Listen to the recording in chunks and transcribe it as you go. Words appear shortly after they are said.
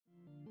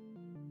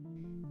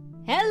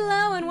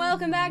Hello and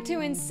welcome back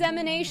to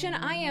Insemination.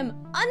 I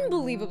am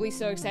unbelievably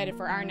so excited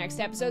for our next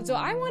episode, so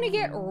I want to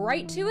get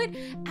right to it.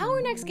 Our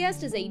next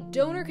guest is a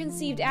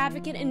donor-conceived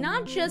advocate, and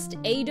not just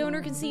a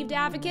donor-conceived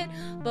advocate,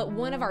 but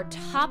one of our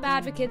top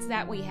advocates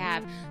that we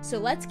have. So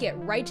let's get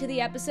right to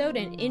the episode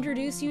and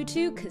introduce you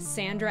to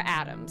Cassandra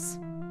Adams.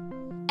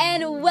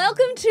 And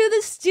welcome to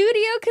the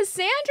studio,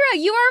 Cassandra.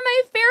 You are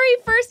my very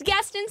first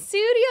guest in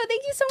studio.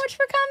 Thank you so much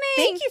for coming.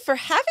 Thank you for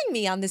having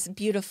me on this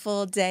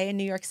beautiful day in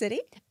New York City.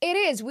 It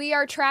is. We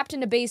are trapped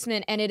in a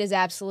basement, and it is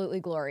absolutely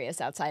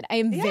glorious outside. I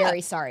am very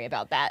sorry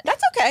about that.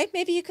 That's okay.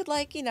 Maybe you could,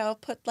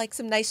 put,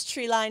 some nice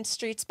tree-lined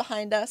streets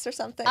behind us or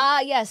something.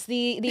 Yes.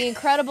 The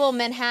incredible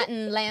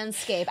Manhattan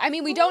landscape. I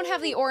mean, we don't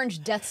have the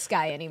orange death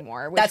sky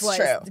anymore. Which That's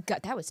true. God,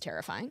 that was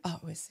terrifying. Oh,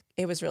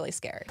 it was really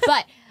scary.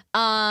 But,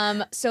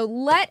 so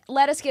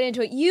let us get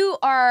into it. You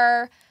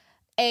are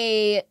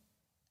a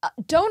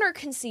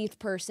donor-conceived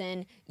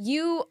person.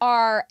 You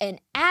are an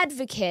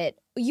advocate.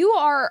 You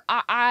are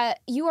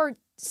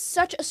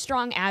such a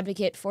strong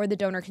advocate for the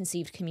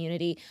donor-conceived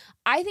community.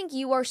 I think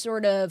you are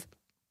sort of,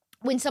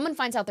 when someone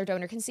finds out they're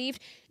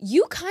donor-conceived,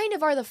 you kind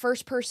of are the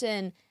first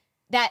person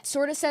that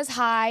sort of says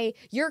hi.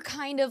 You're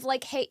kind of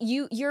like, hey,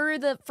 you're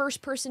the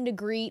first person to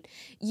greet.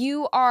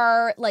 You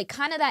are like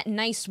kind of that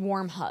nice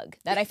warm hug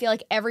that I feel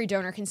like every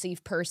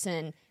donor-conceived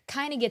person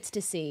kind of gets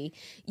to see.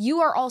 You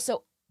are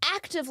also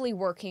actively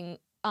working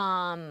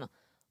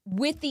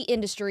with the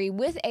industry,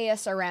 with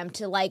ASRM,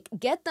 to like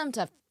get them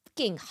to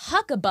fucking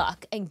huck a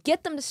buck and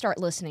get them to start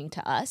listening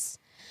to us.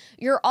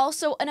 You're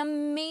also an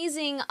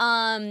amazing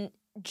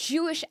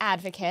Jewish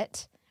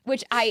advocate,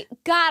 which I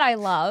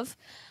love.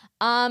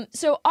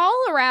 So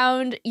all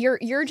around,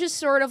 you're just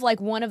sort of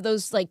like one of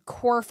those like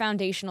core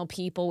foundational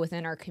people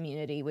within our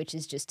community, which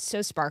is just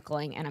so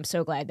sparkling, and I'm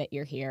so glad that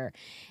you're here.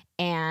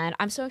 And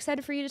I'm so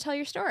excited for you to tell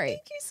your story.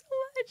 Thank you so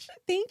much.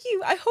 Thank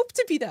you. I hope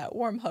to be that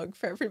warm hug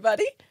for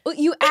everybody. Well,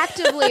 you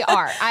actively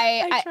are.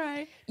 I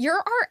try. You're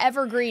our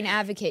evergreen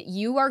advocate.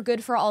 You are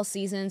good for all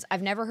seasons.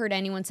 I've never heard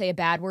anyone say a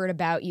bad word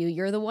about you.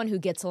 You're the one who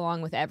gets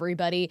along with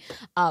everybody,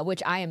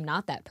 which I am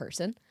not that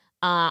person.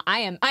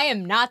 I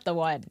am not the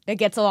one that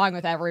gets along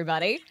with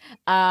everybody.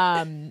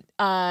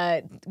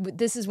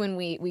 This is when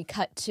we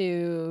cut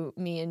to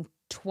me in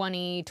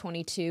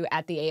 2022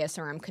 at the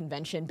ASRM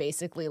convention,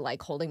 basically like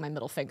holding my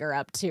middle finger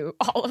up to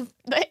all of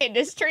the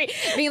industry,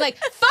 being like,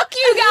 fuck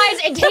you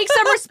guys and take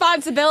some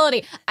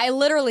responsibility. I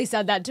literally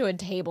said that to a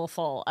table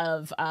full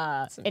of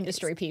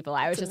industry people.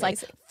 I was just like,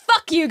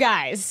 fuck you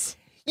guys.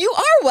 You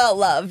are well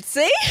loved,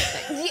 see?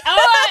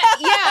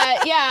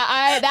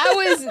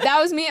 That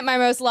was me at my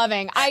most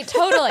loving. I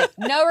totally,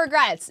 no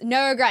regrets.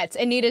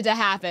 It needed to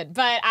happen.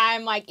 But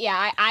I'm like,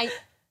 I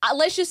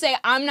let's just say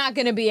I'm not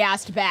going to be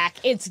asked back.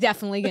 It's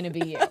definitely going to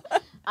be you.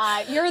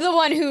 You're the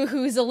one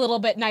who's a little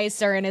bit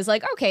nicer and is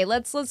like, okay,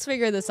 let's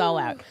figure this all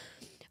out.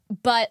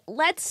 But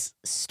let's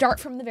start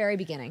from the very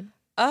beginning.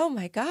 Oh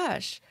my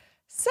gosh.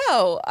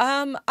 So,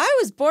 I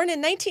was born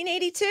in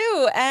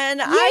 1982, and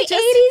I just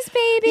 80s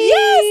baby.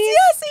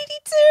 Yes,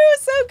 82.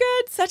 So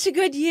good, such a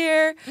good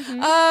year.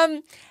 Mm-hmm.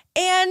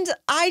 And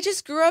I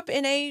just grew up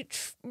in a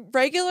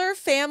regular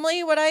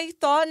family, what I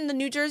thought in the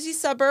New Jersey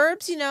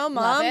suburbs. You know,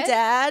 mom,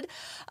 dad,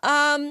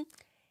 and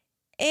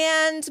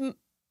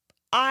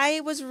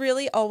I was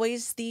really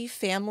always the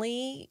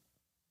family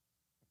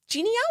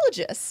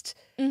genealogist.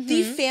 Mm-hmm.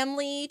 The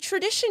family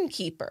tradition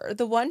keeper,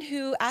 the one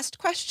who asked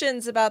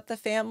questions about the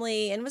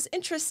family and was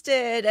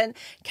interested and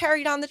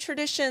carried on the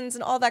traditions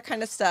and all that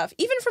kind of stuff,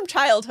 even from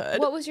childhood.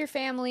 What was your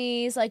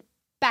family's like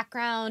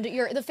background?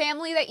 The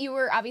family that you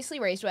were obviously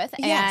raised with,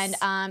 yes.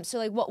 And so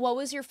like what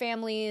was your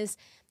family's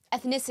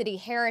ethnicity,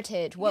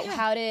 heritage?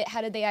 How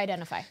did they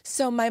identify?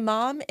 So my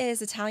mom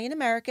is Italian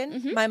American.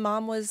 Mm-hmm. My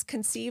mom was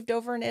conceived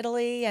over in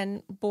Italy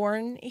and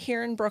born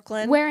here in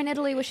Brooklyn. Where in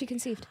Italy was she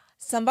conceived?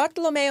 San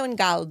Bartolomeo in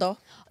Galdo.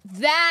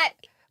 That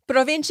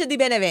Provincia di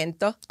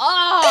Benevento.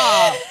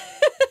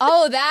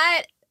 Oh,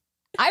 that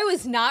I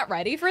was not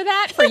ready for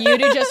that. For you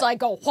to just like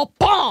go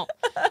whoop-bom.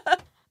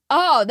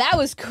 Oh, that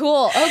was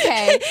cool.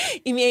 Okay.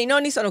 I miei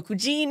nonni sono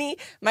cugini.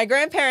 My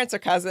grandparents are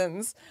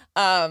cousins.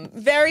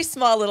 Very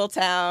small little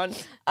town.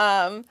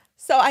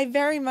 So I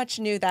very much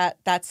knew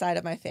that side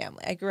of my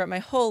family. I grew up my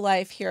whole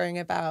life hearing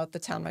about the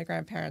town my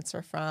grandparents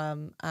were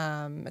from,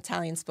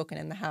 Italian spoken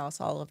in the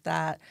house, all of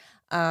that.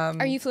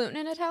 Are you fluent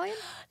in Italian?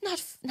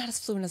 Not as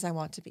fluent as I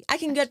want to be. I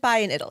can get by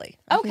in Italy.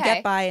 I can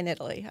get by in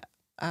Italy.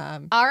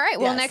 All right.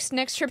 Well,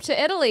 next trip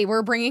to Italy,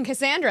 we're bringing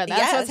Cassandra.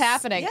 That's what's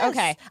happening. Yes.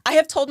 Okay. I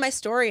have told my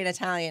story in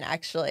Italian,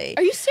 actually.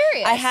 Are you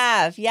serious? I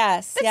have.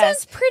 Yes. That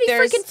sounds pretty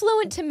freaking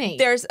fluent to me.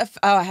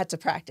 I had to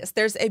practice.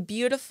 There's a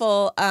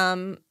beautiful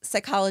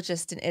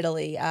psychologist in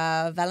Italy,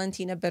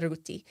 Valentina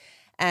Berruti.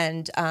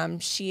 And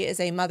she is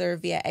a mother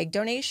via egg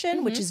donation,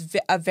 mm-hmm. which is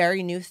a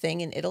very new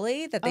thing in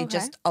Italy that they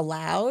just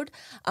allowed.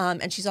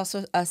 And she's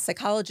also a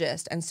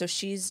psychologist. And so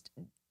she's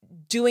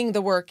doing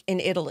the work in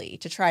Italy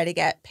to try to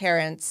get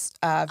parents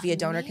via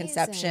donor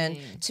conception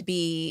to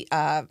be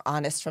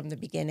honest from the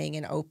beginning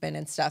and open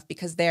and stuff,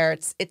 because there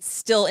it's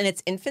still in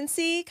its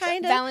infancy,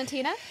 kind of.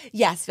 Valentina?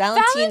 Yes,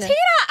 Valentina.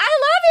 I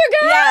love you,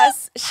 girl.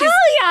 Yes. Hell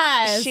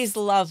yes. She's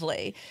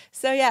lovely.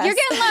 So yes. You're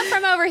getting love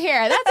from over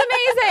here. That's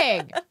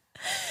amazing.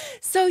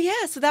 So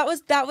yeah, so that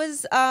was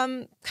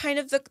kind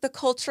of the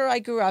culture I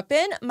grew up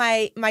in.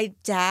 My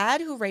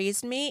dad, who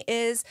raised me,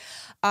 is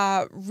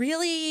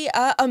really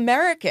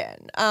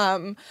American.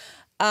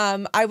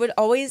 I would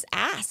always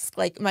ask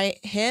like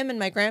him and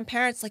my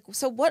grandparents, like,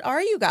 so what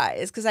are you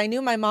guys? Because I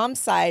knew my mom's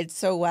side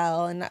so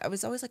well, and I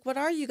was always like, what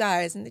are you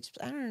guys? And they just,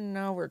 I don't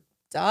know, we're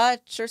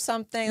Dutch or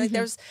something. Like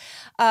there's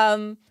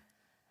not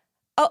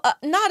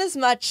as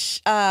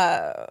much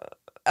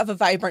of a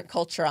vibrant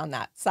culture on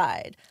that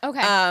side.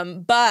 Okay.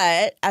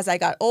 But as I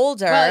got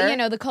older,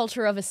 well, the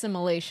culture of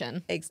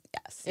assimilation.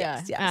 Yes.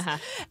 Uh-huh.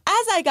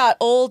 As I got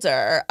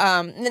older,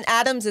 and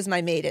Adams is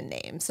my maiden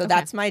name, so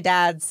that's my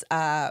dad's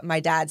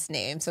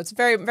name. So it's a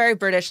very, very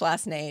British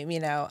last name,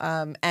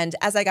 And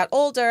as I got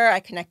older, I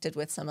connected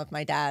with some of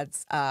my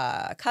dad's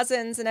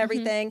cousins and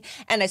everything,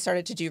 and I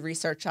started to do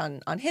research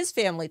on his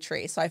family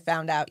tree. So I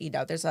found out,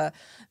 there's a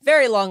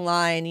very long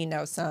line,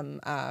 some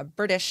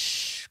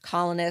British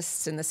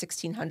colonists in the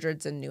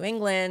 1600s in New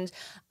England.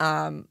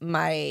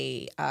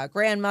 My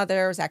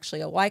grandmother was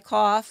actually a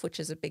Wyckoff, which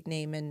is a big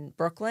name in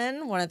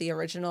Brooklyn, one of the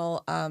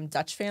original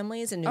Dutch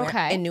families in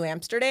New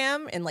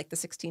Amsterdam in like the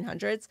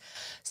 1600s.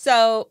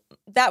 So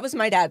that was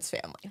my dad's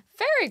family.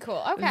 Very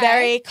cool. Okay.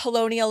 Very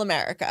colonial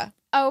America.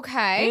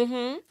 Okay.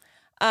 Mm-hmm.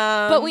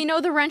 But we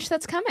know the wrench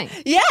that's coming.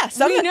 Yeah,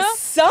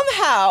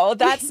 somehow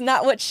that's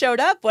not what showed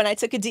up when I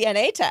took a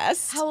DNA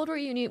test. How old were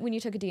you when you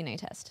took a DNA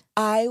test?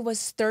 I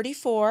was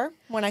 34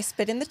 when I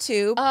spit in the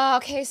tube.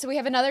 Okay, so we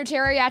have another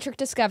geriatric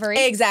discovery.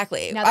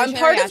 Exactly. I'm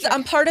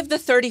part of the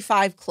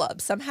 35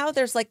 club. Somehow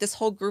there's like this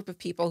whole group of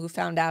people who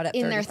found out at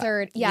 35. In their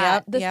third.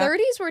 Yeah, the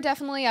 30s were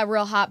definitely a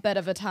real hotbed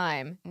of a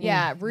time.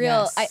 Yeah,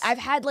 real. Yes. I've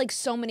had like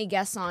so many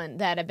guests on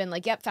that have been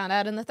like, yep, found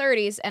out in the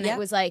 30s, and it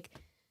was like,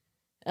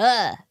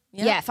 ugh.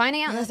 Yeah,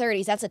 finding out in the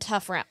 30s, that's a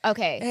tough round.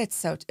 Okay. It's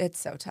so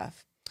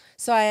tough.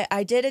 So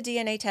I did a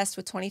DNA test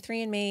with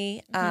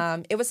 23andMe.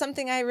 It was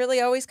something I really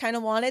always kind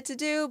of wanted to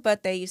do,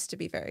 but they used to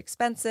be very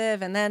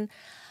expensive. And then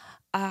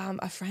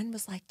a friend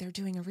was like, they're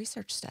doing a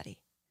research study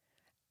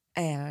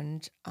on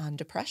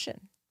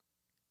depression.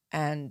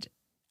 And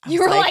I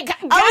was like,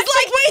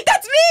 wait,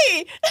 that's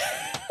me.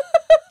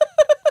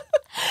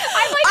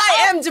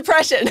 I am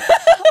depression. I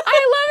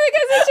love it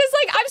because it's just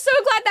like, I'm so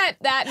glad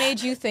that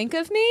made you think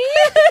of me.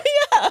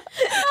 Yeah.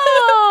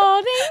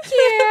 Oh, thank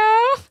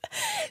you.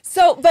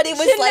 So, but it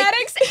was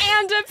genetics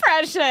and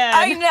depression.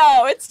 I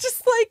know. It's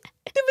just like,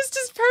 it was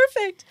just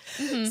perfect.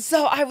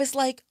 So I was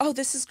like, oh,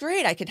 this is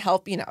great. I can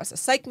help, as a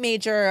psych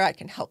major, I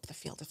can help the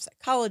field of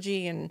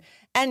psychology and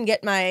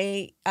get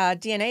my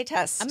DNA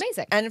test.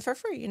 Amazing. And for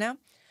free,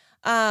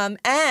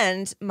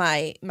 And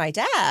my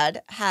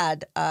dad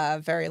had a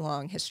very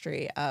long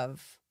history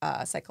of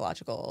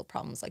psychological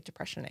problems like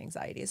depression and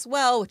anxiety as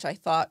well, which I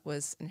thought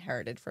was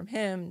inherited from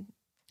him.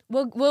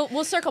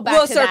 We'll circle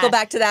back.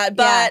 Back to that.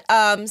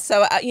 But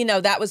so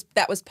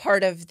that was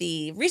part of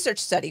the research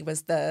study,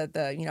 was the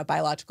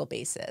biological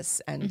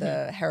basis and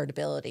the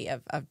heritability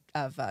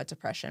of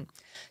depression.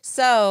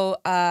 So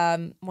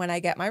when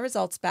I get my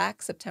results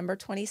back, September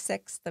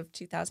 26th of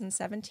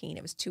 2017,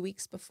 it was 2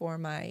 weeks before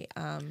my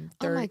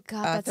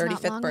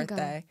 35th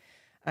birthday. Ago.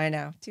 I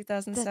know,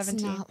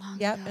 2017. That's not long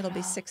yep, ago. It'll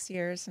be 6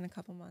 years in a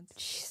couple months.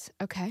 Jeez.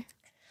 Okay.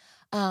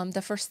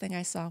 The first thing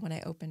I saw when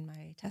I opened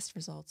my test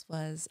results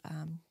was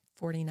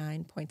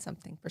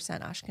 49-point-something%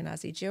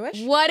 Ashkenazi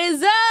Jewish. What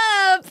is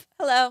up?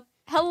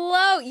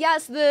 Hello.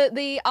 Yes,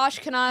 the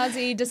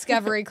Ashkenazi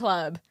Discovery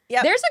Club.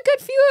 Yep. There's a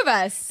good few of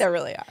us. There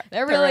really are.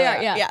 There really are.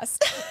 Yeah. Yes.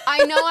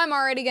 I know I'm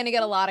already going to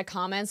get a lot of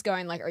comments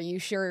going like, are you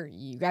sure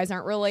you guys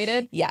aren't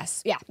related?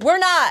 Yes. Yeah. We're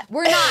not.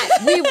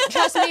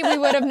 Trust me, we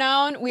would have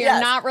known. We are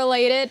not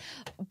related.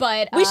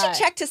 But we should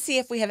check to see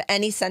if we have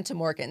any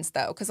centimorgans,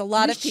 though, because a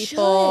lot of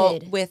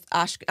people with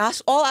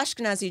all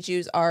Ashkenazi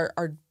Jews are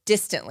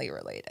distantly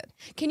related.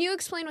 Can you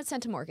explain what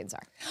centimorgans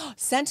are?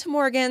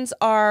 Centimorgans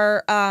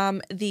are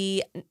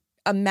the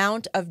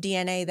amount of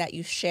DNA that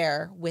you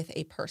share with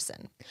a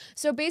person.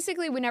 So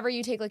basically, whenever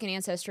you take like an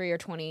Ancestry or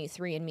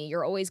 23andMe,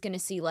 you're always going to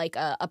see like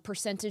a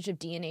percentage of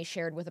DNA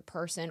shared with a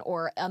person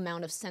or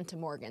amount of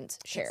centimorgans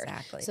shared.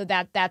 Exactly. So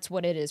that's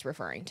what it is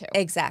referring to.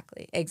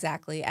 Exactly.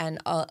 And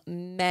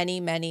many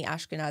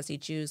Ashkenazi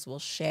Jews will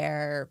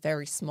share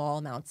very small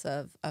amounts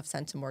of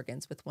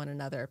centimorgans with one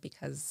another,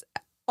 because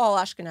all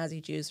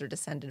Ashkenazi Jews are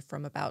descended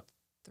from about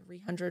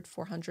 300,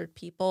 400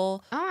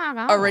 people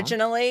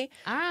originally.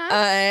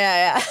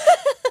 Yeah.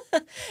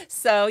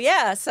 So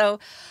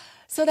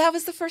that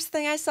was the first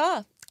thing I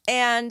saw,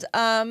 and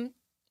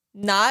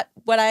not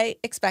what I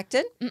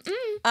expected.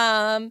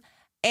 But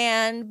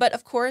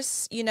of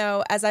course,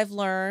 as I've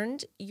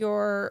learned,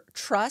 your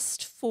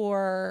trust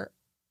for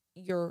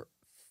your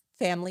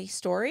family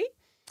story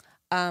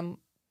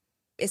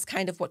is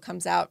kind of what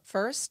comes out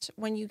first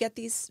when you get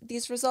these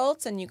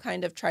results, and you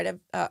kind of try to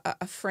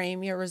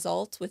frame your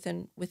results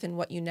within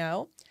what you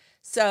know.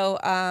 So,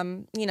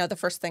 the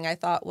first thing I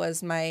thought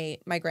was my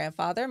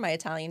grandfather, my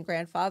Italian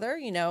grandfather,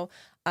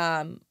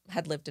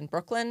 had lived in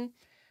Brooklyn.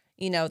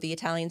 The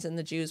Italians and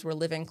the Jews were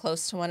living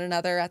close to one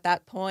another at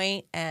that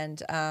point.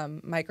 And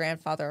my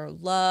grandfather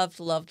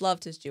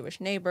loved his Jewish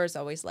neighbors,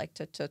 always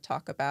liked to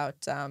talk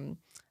about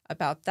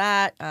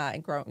that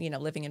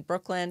and living in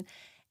Brooklyn.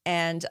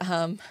 And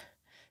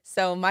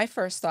so my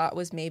first thought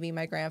was maybe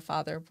my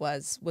grandfather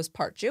was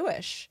part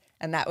Jewish.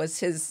 And that was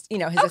his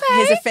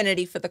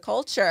affinity for the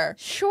culture.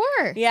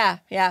 Sure. Yeah.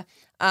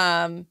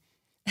 So,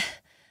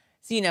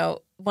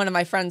 one of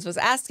my friends was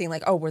asking,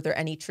 like, oh, were there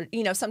any,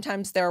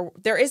 sometimes there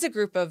is a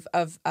group of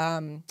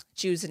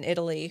Jews in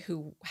Italy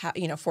who,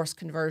 forced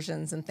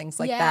conversions and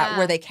things like that,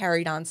 where they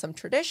carried on some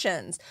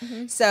traditions.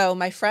 Mm-hmm. So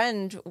my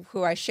friend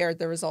who I shared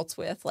the results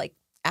with, like,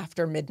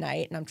 after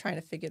midnight, and I'm trying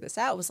to figure this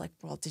out, was like,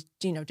 well,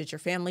 did your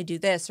family do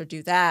this or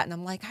do that? And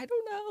I'm like, I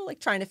don't know, like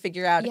trying to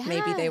figure out if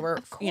maybe they were,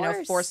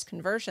 forced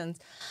conversions.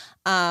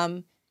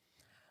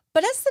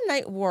 But as the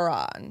night wore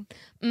on,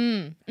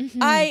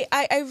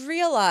 I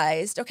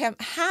realized, okay, I'm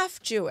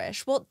half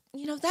Jewish. Well,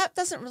 that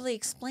doesn't really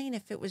explain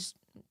if it was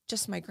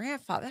just my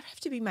grandfather. That'd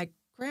have to be my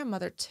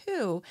grandmother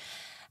too.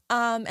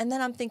 And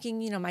then I'm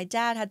thinking, my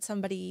dad had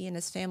somebody in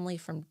his family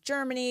from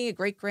Germany, a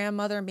great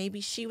grandmother,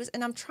 maybe she was,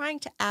 and I'm trying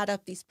to add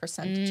up these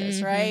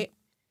percentages, right?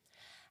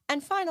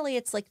 And finally,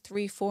 it's like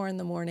 3, 4 in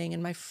the morning,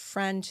 and my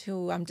friend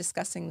who I'm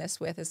discussing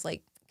this with is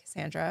like,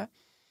 Cassandra,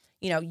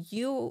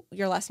 your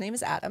last name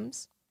is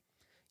Adams.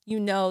 You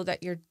know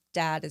that your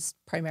dad is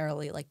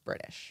primarily like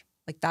British.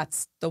 Like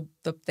that's the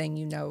thing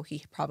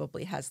he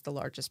probably has the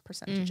largest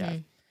percentage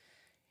of.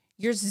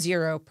 You're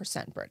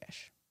 0%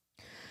 British.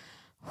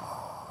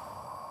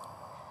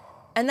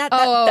 And that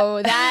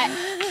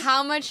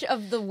how much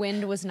of the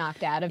wind was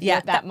knocked out of you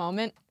at that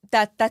moment?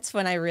 That's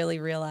when I really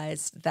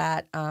realized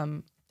that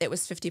it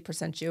was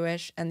 50%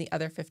 Jewish and the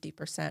other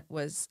 50%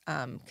 was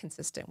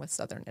consistent with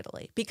Southern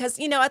Italy. Because,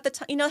 at the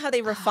time, how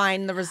they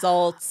refine the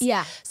results?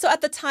 Yeah. So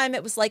at the time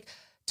it was like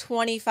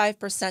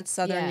 25%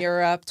 Southern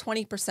Europe,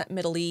 20%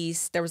 Middle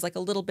East. There was like a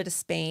little bit of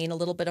Spain, a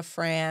little bit of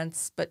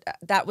France, but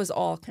that was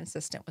all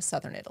consistent with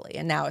Southern Italy.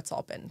 And now it's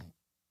all been,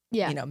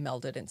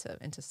 melded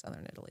into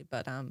Southern Italy.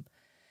 But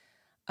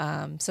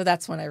so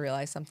that's when I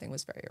realized something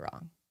was very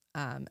wrong.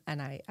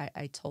 And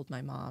I told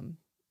my mom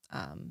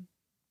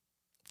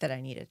that I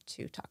needed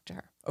to talk to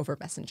her over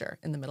Messenger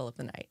in the middle of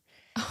the night.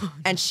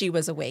 And she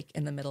was awake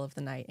in the middle of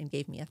the night and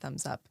gave me a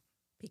thumbs up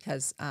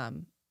because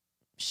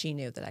she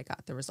knew that I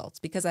got the results,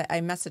 because I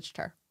messaged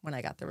her when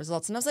I got the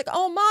results. And I was like,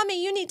 oh,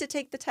 Mommy, you need to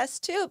take the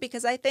test too,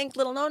 because I think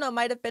little Nono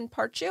might have been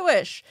part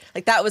Jewish.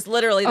 Like that was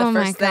literally the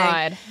first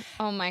thing.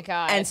 Oh my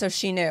God. And so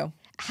she knew.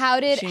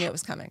 She knew it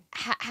was coming.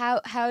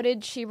 How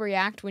did she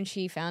react when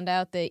she found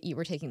out that you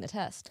were taking the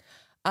test?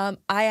 I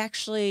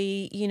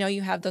actually,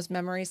 you have those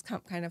memories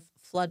kind of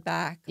flood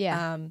back.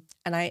 Yeah.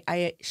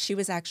 And she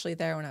was actually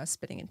there when I was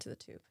spitting into the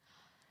tube.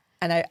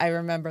 And I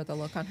remember the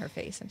look on her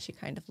face, and she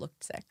kind of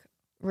looked sick.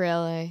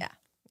 Really? Yeah.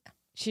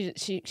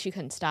 She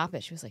couldn't stop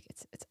it. She was like,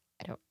 it's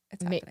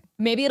happening.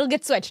 Maybe it'll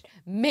get switched.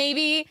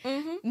 Maybe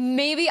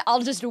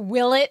I'll just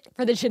will it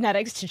for the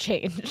genetics to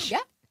change. Yeah.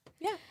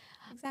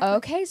 Exactly.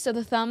 Okay, so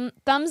the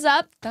thumbs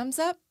up.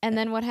 And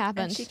then what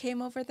happened? And she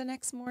came over the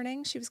next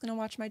morning. She was going to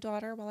watch my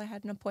daughter while I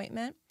had an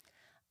appointment.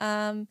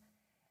 And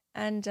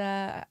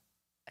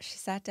she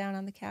sat down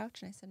on the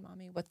couch, and I said,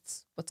 Mommy,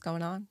 what's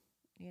going on?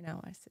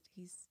 I said,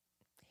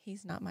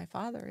 he's not my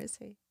father, is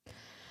he?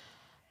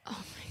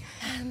 Oh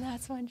my God. And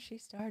that's when she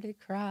started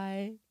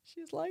crying.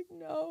 She's like,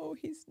 no,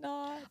 he's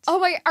not. Oh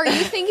my, are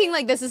you thinking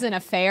like this is an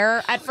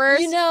affair at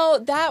first?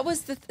 That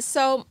was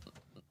so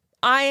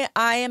I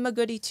am a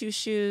goody two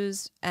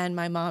shoes, and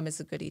my mom is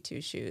a goody two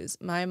shoes.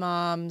 My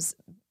mom's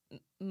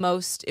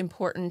most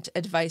important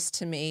advice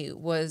to me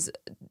was,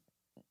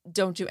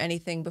 don't do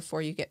anything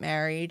before you get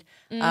married.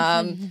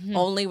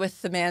 Only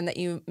with the man that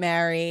you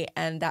marry.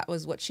 And that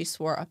was what she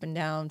swore up and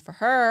down for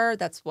her.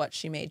 That's what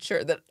she made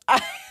sure that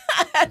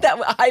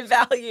I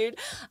valued.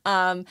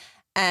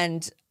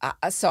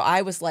 So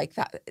I was like,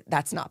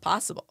 that's not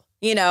possible.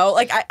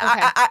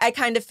 I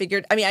kind of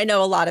figured, I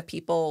know a lot of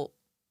people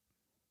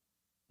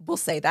will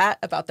say that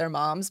about their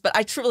moms, but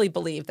I truly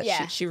believe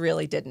that she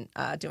really didn't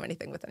do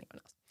anything with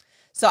anyone else.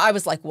 So I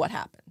was like, what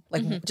happened?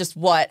 Like, just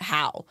what,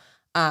 how?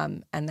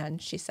 And then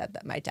she said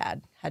that my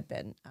dad had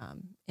been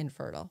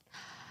infertile.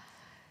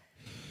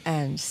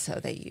 And so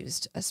they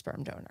used a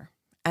sperm donor.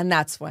 And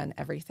that's when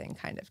everything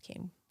kind of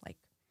came like,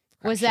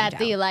 was that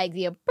down.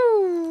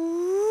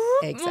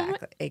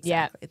 Exactly.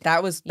 Yeah.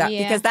 That was that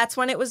because that's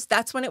when it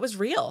was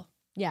real.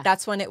 Yeah.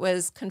 That's when it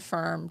was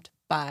confirmed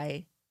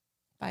by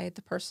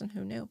the person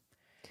who knew.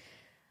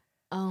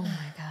 Oh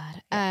my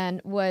God.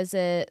 And was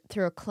it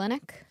through a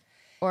clinic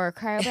or a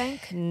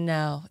cryobank?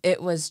 No,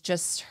 it was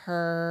just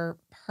her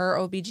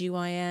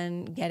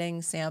OBGYN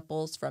getting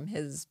samples from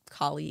his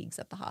colleagues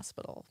at the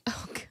hospital.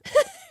 Oh, God.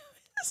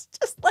 was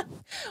just like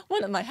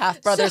one of my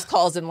half brothers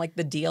calls him like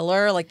the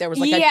dealer. Like there was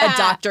like Yeah. a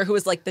doctor who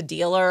was like the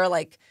dealer.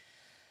 Like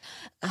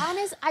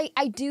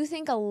I do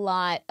think a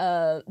lot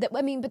of that.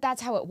 I mean, but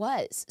that's how it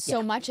was.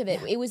 So much of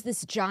it, it was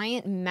this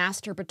giant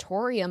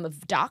masturbatorium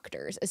of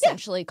doctors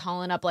essentially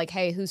calling up like,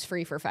 "Hey, who's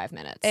free for 5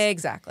 minutes?"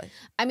 exactly.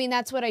 I mean,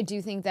 that's what I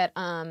do think that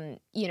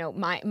you know,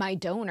 my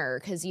donor,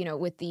 because you know,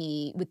 with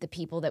the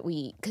people that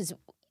because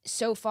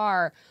so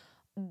far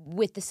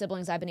with the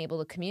siblings I've been able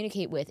to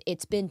communicate with,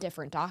 it's been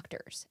different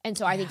doctors, and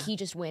so I think he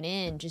just went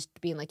in just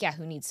being like, "Yeah,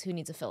 who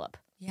needs a Philip?"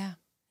 Yeah.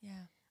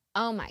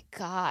 Oh my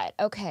God.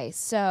 Okay,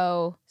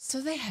 so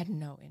they had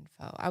no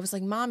info. I was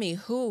like, Mommy,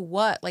 who,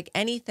 what, like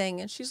anything.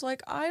 And she's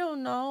like, I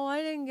don't know.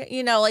 I didn't get,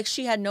 like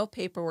she had no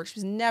paperwork. She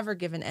was never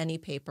given any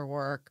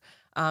paperwork.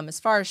 As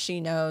far as she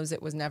knows,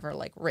 it was never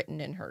like written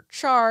in her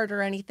chart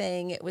or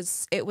anything. It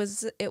was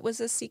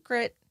a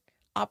secret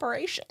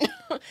operation,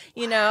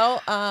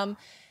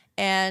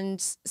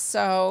 and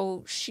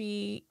so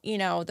she,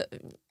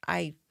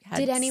 I had.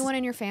 did anyone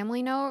in your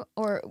family know,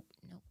 or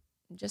No,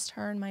 just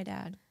her and my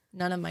dad.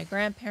 None of my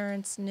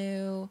grandparents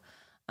knew.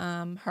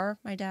 Her,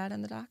 my dad,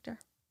 and the doctor.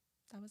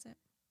 That was it.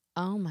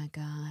 oh my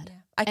God.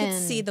 Yeah. I could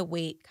see the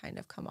weight kind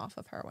of come off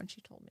of her when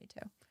she told me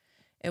to.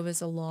 It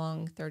was a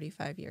long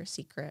 35-year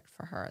secret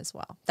for her as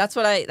well. That's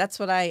what I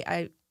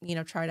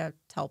try to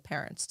tell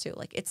parents too.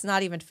 Like, it's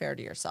not even fair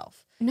to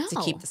yourself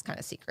to keep this kind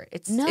of secret.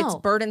 It's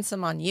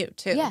burdensome on you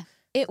too. Yeah.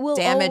 It will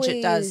damage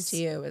it does to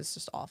you is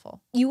just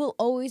awful. You will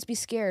always be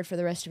scared for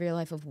the rest of your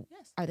life of,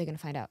 are they going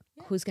to find out?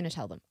 Yeah. Who's going to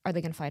tell them? Are they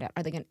going to find out?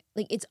 Are they going to,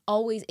 like,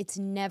 it's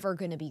never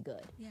going to be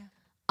good.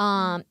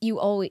 Yeah. You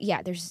always,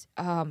 there's,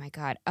 oh my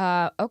God.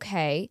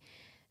 Okay.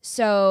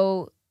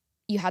 So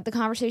you had the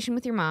conversation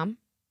with your mom,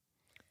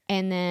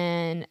 and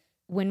then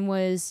when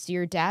was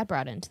your dad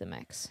brought into the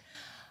mix?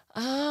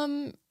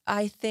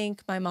 I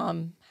think my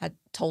mom had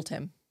told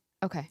him.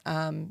 Okay.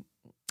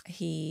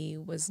 He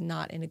was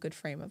not in a good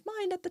frame of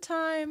mind at the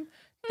time.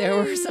 There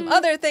were some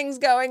other things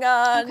going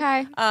on.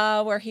 Okay.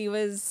 Where he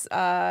was,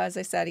 as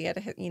I said, he had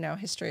a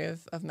history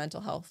of mental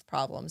health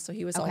problems. So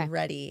he was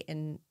already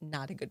in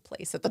not a good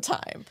place at the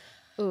time.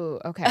 Ooh,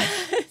 okay.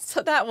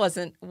 So that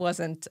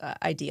wasn't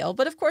ideal.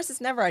 But of course,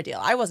 it's never ideal.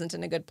 I wasn't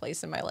in a good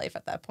place in my life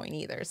at that point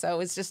either. So it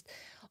was just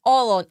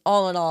all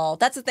in all.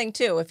 That's the thing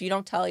too. If you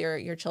don't tell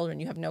your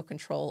children, you have no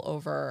control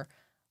over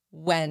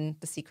when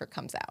the secret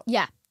comes out.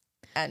 Yeah.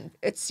 And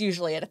it's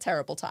usually at a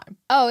terrible time.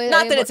 Oh,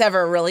 not that it's ever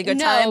a really good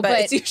time, but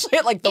it's usually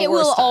at like the worst time. It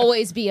will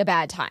always be a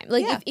bad time.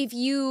 Like if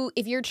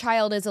your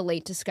child is a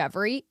late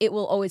discovery, it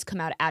will always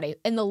come out at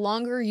it. And the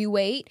longer you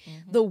wait,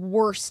 the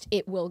worse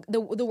it will.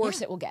 The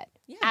worse it will get.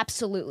 Yeah.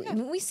 Absolutely. Yeah. I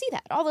mean, we see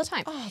that all the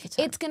time.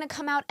 It's going to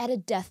come out at a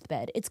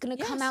deathbed. It's going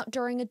to come out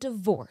during a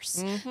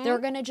divorce. Mm-hmm. They're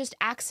going to just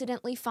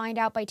accidentally find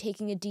out by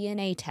taking a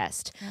DNA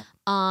test.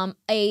 Yep.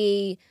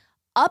 A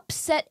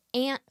upset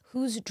aunt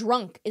who's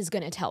drunk is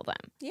going to tell them.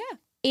 Yeah.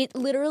 It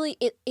literally,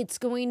 it's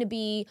going to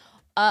be,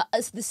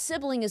 the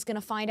sibling is going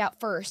to find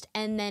out first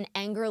and then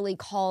angrily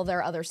call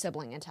their other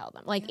sibling and tell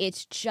them. Like,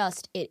 it's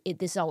just,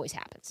 this always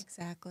happens.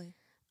 Exactly.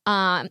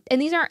 And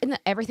these are,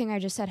 everything I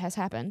just said has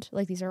happened.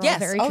 Like, these are all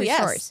very true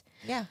stories.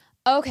 Yeah.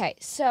 Okay,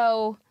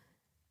 so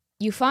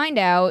you find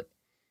out,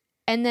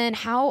 and then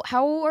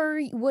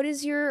what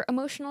is your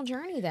emotional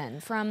journey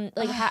then? From,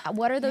 like,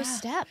 what are those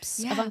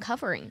steps of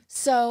uncovering?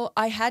 So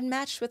I had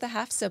matched with a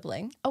half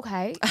sibling.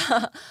 Okay.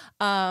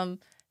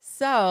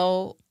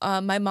 So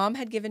my mom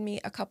had given me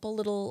a couple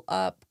little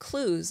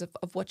clues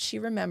of what she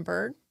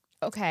remembered.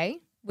 Okay.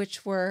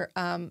 Which were,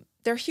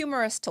 they're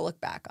humorous to look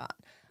back on.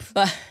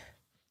 But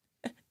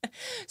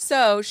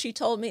so she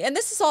told me, and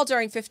this is all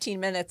during 15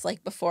 minutes,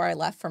 like before I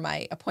left for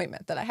my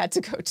appointment that I had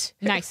to go to.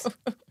 Nice.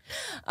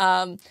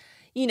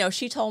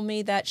 She told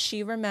me that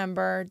she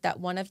remembered that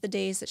one of the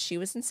days that she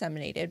was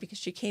inseminated, because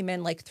she came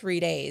in like 3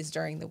 days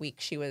during the week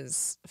she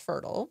was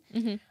fertile,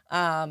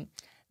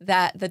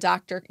 that the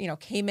doctor,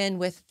 came in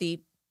with the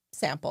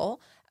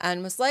sample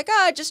and was like,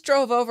 I just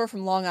drove over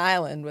from Long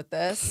Island with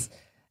this.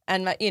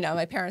 And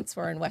my parents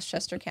were in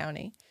Westchester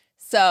County.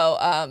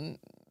 So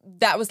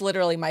that was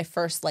literally my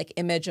first like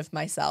image of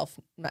myself.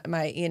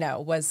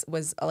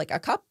 Was like a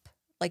cup,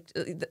 like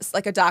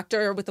a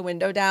doctor with the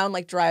window down,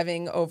 like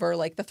driving over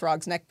like the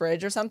Throgs Neck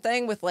Bridge or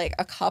something with like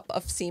a cup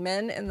of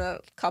semen in the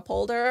cup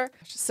holder.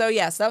 So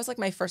yes, that was like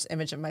my first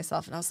image of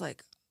myself. And I was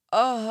like,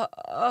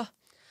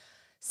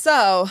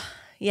 So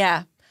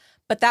yeah,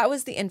 but that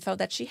was the info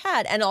that she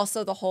had. And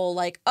also the whole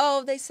like,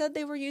 they said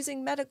they were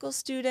using medical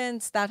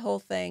students, that whole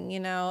thing,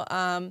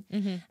 And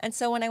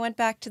so when I went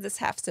back to this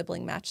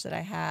half-sibling match that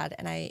I had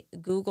and I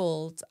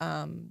Googled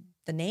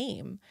the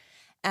name,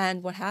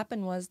 and what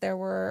happened was there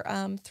were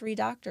 3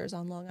 doctors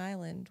on Long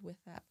Island with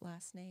that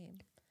last name.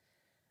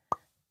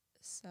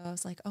 So I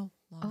was like, Long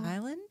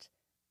Island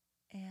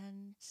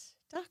and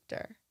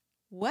doctor.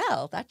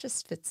 Well, that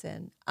just fits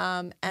in.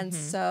 And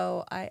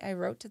so I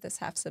wrote to this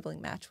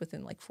half-sibling match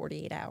within like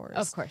 48 hours.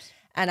 Of course.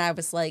 And I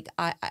was like,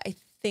 I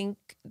think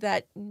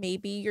that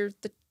maybe you're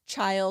the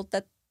child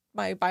that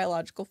my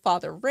biological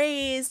father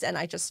raised, and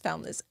I just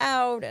found this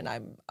out, and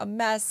I'm a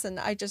mess, and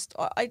I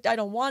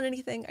don't want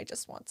anything. I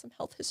just want some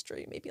health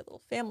history, maybe a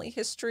little family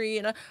history,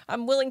 and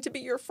I'm willing to be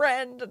your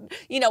friend,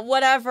 and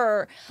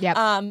whatever. Yep.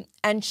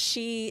 And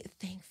she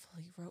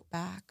thankfully wrote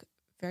back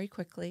very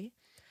quickly.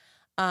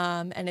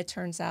 And it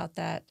turns out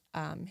that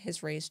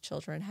his raised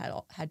children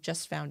had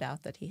just found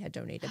out that he had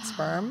donated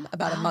sperm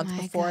about a month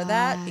before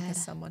that, because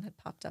someone had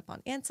popped up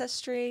on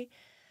Ancestry.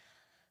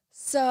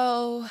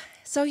 So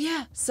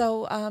yeah.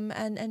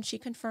 And she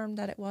confirmed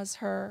that it was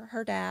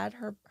her dad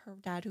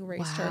who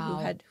raised her,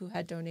 who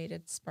had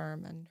donated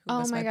sperm, and who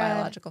was my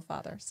biological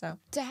father. So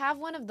to have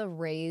one of the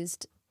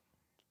raised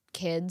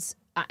kids,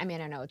 I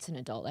mean, I know it's an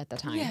adult at the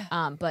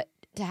time, but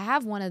to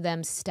have one of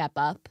them step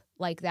up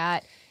like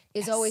that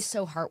is always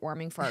so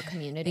heartwarming for our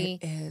community.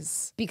 It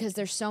is. Because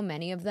there's so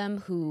many of them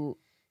who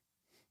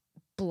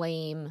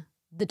blame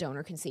the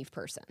donor conceived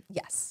person.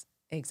 Yes,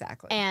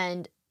 exactly.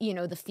 And,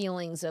 the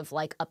feelings of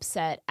like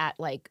upset at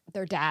like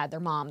their dad, their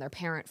mom, their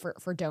parent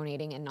for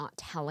donating and not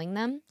telling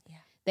them. Yeah.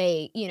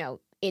 They,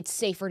 it's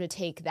safer to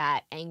take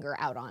that anger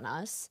out on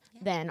us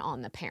than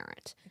on the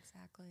parent.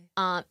 Exactly.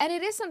 And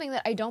it is something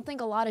that I don't think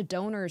a lot of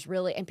donors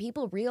really, and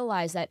people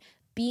realize that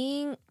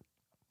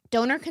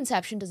donor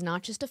conception does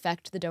not just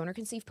affect the donor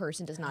conceived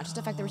person, does not just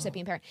affect the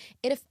recipient parent.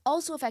 It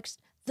also affects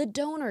the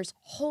donor's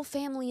whole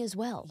family as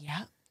well.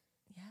 Yep.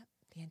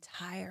 The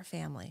entire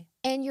family.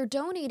 And you're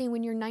donating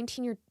when you're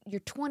 19, you're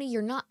 20,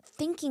 you're not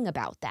thinking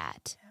about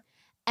that. Yep.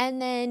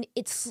 And then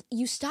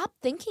you stop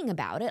thinking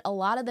about it. A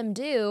lot of them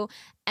do.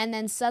 And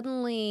then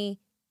suddenly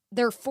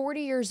they're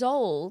 40 years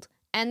old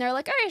and they're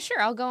like, oh, yeah,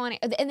 sure, I'll go on.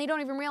 And they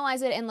don't even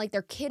realize it. And like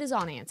their kid is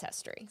on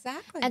Ancestry.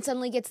 Exactly. And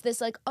suddenly gets this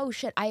like, oh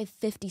shit, I have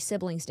 50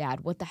 siblings,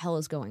 Dad. What the hell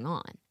is going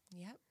on?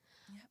 Yep.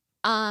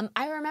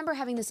 I remember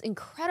having this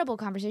incredible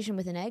conversation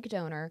with an egg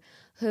donor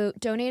who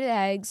donated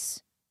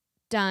eggs,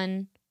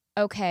 done,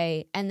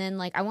 okay. And then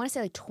like, I want to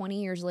say like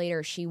 20 years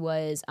later, she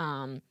was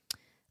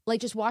like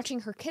just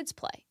watching her kids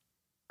play,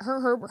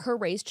 her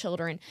raised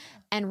children,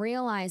 and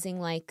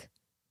realizing like,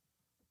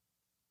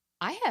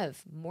 I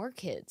have more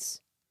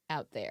kids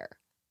out there.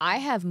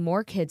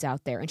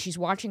 And she's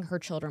watching her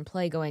children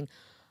play going,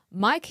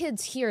 my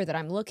kids here that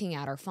I'm looking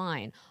at are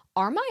fine.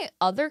 Are my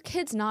other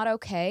kids not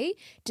okay?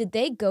 Did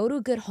they go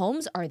to good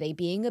homes? Are they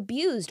being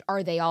abused?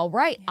 Are they all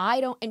right? Yeah. I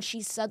don't. And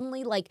she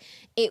suddenly like,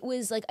 it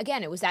was like,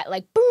 again, it was that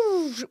like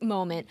boosh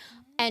moment.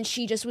 And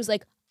she just was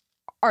like,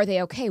 are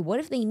they okay?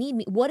 What if they need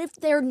me? What if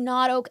they're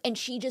not okay? And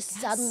she just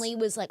suddenly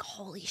was like,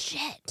 holy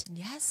shit.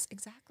 Yes,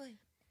 exactly.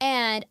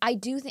 And I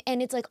do think,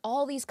 and it's like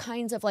all these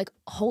kinds of like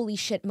holy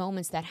shit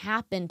moments that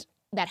happen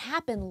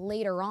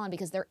later on,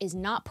 because there is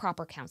not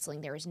proper counseling,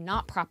 there is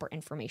not proper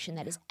information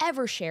that is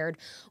ever shared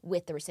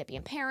with the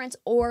recipient parents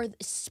or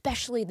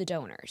especially the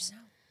donors.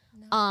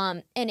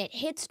 No. And it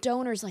hits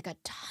donors like a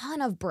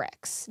ton of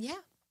bricks. Yeah.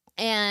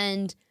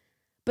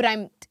 But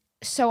I'm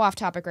so off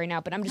topic right now,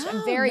 but I'm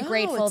very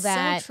grateful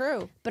that, so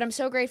true. But I'm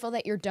so grateful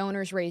that your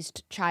donors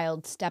raised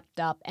child stepped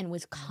up and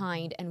was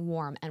kind and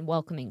warm and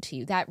welcoming to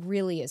you. That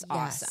really is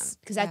awesome,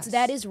 because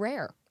that is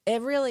rare.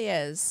 It really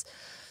is.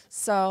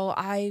 So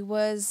I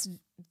was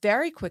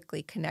very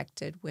quickly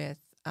connected with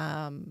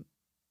her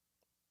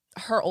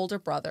older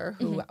brother,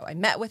 who I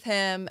met with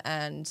him,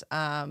 and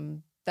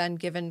then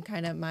given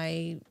kind of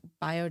my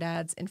bio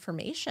dad's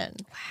information.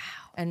 Wow.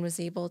 And was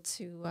able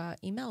to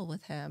email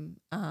with him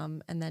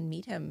and then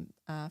meet him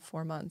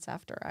 4 months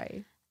after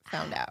I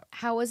found out.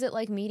 How was it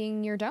like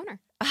meeting your donor?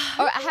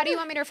 Or how do you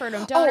want me to refer to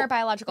him? Donor,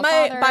 biological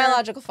father? My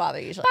biological father,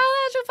 usually.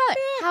 Biological father.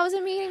 Yeah. How was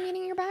it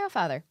meeting your bio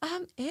father?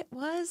 It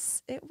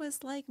was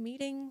like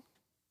meeting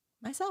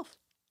myself.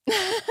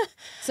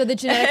 So the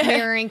genetic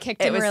mirroring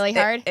kicked him really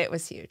hard? It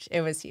was huge.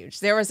 It was huge.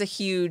 There was a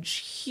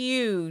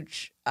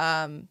huge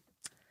amount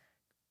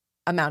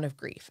of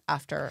grief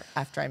after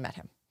I met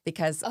him,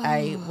 because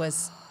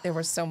there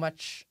was so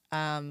much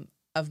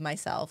of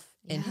myself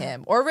in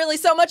him, or really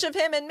so much of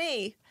him in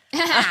me.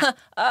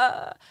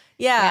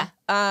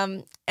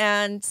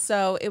 And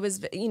so it was,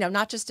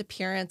 not just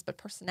appearance, but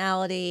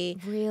personality.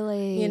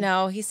 Really?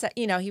 He said,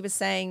 he was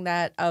saying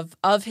that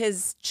of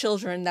his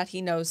children that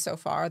he knows so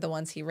far, the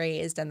ones he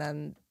raised, and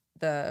then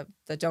the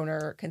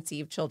donor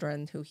conceived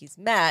children who he's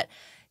met,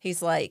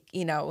 he's like,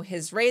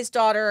 his raised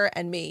daughter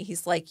and me,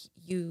 he's like,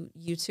 you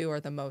two are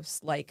the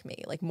most like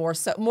me, like more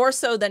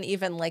so than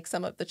even like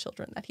some of the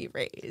children that he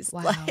raised.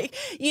 Wow. Like,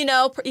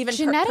 even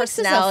genetics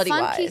personality is a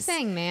funky wise.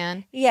 thing,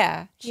 man.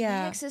 Yeah.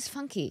 Genetics is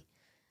funky.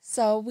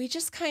 So we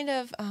just kind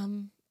of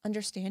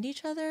understand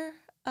each other.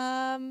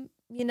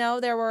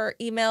 There were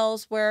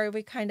emails where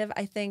we kind of,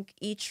 I think,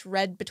 each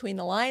read between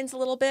the lines a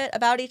little bit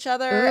about each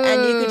other. Ooh.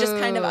 And you could just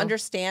kind of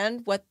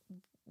understand what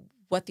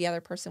the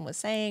other person was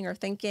saying or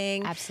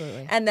thinking.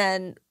 Absolutely. And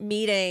then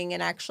meeting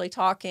and actually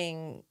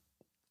talking,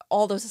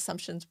 all those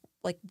assumptions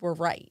like were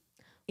right,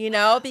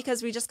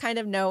 because we just kind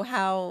of know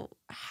how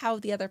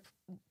the other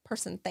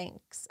person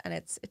thinks. And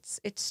it's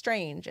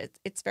strange.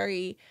 It's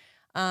very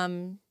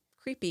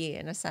creepy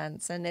in a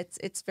sense, and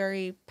it's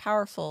very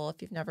powerful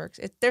if you've never.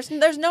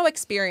 There's no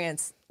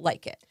experience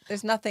like it.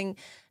 There's nothing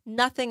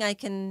I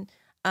can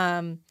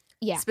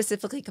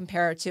specifically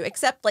compare it to,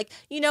 except like,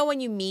 when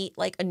you meet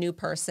like a new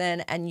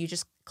person and you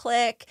just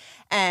click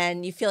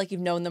and you feel like you've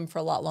known them for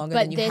a lot longer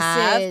than you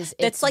have.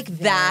 It's like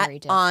that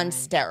on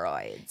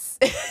steroids.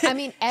 I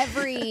mean,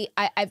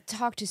 I've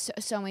talked to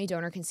so many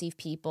donor conceived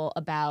people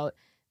about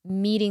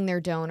meeting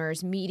their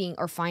donors, meeting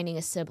or finding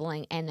a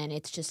sibling, and then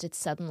it's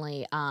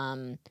suddenly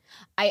I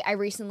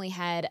recently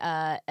had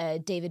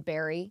David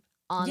Barry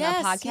on the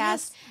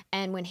podcast,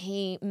 and when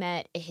he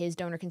met his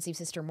donor conceived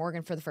sister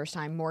Morgan for the first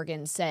time,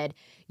 Morgan said,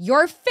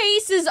 "Your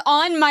face is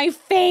on my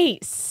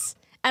face,"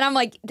 and I'm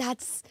like,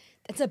 that's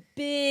a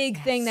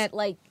big thing that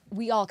like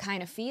we all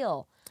kind of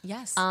feel.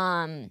 Yes.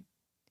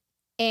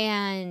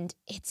 And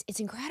it's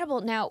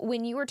incredible. Now,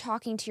 when you were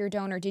talking to your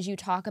donor, did you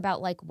talk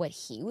about like what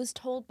he was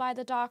told by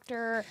the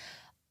doctor?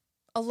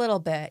 A little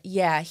bit,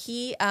 yeah.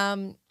 He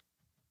really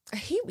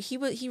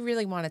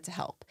wanted to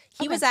help.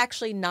 He was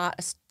actually not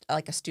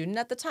a student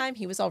at the time.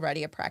 He was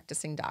already a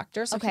practicing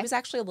doctor, so he was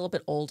actually a little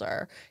bit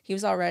older. He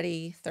was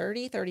already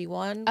 30,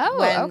 31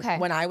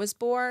 when I was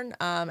born,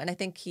 and I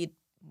think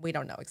we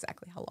don't know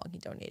exactly how long he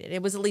donated.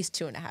 It was at least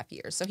 2.5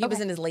 years. So he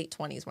was in his late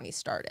 20s when he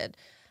started.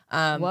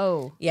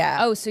 Whoa. Yeah.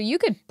 Oh, so you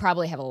could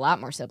probably have a lot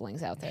more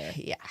siblings out there.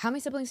 Yeah. How many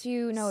siblings do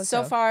you know?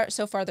 So far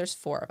there's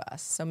 4 of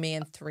us. So me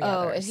and 3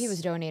 others. Oh, if he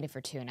was donated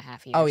for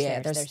 2.5 years. Oh yeah,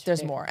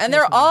 there's more. And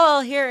they're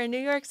all here in New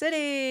York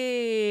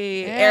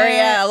City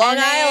area, Long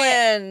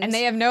Island. And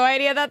they have no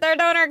idea that they're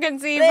donor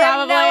conceived, They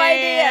probably. have no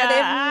idea.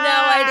 They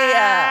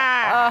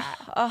have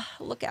no idea.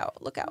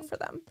 Look out for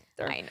them.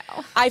 I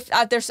know. I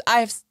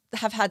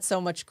have had so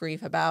much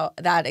grief about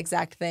that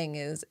exact thing,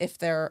 is if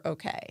they're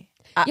okay.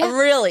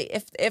 Really,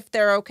 if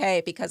they're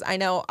okay, because I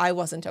know I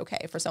wasn't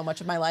okay for so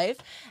much of my life,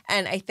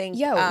 and I think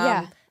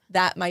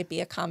that might be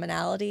a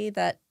commonality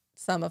that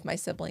some of my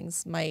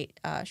siblings might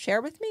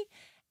share with me.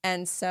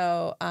 And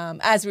so,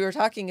 as we were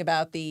talking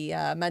about the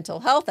mental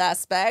health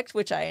aspect,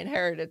 which I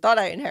thought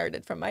I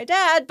inherited from my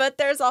dad, but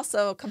there's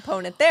also a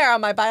component there on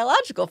my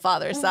biological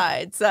father's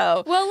side.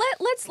 So, well,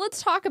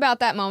 let's talk about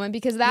that moment,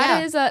 because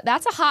that's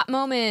a hot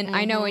moment.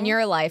 I know in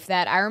your life.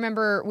 That I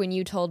remember when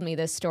you told me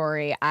this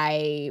story,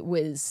 I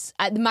was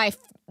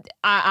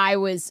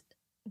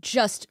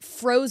just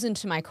frozen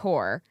to my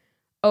core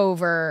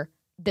over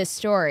this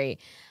story,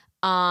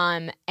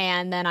 and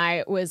then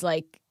I was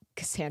like,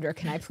 Cassandra,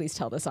 can I please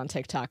tell this on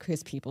TikTok,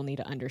 because people need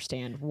to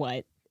understand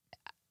what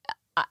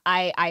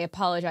I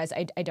apologize.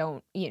 I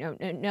don't,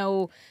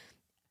 no,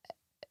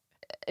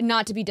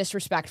 not to be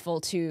disrespectful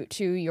to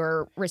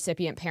your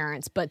recipient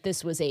parents, but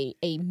this was a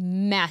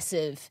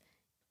massive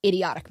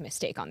idiotic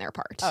mistake on their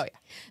part. Oh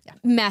yeah.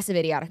 Massive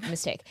idiotic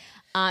mistake.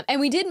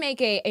 And we did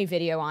make a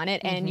video on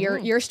it, and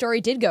your story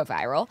did go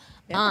viral.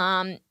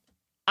 Yeah.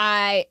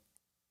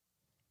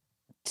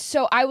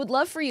 So I would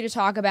love for you to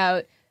talk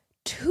about,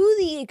 to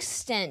the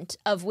extent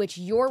of which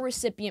your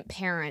recipient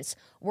parents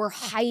were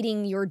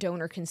hiding your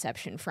donor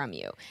conception from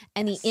you,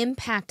 and the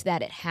impact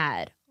that it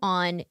had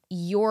on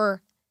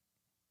your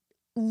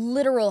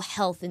literal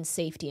health and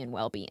safety and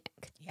well-being.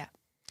 Yeah.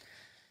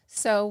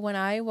 So when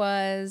I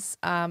was,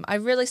 I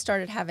really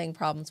started having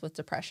problems with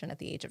depression at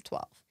the age of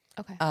 12.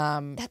 Okay.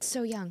 That's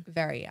so young.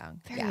 Very young.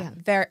 Very young.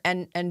 Very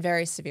and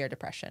very severe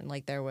depression.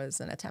 Like there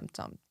was an attempt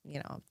on,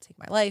 take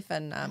my life,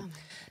 and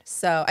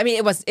so I mean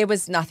it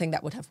was nothing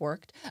that would have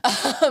worked.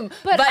 But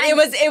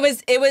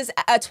it was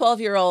a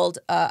 12-year-old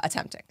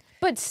attempting.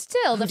 But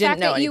still, the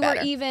fact that you were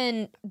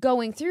even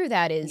going through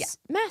that is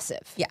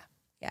massive. Yeah.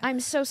 I'm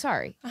so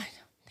sorry. I know.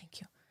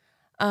 Thank you.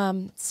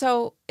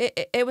 So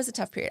it was a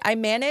tough period. I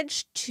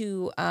managed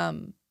to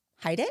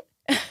hide it.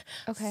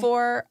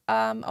 For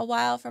a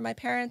while from my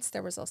parents.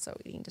 There was also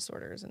eating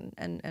disorders and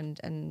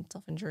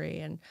self-injury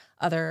and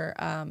other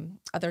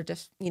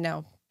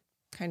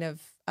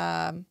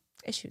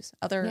issues,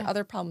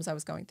 other problems I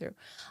was going through.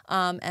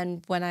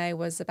 And when I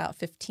was about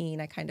 15,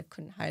 I kind of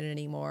couldn't hide it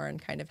anymore,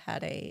 and kind of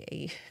had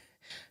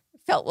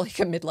felt like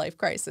a midlife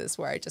crisis,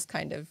 where I just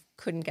kind of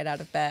couldn't get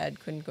out of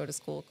bed, couldn't go to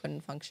school,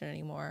 couldn't function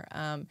anymore.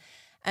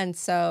 And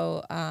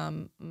so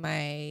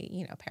my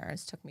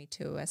parents took me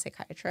to a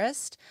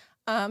psychiatrist.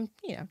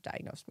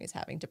 Diagnosed me as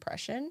having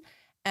depression,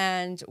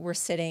 and we're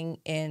sitting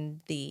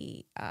in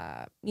the,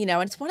 and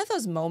it's one of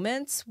those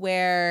moments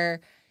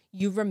where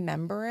you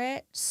remember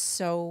it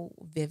so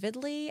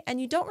vividly, and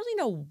you don't really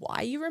know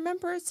why you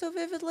remember it so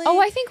vividly.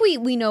 Oh, I think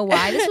we know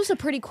why. This was a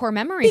pretty core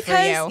memory for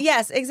you.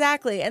 Yes,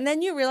 exactly. And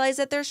then you realize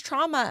that there's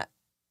trauma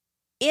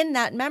in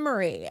that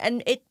memory,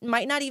 and it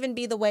might not even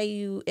be the way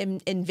you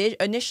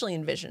initially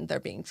envisioned there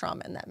being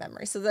trauma in that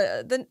memory. So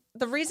the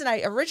reason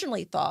I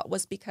originally thought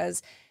was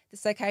because the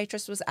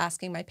psychiatrist was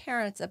asking my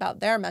parents about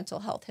their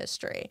mental health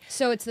history.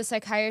 So it's the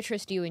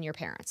psychiatrist, you and your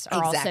parents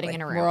are all sitting in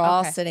a room. We're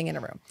all sitting in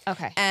a room.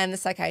 Okay. And the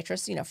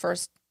psychiatrist,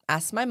 first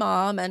asked my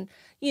mom, and,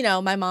 you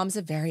know, my mom's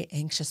a very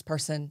anxious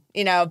person,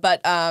 you know,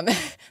 but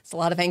it's a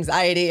lot of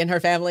anxiety in her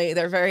family.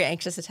 They're very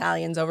anxious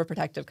Italians,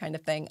 overprotective kind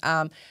of thing.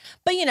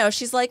 But, you know,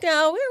 she's like,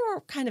 no, we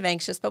were kind of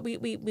anxious, but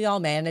we all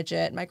manage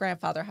it. My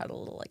grandfather had a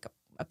little like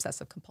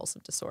obsessive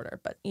compulsive disorder,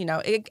 but, you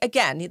know,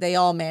 again, they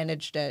all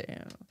managed it, you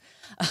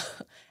know,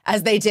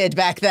 as they did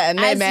back then.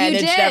 They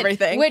managed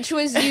everything. Which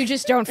was, you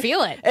just don't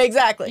feel it.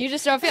 Exactly. You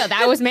just don't feel it.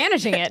 That was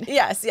managing it.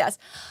 Yes.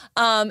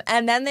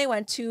 And then they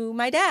went to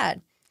my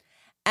dad.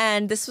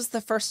 And this was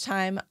the first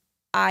time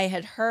I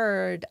had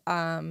heard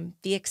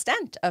the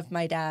extent of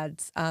my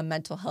dad's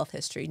mental health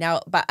history.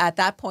 Now, but at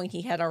that point,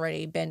 he had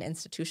already been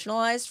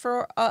institutionalized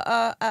for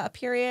a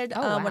period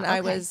when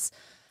I was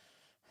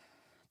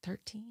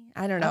 13.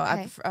 I don't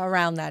know,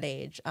 around that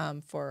age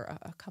for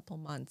a couple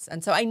months.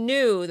 And so I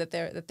knew that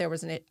there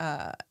was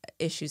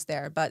issues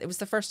there, but it was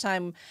the first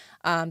time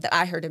that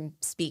I heard him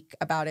speak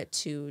about it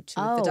to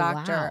the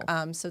doctor.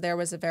 Wow. So there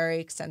was a very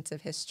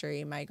extensive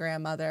history. My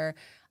grandmother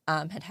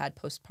had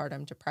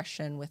postpartum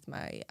depression with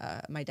my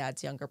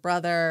dad's younger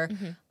brother,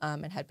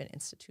 and had been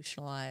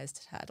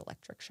institutionalized, had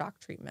electric shock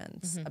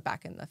treatments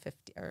back in the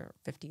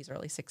 50s,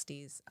 early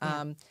 60s.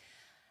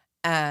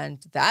 And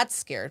that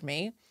scared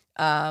me.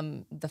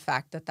 The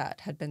fact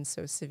that had been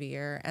so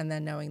severe, and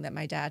then knowing that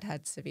my dad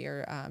had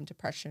severe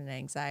depression and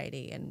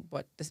anxiety, and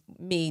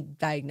me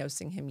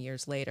diagnosing him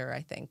years later,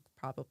 I think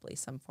probably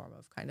some form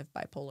of kind of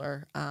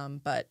bipolar.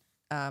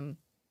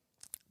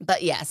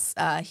 But yes,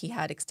 he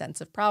had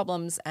extensive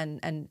problems,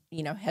 and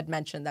you know, had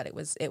mentioned that it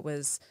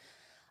was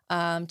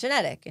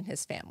genetic in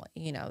his family.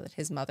 You know, that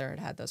his mother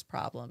had those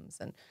problems,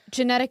 and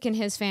Genetic in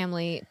his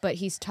family, but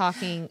he's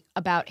talking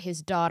about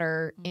his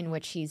daughter, in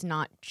which he's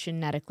not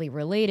genetically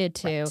related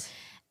to. Right.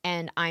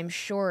 And I'm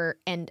sure,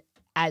 and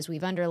as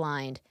we've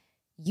underlined,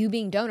 you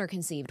being donor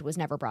conceived was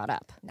never brought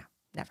up. No,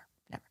 never.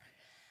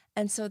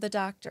 And so the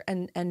doctor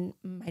and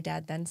my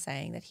dad then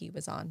saying that he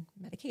was on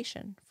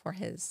medication for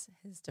his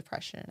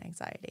depression and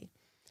anxiety.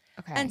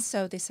 Okay. And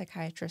so the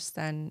psychiatrist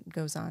then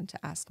goes on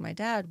to ask my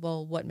dad,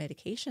 well, what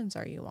medications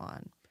are you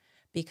on?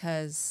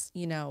 Because,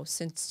 you know,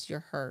 since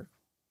you're her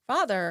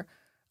father,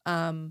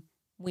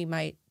 we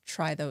might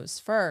try those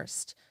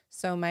first.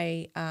 So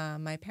my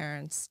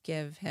parents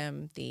give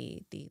him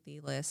the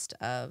list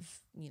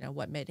of, you know,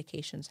 what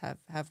medications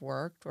have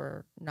worked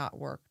or not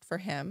worked for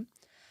him.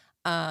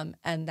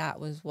 And that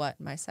was what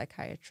my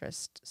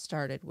psychiatrist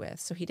started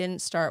with. So he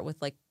didn't start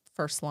with like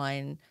first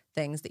line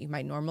things that you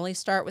might normally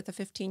start with a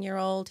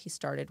 15-year-old. He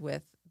started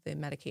with the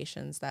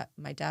medications that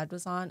my dad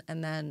was on.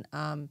 And then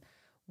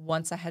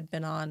once I had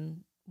been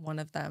on one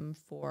of them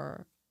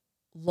for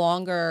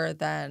longer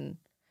than,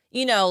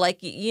 you know,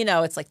 like, you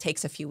know, it's like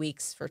takes a few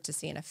weeks for it to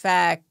see an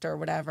effect or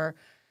whatever.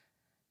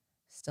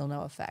 Still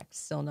no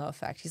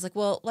effect. He's like,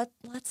 well,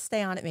 let's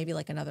stay on it maybe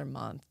like another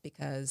month,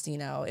 because, you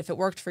know, if it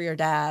worked for your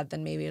dad,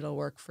 then maybe it'll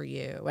work for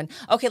you. And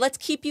okay, let's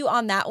keep you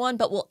on that one,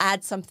 but we'll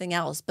add something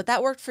else. But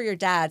that worked for your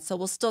dad, so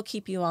we'll still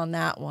keep you on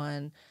that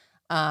one.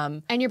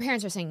 And your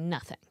parents are saying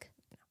nothing.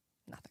 No,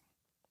 nothing.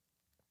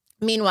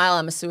 Meanwhile,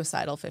 I'm a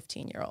suicidal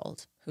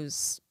 15-year-old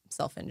who's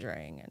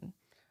self-injuring and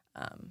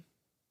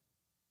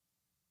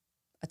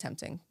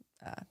attempting.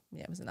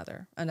 It was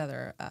another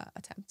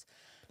attempt.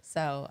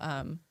 So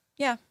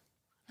yeah.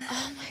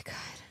 Oh my God.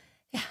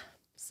 Yeah.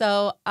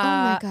 So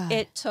my God.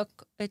 it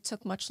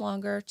took much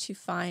longer to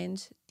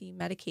find the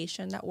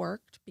medication that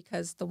worked,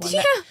 because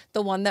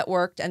the one that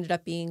worked ended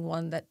up being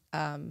one that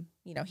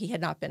you know, he had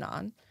not been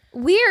on.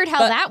 Weird how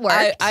that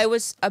worked.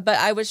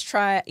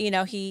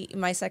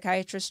 My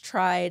psychiatrist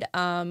tried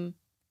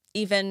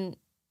even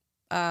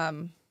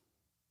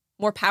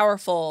more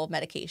powerful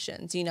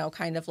medications, you know,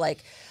 kind of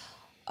like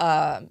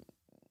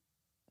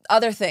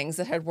other things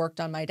that had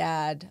worked on my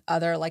dad,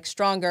 other like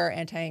stronger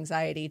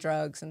anti-anxiety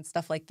drugs and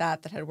stuff like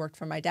that had worked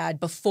for my dad,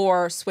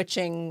 before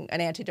switching an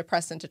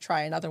antidepressant to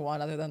try another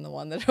one other than the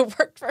one that had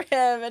worked for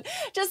him. And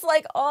just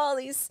like all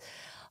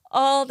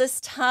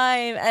this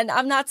time. And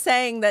I'm not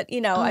saying that,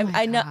 you know,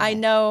 I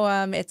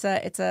know it's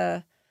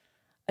a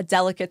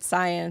delicate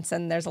science,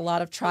 and there's a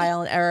lot of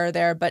trial and error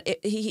there, but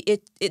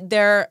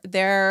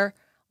their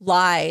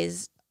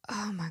lies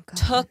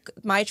took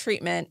my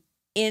treatment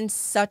in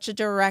such a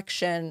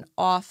direction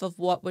off of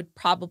what would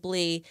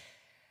probably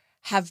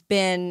have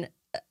been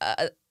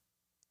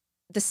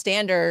the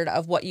standard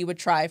of what you would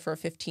try for a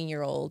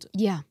 15-year-old.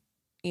 Yeah.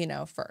 You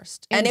know,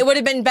 first. And it would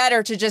have been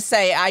better to just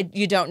say,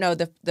 you don't know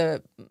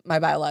my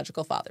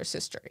biological father's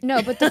history.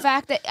 No, but the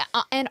fact that,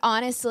 and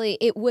honestly,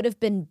 it would have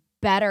been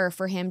better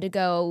for him to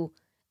go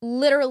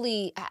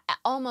literally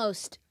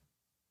almost,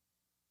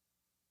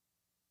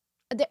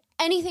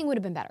 anything would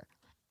have been better.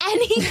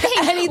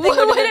 Anything would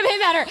have been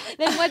better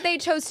than what they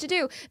chose to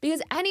do.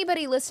 Because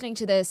anybody listening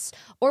to this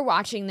or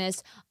watching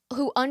this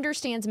who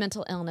understands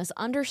mental illness,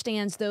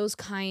 understands those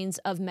kinds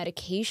of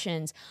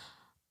medications,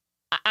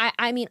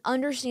 I mean,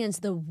 understands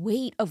the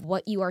weight of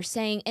what you are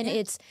saying. And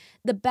it's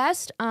the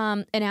best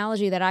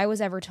analogy that I was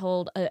ever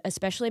told,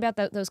 especially about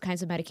those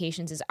kinds of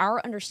medications, is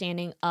our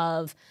understanding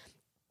of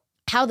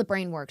how the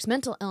brain works.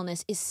 Mental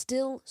illness is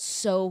still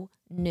so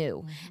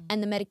new.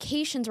 And the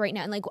medications right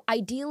now, and like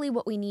ideally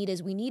what we need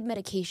is we need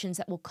medications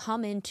that will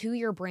come into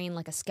your brain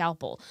like a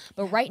scalpel.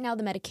 But right now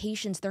the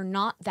medications, they're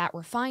not that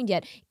refined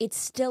yet. It's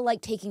still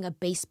like taking a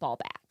baseball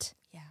bat.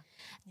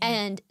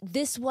 And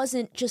this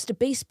wasn't just a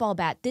baseball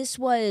bat. This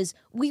was,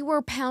 we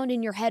were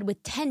pounding your head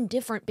with 10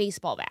 different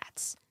baseball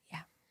bats.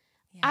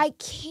 I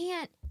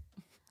can't.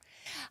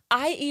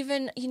 I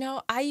even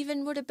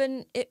would have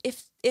been,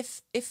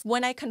 if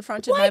when I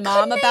confronted my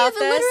mom about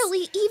this.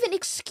 Literally even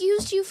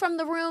excused you from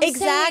the room.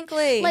 Exactly.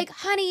 Saying, like,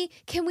 honey,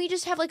 can we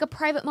just have like a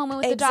private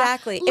moment with the doc?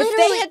 Exactly.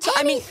 Literally If they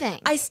had,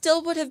 anything. I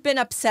still would have been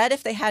upset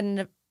if they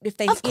hadn't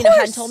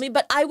hadn't told me,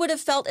 but I would have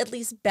felt at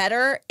least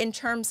better in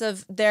terms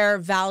of their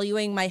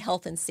valuing my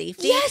health and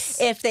safety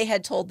if they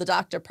had told the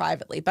doctor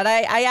privately. But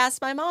I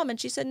asked my mom and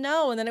she said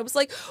no. And then it was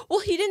like,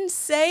 well, he didn't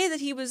say that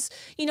he was,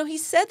 he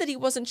said that he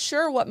wasn't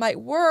sure what might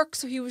work.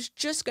 So he was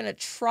just going to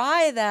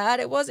try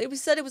that. He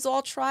said it was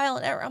all trial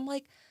and error. I'm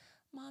like,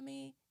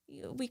 Mommy,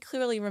 we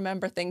clearly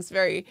remember things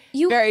very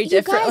differently.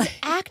 You guys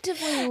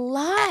actively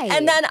lie.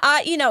 And then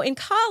in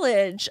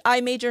college, I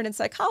majored in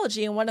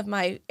psychology, and one of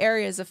my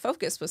areas of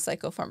focus was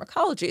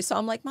psychopharmacology. So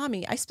I'm like,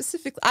 Mommy,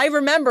 I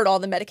remembered all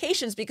the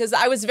medications because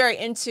I was very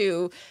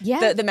into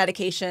the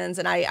medications,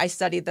 and I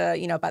studied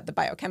about the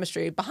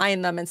biochemistry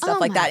behind them and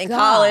stuff like that in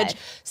college.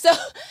 So,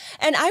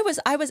 and I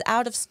was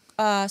out of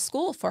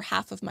school for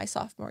half of my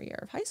sophomore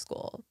year of high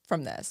school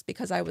from this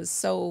because I was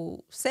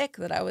so sick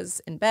that I was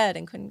in bed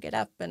and couldn't get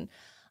up, and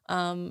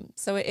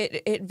so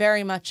it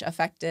very much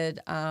affected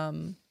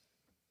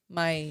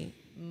my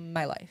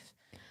life.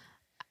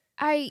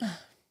 I'm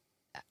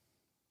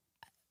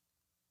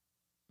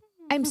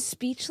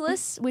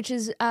speechless, which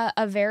is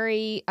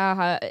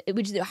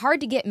which is hard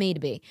to get me to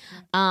be.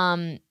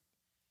 All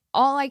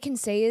I can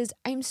say is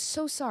I'm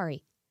so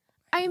sorry.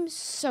 I am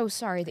so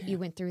sorry that you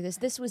went through this.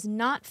 This was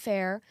not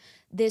fair.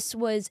 This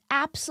was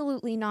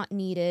absolutely not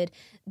needed.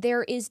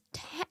 There is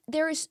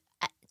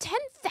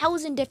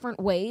 10,000 different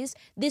ways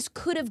this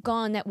could have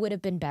gone that would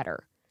have been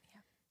better.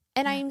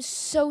 And I am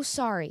so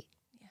sorry.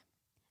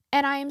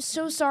 And I am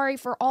so sorry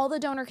for all the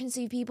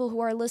donor-conceived people who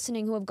are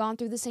listening who have gone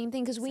through the same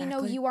thing, because we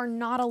know you are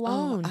not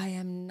alone. I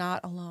am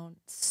not alone.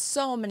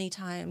 So many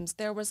times.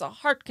 There was a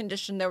heart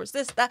condition. There was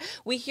this, that.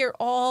 We hear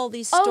all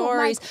these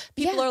stories.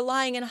 People are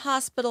lying in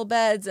hospital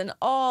beds and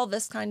all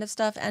this kind of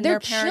stuff. And their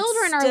parents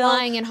children are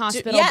lying in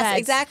hospital beds. Yes,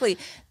 exactly.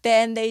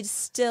 Then they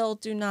still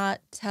do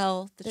not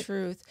tell the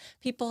truth.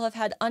 People have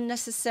had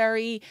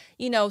unnecessary,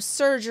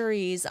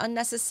 surgeries,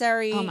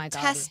 unnecessary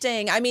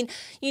testing. I mean,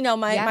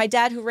 my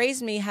dad who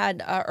raised me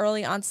had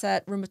early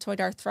onset rheumatoid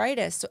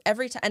arthritis. So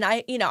every time, and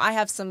I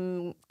have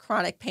some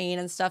chronic pain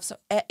and stuff. So,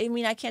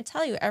 I can't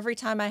tell you, every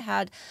time I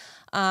had,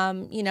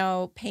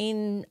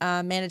 pain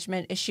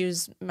management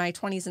issues, my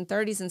 20s and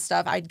 30s and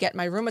stuff, I'd get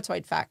my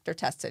rheumatoid factor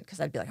tested because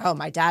I'd be like, oh,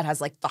 my dad has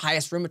like the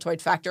highest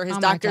rheumatoid factor his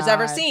doctor's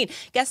ever seen.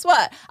 Guess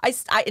what?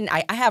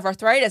 I have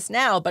arthritis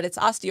now, but it's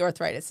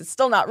osteoarthritis. It's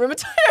still not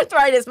rheumatoid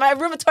arthritis. My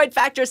rheumatoid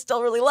factor is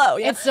still really low.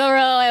 It's still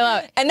really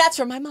low. And that's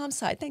from my mom's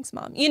side. Thanks,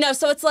 Mom.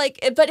 So it's like,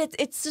 but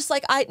it's just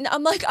like,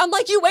 I'm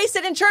like, you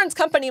wasted insurance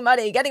company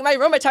money getting my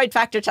rheumatoid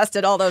factor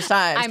tested all those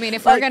times. I mean,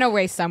 if we're going to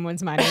waste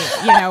someone's money,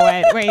 you know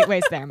what?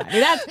 Waste their money.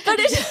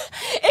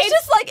 It's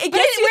just like it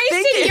gets you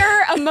wasted thinking.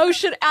 your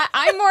emotion.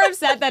 I'm more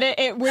upset that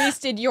it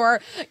wasted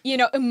your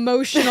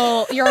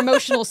emotional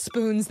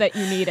spoons that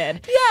you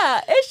needed.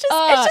 Yeah, it's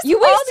just you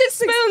wasted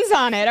spoons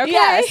on it. Okay.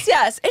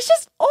 Yes. It's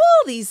just all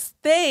these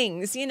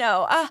things, and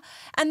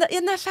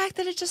the fact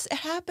that it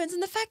happens,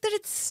 and the fact that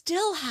it's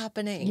still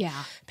happening.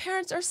 Yeah,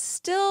 parents are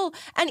still,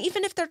 and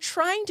even if they're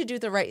trying to do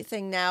the right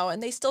thing now,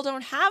 and they still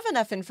don't have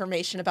enough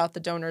information about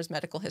the donor's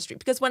medical history.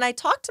 Because when I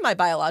talked to my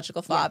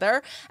biological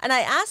father, and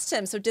I asked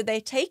him, so did they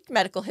take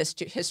medical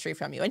history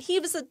from you? And he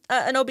was an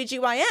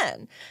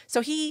OBGYN.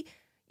 So he,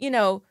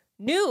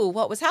 knew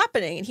what was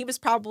happening. And he was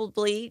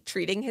probably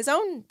treating his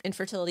own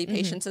infertility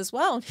patients as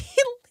well. And he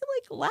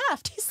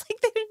laughed. He's like,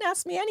 they didn't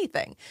ask me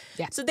anything.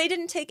 Yeah. So they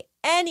didn't take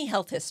any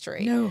health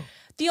history. No.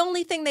 The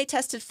only thing they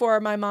tested for,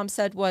 my mom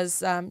said,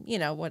 was,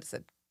 what is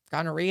it?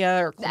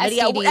 Gonorrhea or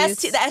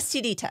chlamydia. The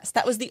STD test.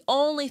 That was the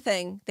only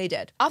thing they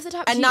did. Off the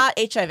top. And not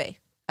HIV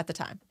at the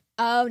time.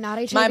 Oh, not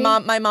HIV.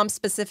 My mom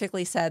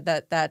specifically said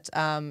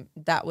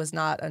that was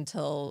not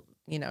until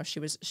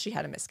she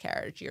had a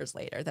miscarriage years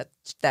later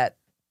that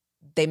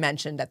they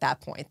mentioned at that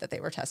point that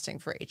they were testing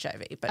for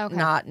HIV, but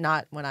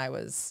not when I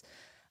was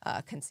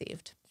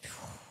conceived.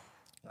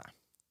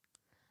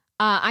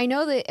 I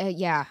know that.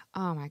 Yeah.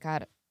 Oh my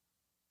god.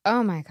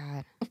 Oh my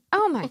god.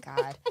 Oh my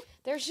god.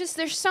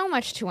 There's so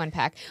much to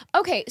unpack.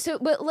 Okay, so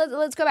but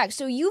let's go back.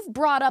 So you've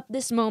brought up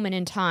this moment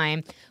in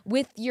time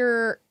with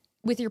your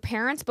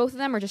parents, both of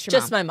them, or just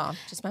your mom?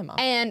 Just my mom.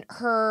 And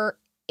her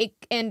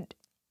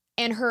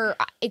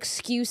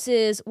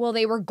excuses, well,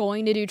 they were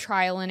going to do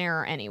trial and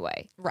error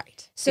anyway.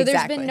 Right. So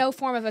there's been no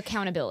form of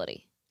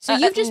accountability. So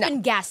you've just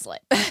been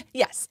gaslit.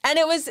 Yes. And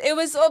it was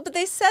but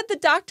they said the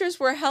doctors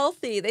were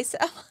healthy. They said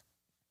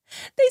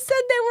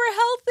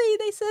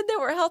they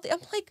were healthy. I'm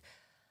like,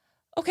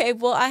 okay,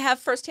 well, I have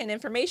firsthand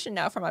information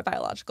now from my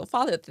biological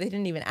father that they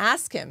didn't even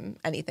ask him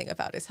anything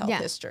about his health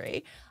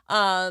history.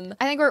 I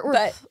think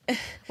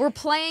we're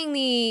playing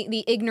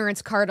the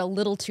ignorance card a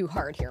little too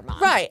hard here, Mom.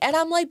 Right. And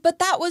I'm like, but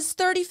that was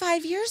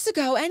 35 years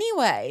ago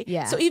anyway.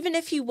 Yeah. So even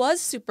if he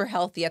was super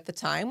healthy at the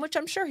time, which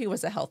I'm sure he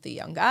was a healthy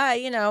young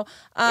guy,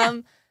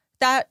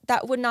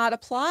 that would not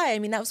apply. I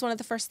mean, that was one of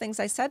the first things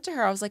I said to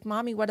her. I was like,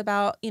 Mommy, what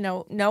about,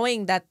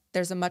 knowing that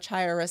there's a much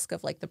higher risk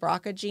of like the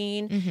BRCA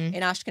gene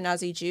in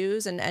Ashkenazi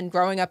Jews, and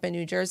growing up in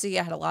New Jersey,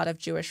 I had a lot of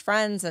Jewish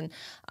friends, and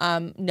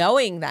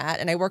knowing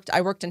that, and I worked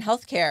in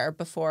healthcare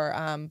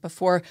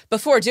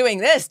before doing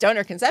this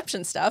donor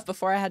conception stuff.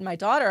 Before I had my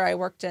daughter, I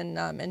worked in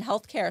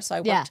healthcare.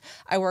 So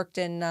I worked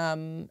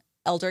in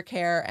elder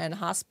care and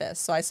hospice.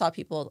 So I saw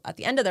people at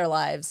the end of their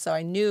lives. So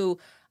I knew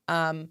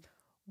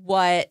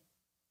what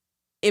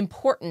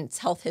importance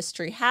health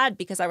history had,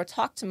 because I would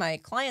talk to my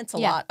clients a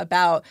lot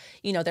about,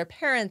 their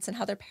parents and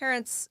how their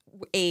parents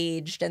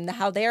aged and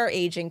how they're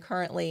aging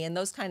currently and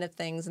those kind of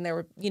things. And they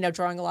were,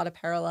 drawing a lot of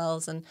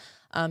parallels and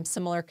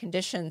similar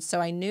conditions. So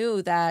I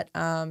knew that,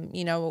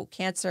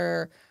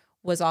 cancer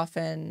was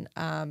often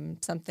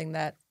something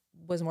that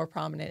was more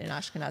prominent in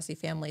Ashkenazi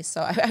families.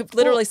 So I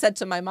literally said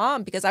to my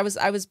mom, because I was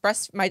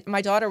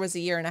my daughter was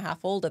 1.5 years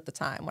old at the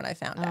time when I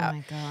found out. Oh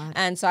my God.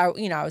 And so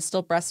I was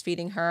still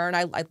breastfeeding her, and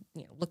I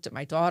looked at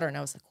my daughter and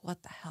I was like,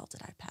 what the hell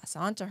did I pass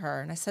on to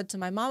her? And I said to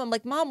my mom, I'm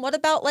like, Mom, what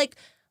about like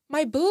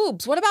my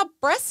boobs? What about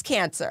breast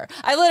cancer?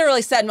 I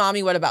literally said,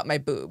 Mommy, what about my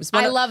boobs?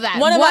 I love that.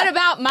 What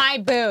about my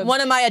boobs? One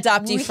of my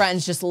adoptee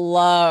friends just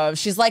loves.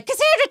 She's like,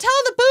 Cassandra, tell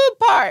the boob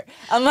part.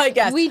 I'm like,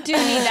 yes. We do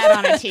need that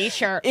on a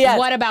t-shirt. Yes.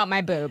 What about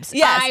my boobs?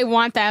 Yes. I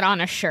want that on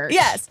a shirt.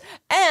 Yes.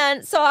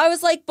 And so I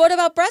was like, what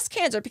about breast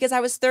cancer? Because I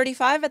was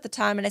 35 at the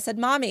time. And I said,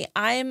 Mommy,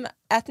 I'm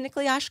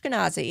ethnically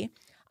Ashkenazi.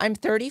 I'm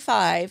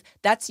 35.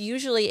 That's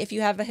usually, if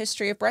you have a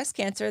history of breast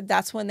cancer,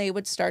 that's when they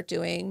would start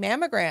doing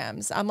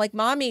mammograms. I'm like,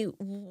 Mommy,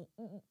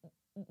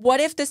 what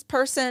if this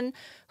person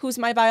who's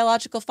my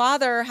biological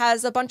father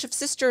has a bunch of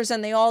sisters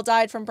and they all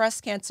died from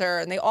breast cancer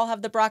and they all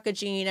have the BRCA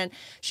gene? And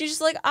she's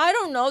just like, I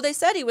don't know. They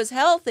said he was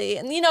healthy.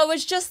 And, it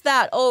was just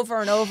that over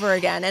and over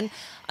again. And,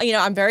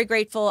 I'm very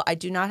grateful. I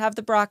do not have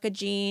the BRCA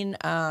gene.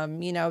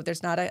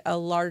 There's not a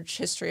large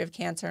history of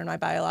cancer in my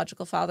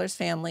biological father's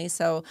family.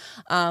 So,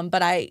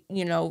 but I,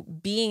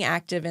 being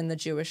active in the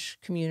Jewish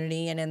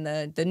community and in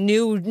the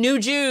new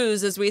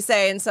Jews, as we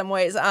say in some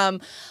ways,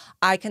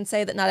 I can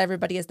say that not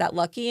everybody is that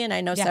lucky. And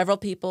I know several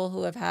people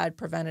who have had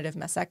preventative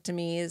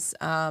mastectomies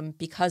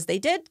because they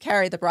did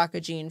carry the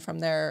BRCA gene from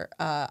their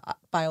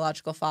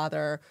biological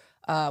father,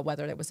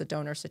 whether it was a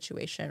donor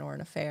situation or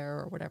an affair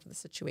or whatever the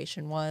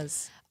situation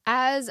was.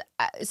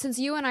 Since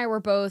you and I were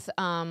both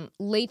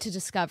late to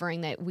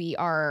discovering that we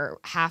are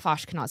half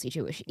Ashkenazi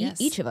Jewish,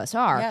 each of us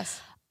are.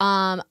 Yes.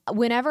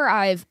 Whenever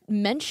I've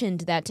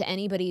mentioned that to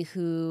anybody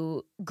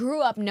who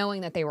grew up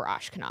knowing that they were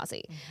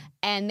Ashkenazi,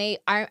 and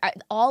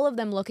all of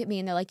them look at me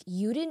and they're like,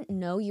 you didn't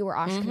know you were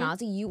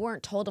Ashkenazi? You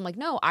weren't told? I'm like,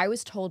 no, I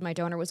was told my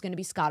donor was going to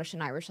be Scottish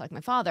and Irish like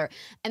my father.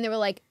 And they were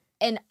like,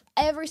 and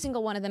every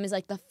single one of them is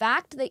like, the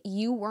fact that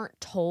you weren't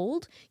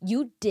told,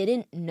 you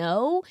didn't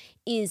know,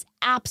 is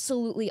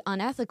absolutely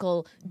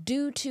unethical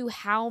due to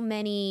how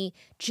many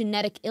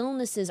genetic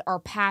illnesses are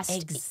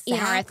passed in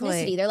our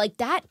ethnicity. They're like,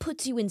 that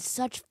puts you in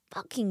such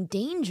fucking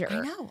danger.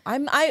 I know.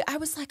 I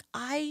was like,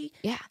 I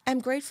am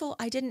grateful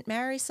I didn't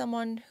marry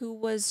someone who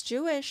was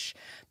Jewish,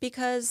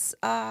 because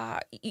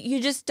you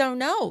just don't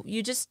know.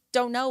 You just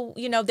don't know.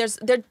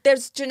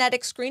 There's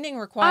genetic screening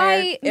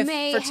required. I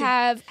may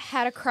have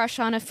had a crush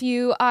on a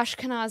few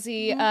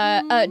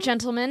Ashkenazi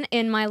gentlemen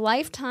in my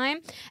lifetime,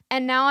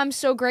 and now I'm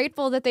so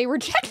grateful that they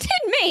rejected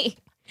me.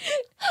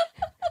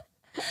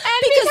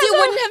 Because you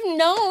wouldn't have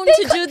known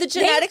to do the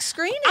genetic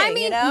screening. I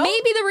mean,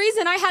 maybe the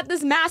reason I had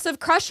this massive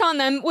crush on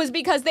them was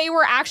because they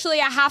were actually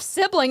a half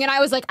sibling, and I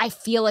was like, I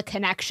feel a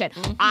connection.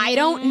 I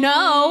don't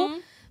know.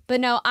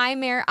 But no,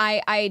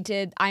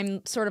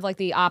 I'm sort of like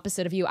the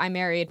opposite of you. I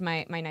married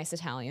my nice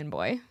Italian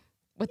boy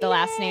with the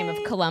last name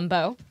of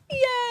Colombo. Yay!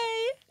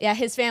 Yeah,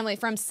 his family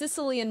from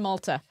Sicily and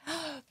Malta.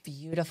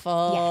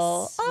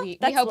 Beautiful. Yes. We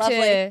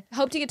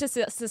hope to get to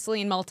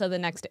Sicily and Malta the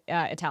next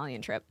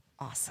Italian trip.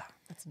 Awesome.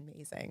 That's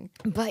amazing.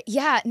 But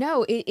yeah,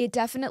 no, it's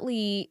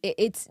definitely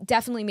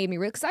made me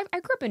real, because I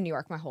grew up in New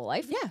York my whole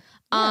life.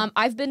 Yeah.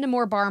 I've been to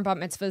more bar and bat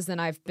mitzvahs than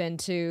I've been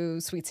to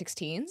sweet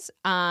 16s.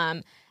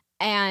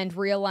 And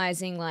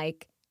realizing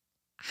like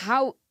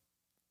how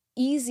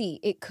easy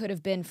it could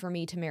have been for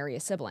me to marry a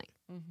sibling.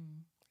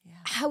 Yeah.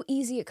 How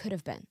easy it could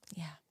have been.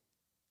 Yeah.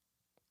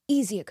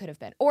 Easy it could have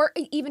been. Or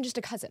even just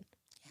a cousin.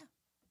 Yeah.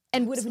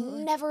 And would have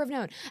never have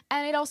known.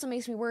 And it also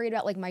makes me worried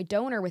about like my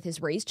donor with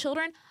his raised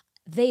children.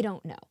 They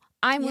don't know.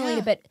 I'm willing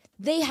to bet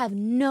they have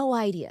no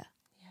idea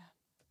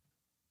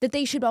that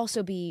they should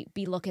also be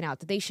looking out,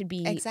 that they should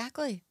be...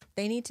 Exactly.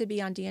 They need to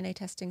be on DNA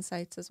testing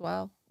sites as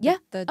well. Yeah.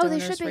 The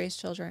donors raised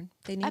children.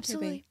 They need to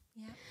be.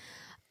 Yeah.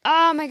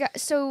 Oh my God.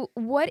 So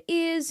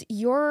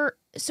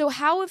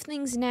how have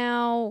things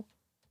now...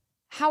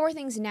 How are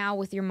things now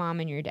with your mom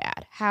and your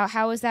dad?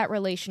 How is that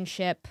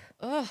relationship?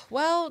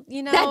 Well,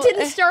 you know, That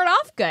didn't start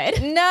off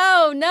good.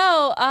 No.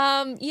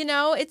 You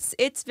know,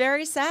 it's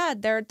very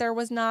sad. There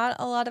was not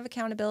a lot of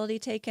accountability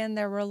taken.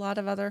 There were a lot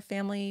of other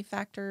family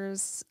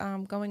factors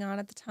going on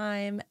at the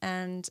time,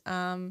 and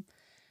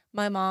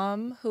my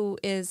mom, who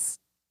is,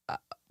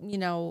 you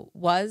know,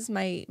 was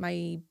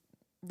my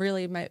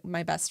really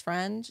my best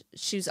friend.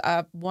 She's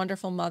a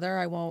wonderful mother.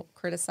 I won't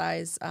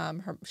criticize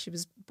her. She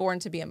was born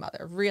to be a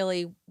mother.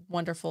 Really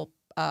wonderful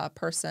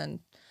person.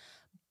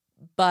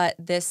 But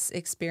this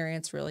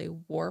experience really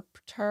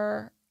warped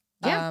her.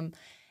 Yeah.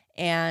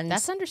 And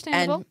That's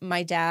understandable. And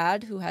my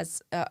dad, who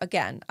has,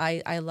 again,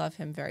 I love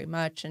him very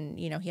much, and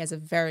you know he has a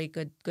very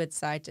good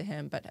side to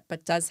him,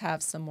 but does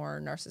have some more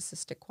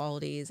narcissistic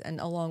qualities, and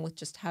along with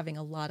just having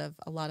a lot of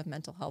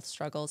mental health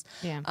struggles.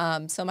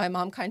 Yeah. So my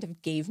mom kind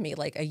of gave me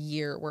like a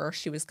year where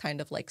she was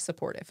kind of like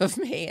supportive of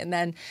me, and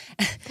then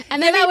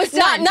that was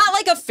done. Not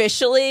like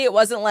officially, it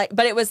wasn't like,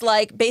 but it was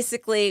like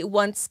basically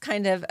once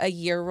kind of a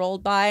year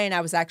rolled by, and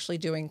I was actually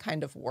doing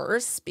kind of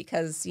worse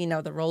because you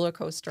know the roller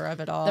coaster of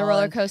it all, The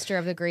roller coaster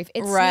of the grief.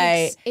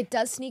 It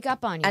does sneak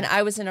up on you. And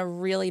I was in a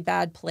really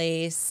bad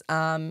place.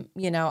 You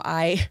know,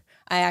 I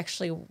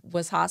actually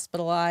was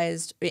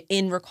hospitalized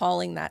in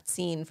recalling that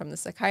scene from the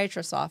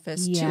psychiatrist's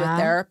office to a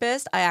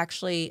therapist. I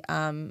actually,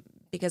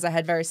 because I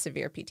had very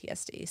severe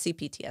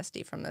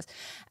CPTSD from this.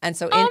 And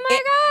so and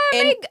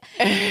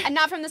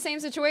not from the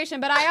same situation,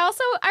 but I was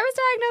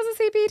diagnosed with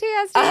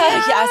CPTSD.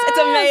 Yes, it's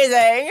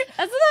amazing.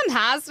 That's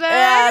fantastic.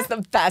 Yeah, it's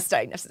the best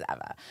diagnosis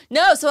ever.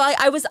 No, so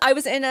I was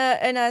in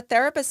a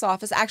therapist's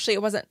office. Actually,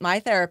 it wasn't my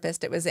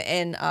therapist. It was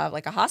in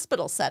like a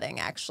hospital setting,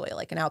 actually,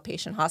 like an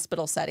outpatient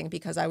hospital setting,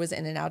 because I was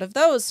in and out of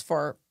those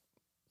for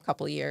a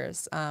couple of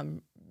years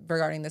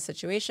regarding the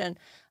situation.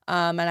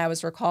 And I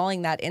was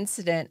recalling that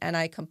incident, and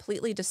I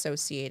completely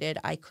dissociated.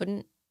 I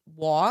couldn't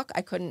walk.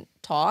 I couldn't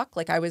talk.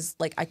 Like I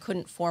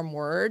couldn't form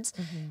words,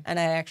 and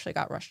I actually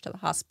got rushed to the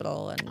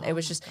hospital, and it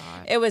was just,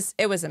 it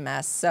was a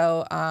mess.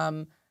 So,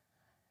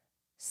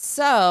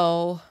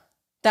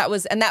 that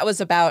was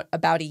about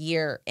a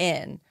year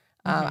in.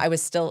 I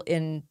was still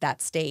in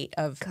that state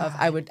of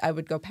I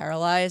would go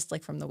paralyzed,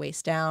 like from the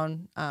waist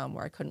down,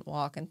 where I couldn't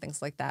walk and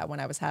things like that when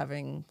I was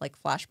having like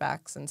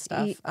flashbacks and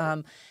stuff.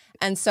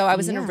 And so I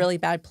was in a really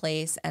bad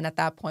place. And at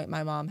that point,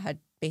 my mom had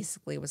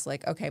basically was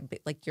like, okay,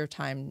 like your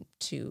time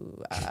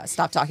to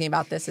stop talking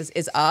about this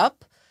is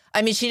up.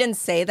 I mean, she didn't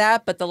say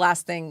that, but the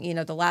last thing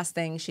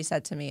she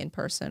said to me in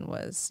person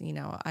was, you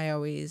know, I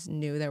always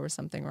knew there was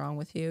something wrong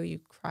with you.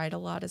 You cried a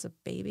lot as a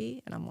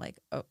baby. And I'm like,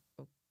 oh,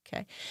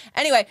 okay.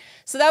 Anyway,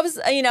 so that was,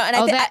 you know, and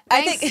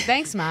I think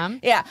thanks, Mom.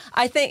 Yeah,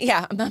 I think,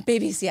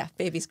 babies cry.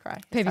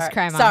 Babies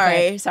cry,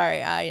 Mom.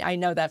 Sorry. I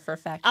know that for a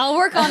fact. I'll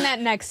work on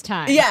that next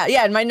time.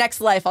 Yeah. In my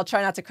next life, I'll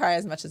try not to cry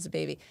as much as a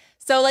baby.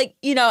 So like,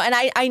 you know, and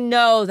I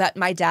know that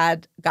my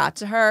dad got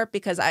to her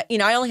because I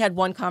only had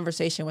one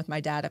conversation with my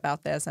dad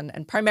about this,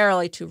 and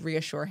primarily to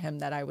reassure him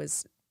that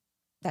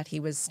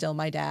he was still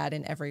my dad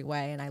in every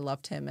way, and I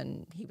loved him,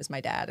 and he was my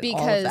dad, and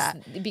all of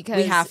that. Because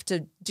we have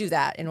to do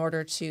that in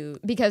order to,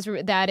 because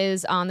that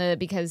is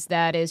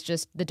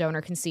just the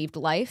donor conceived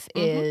life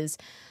is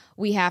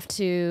we have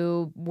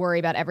to worry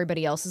about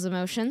everybody else's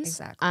emotions,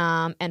 exactly,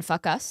 and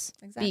fuck us,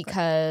 exactly.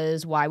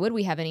 Because why would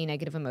we have any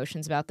negative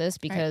emotions about this?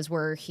 Because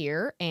we're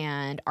here,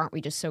 and aren't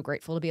we just so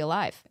grateful to be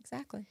alive?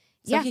 Exactly.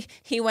 So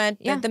he went.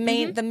 Yeah. The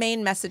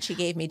main message he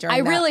gave me during.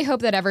 I really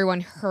hope that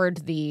everyone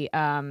heard the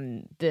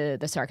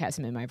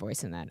sarcasm in my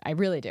voice in that. I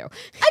really do.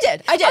 I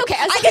did. Okay,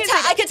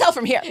 I can tell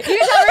from here. You can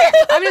tell from here.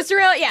 I'm just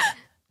really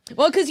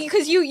Well, because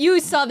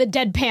you saw the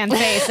deadpan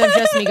face of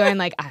just me going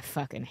like, I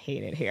fucking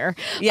hate it here.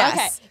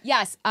 Yes. Okay.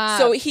 Yes.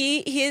 So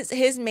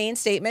his main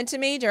statement to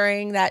me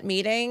during that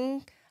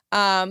meeting,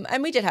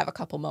 and we did have a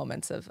couple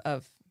moments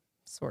of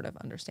sort of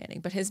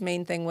understanding, but his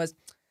main thing was,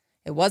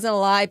 it wasn't a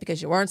lie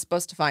because you weren't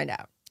supposed to find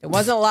out. It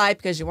wasn't a lie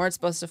because you weren't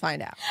supposed to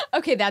find out.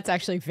 Okay, that's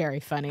actually very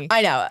funny.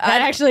 I know.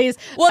 That actually is.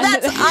 Well,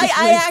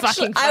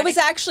 I was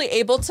actually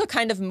able to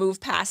kind of move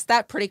past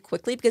that pretty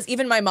quickly because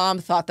even my mom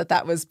thought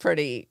that was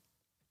pretty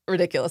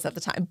ridiculous at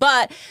the time.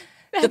 But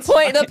the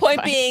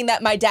point being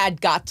that my dad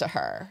got to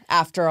her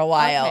after a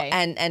while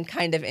and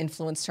kind of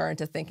influenced her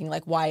into thinking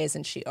like, why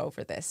isn't she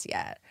over this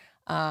yet?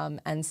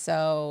 And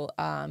so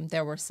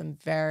there were some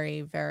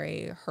very,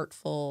 very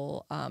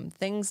hurtful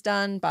things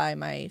done by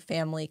my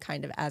family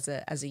kind of as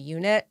a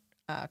unit,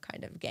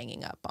 kind of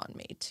ganging up on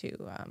me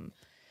to...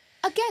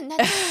 Again,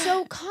 that's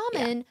so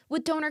common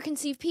with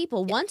donor-conceived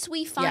people. Once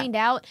we find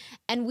out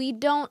and we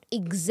don't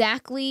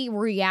exactly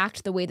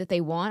react the way that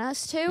they want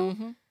us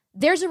to,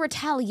 there's a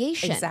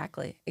retaliation.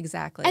 Exactly.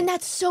 And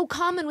that's so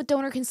common with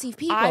donor-conceived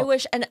people. I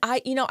wish, and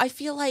I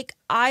feel like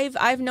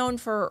I've known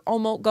for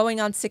almost going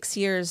on 6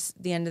 years,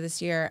 the end of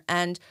this year,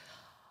 and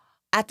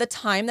at the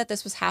time that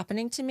this was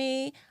happening to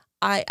me,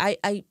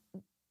 I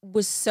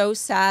was so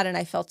sad and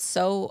I felt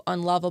so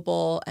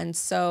unlovable and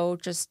so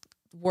just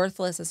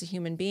worthless as a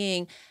human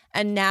being.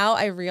 And now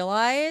I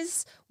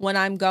realize when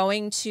I'm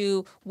going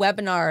to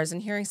webinars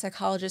and hearing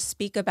psychologists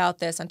speak about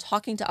this and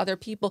talking to other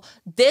people,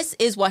 this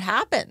is what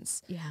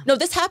happens. Yeah. No,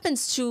 this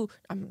happens to,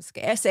 I'm going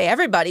to say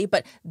everybody,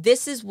 but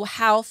this is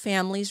how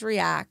families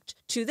react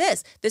to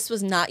this. This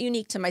was not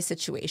unique to my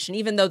situation,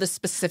 even though the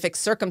specific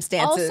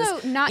circumstances,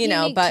 Also not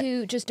unique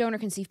to just donor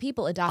conceived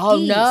people, adoptees. Oh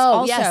no,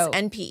 also. yes,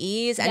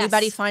 NPEs,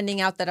 anybody finding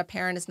out that a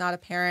parent is not a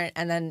parent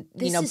and then,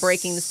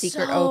 breaking the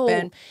secret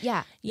open.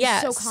 Yeah.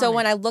 Yeah. So So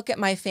when I look at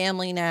my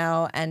family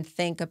now and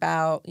think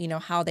about,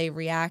 how they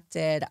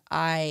reacted,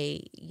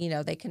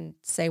 they can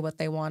say what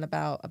they want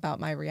about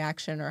my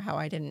reaction or how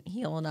I didn't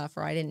heal enough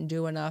or I didn't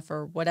do enough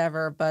or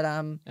whatever. But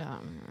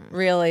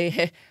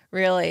really,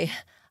 really,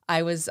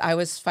 I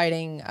was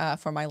fighting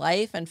for my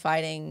life and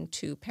fighting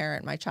to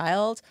parent my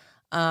child,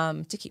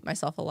 to keep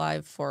myself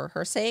alive for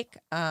her sake,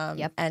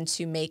 and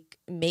to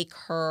make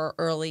her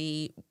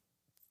early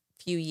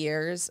few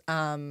years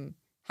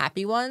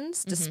happy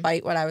ones,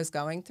 despite what I was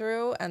going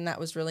through, and that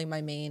was really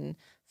my main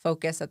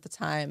focus at the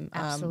time.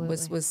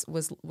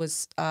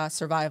 Was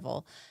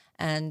survival.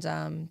 And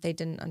they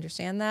didn't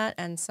understand that,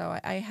 and so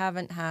I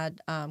haven't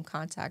had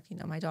contact.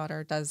 My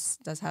daughter does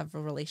have a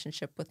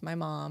relationship with my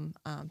mom,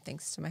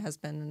 thanks to my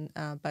husband.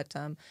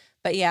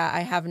 But yeah,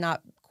 I have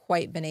not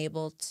quite been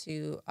able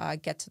to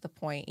get to the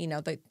point.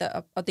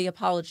 The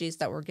apologies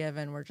that were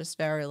given were just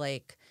very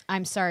like,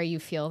 I'm sorry you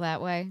feel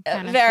that way.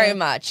 Very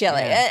much, yeah.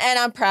 Like, and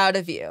I'm proud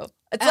of you.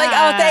 It's like,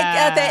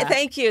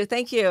 thank you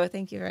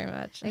very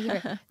much. Thank you.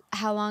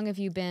 How long have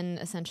you been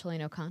essentially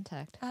no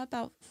contact?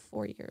 About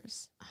 4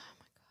 years.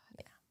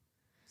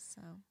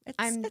 So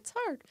it's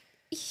hard.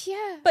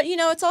 Yeah. But,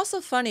 it's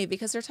also funny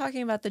because they're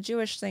talking about the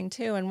Jewish thing,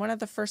 too. And one of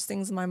the first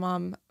things my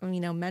mom,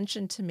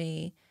 mentioned to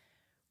me,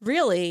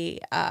 really,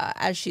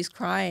 as she's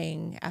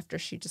crying after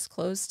she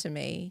disclosed to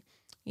me,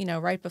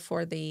 right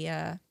before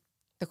the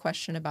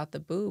question about the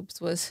boobs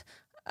was,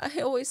 I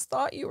always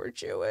thought you were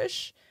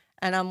Jewish.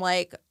 And I'm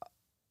like,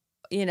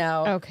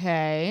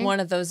 okay, one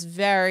of those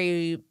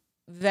very,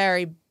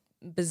 very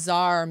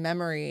bizarre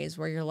memories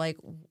where you're like,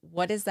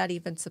 what is that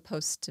even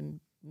supposed to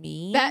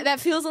mean? That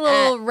feels a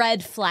little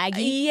red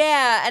flaggy.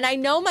 Yeah, and I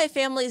know my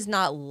family's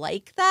not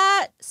like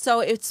that,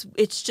 so it's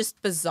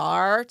just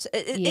bizarre.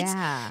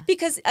 It's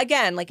because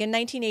again, like in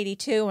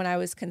 1982 when I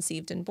was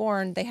conceived and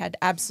born, they had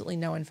absolutely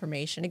no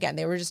information. Again,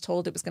 they were just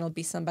told it was going to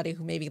be somebody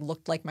who maybe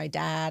looked like my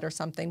dad or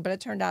something, but it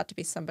turned out to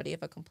be somebody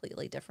of a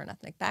completely different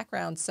ethnic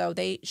background. So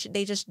they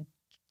just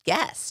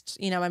guessed.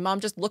 My mom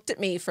just looked at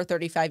me for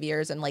 35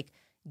 years and like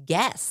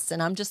guessed.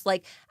 And I'm just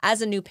like,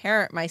 as a new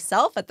parent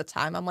myself at the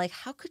time, I'm like,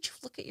 how could you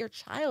look at your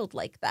child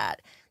like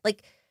that?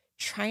 Like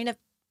trying to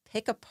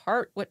pick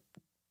apart what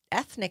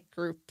ethnic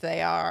group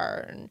they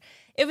are. And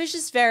it was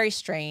just very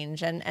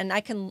strange. And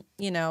I can,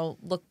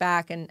 look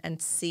back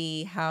and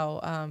see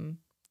how,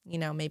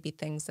 maybe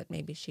things that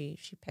maybe she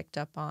picked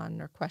up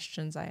on or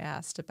questions I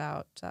asked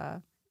about,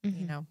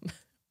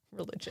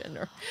 religion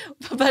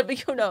but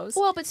who knows.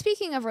 Well, but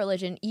speaking of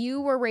religion,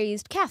 you were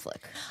raised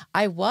Catholic.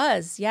 I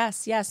was,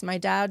 yes. My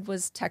dad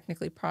was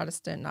technically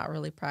Protestant, not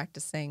really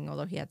practicing,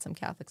 although he had some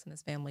Catholics in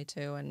his family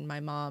too. And my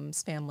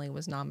mom's family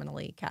was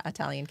nominally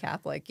Italian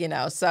Catholic,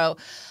 so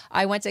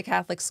I went to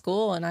Catholic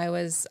school and I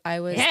was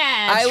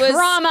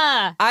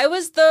trauma. I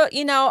was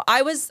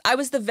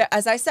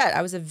as I said,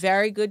 I was a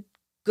very good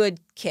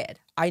kid.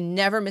 I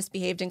never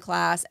misbehaved in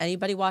class.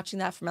 Anybody watching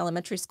that from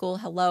elementary school,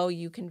 hello,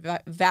 you can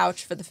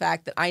vouch for the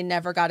fact that I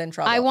never got in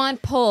trouble. I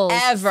want polls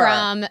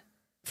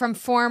from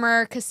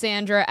former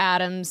Cassandra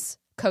Adams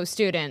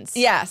co-students.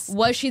 Yes.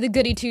 Was she the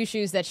goody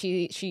two-shoes that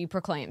she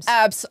proclaims?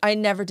 I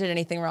never did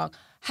anything wrong.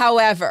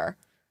 However,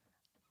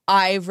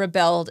 I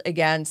rebelled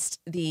against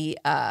the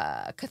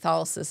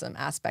Catholicism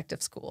aspect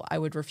of school. I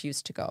would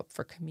refuse to go up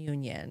for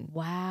communion.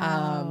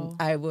 Wow.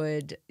 I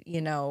would,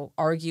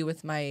 argue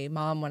with my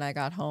mom when I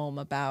got home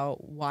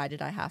about why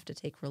did I have to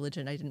take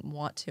religion? I didn't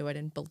want to. I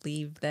didn't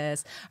believe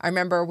this. I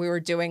remember we were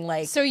doing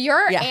like... So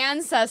your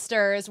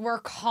ancestors were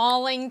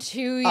calling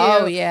to you.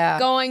 Oh, yeah.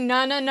 Going,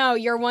 no,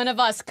 you're one of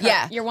us.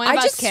 Yeah. You're one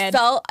of us, kid. I just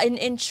felt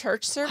in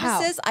church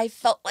services, I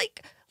felt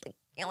like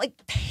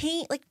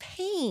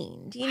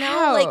pained,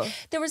 Wow. like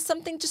there was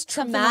something just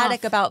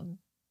traumatic about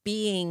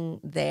being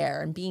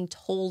there and being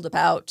told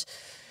about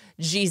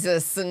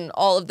Jesus and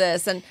all of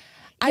this. And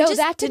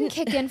that didn't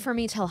kick in for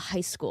me till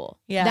high school.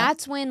 Yeah.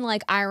 That's when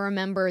I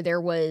remember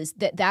there was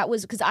that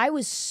was because I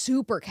was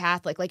super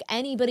Catholic. Like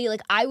anybody,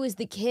 I was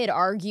the kid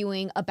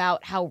arguing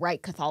about how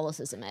right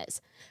Catholicism is.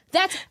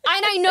 And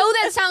I know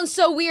that sounds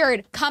so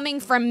weird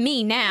coming from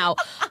me now,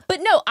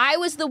 but no, I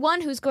was the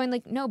one who's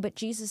going no, but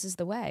Jesus is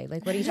the way.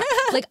 What are you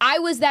talking? I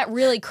was that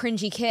really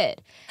cringy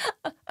kid.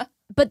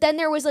 But then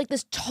there was like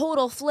this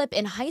total flip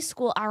in high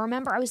school. I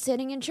remember I was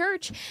sitting in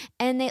church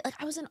and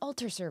I was an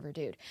altar server,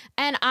 dude.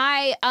 And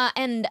I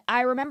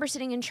remember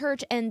sitting in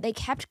church and they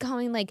kept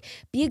going like,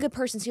 be a good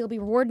person so you'll be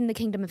rewarded in the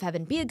kingdom of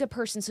heaven. Be a good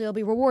person so you'll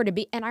be rewarded.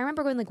 And I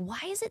remember going like, why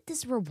is it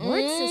this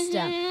reward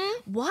system?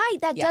 Why?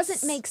 That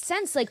doesn't make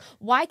sense. Like,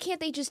 why can't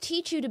they just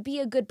teach you to be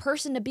a good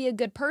person, to be a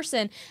good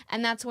person?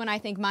 And that's when I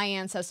think my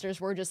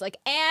ancestors were just like,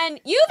 and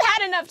you've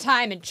had enough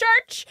time in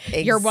church.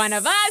 You're one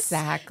of us.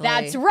 Exactly.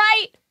 That's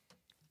right.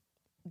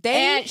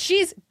 And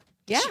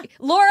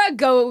Laura,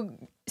 go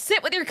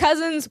sit with your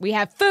cousins. We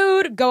have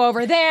food. Go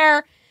over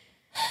there.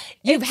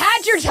 You've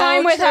had your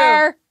time with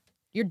her.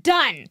 You're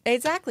done.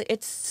 Exactly.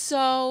 It's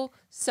so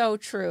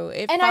true.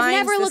 And I've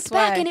never looked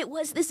back, and it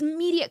was this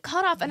immediate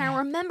cutoff. And I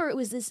remember it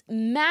was this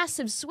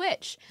massive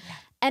switch. Yeah.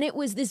 And it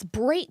was this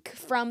break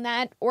from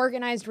that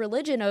organized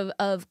religion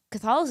of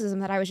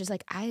Catholicism that I was just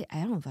like, I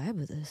don't vibe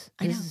with this.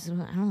 I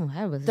don't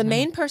vibe with this. The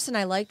main person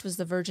I liked was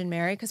the Virgin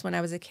Mary, because when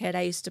I was a kid,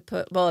 I used to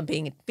put, well,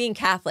 being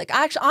Catholic,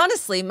 actually,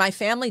 honestly, my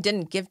family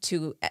didn't give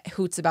two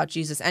hoots about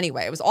Jesus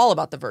anyway. It was all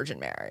about the Virgin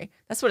Mary.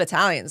 That's what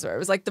Italians were. It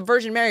was like the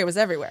Virgin Mary was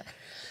everywhere.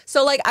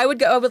 So like I would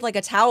go with like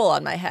a towel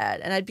on my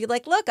head and I'd be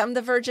like, look, I'm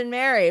the Virgin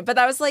Mary. But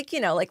I was like,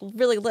 like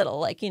really little,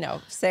 like,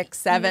 6,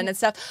 7 and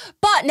stuff.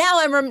 But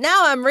now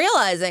I'm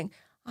realizing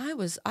I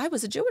was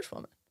a Jewish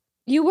woman.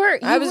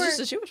 I was just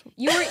a Jewish woman.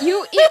 You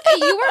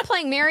were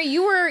playing Mary.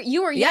 You were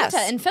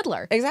Yenta and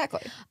Fiddler.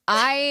 Exactly.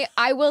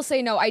 I will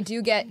say no. I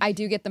do get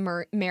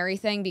the Mary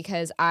thing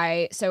because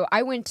I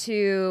went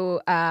to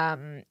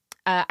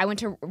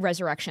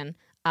Resurrection,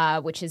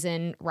 which is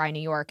in Rye, New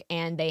York,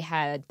 and they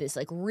had this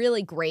like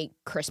really great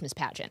Christmas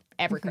pageant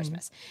every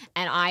Christmas.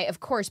 And I,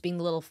 of course, being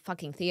the little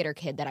fucking theater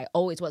kid that I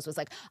always was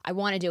like, I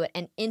want to do it.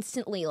 And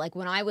instantly, like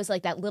when I was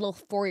like that little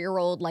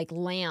 4-year-old like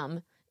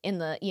lamb in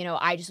the,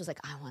 I just was like,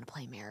 I want to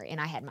play Mary. And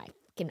I had my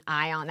fucking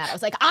eye on that. I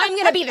was like, I'm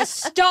going to be the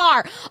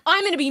star.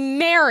 I'm going to be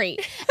Mary.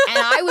 And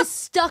I was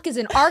stuck as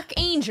an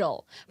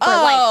archangel for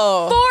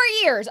like 4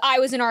 years. I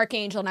was an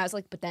archangel. And I was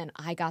like, but then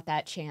I got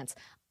that chance.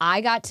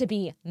 I got to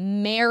be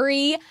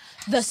Mary,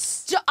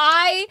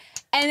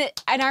 and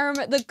I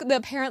remember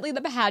apparently the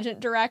pageant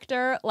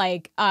director,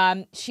 like,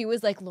 she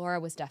was like,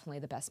 Laura was definitely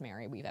the best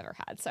Mary we've ever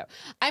had. So,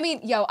 I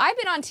mean, I've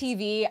been on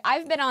TV,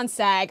 I've been on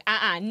SAG,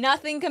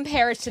 nothing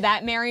compares to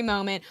that Mary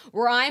moment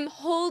where I'm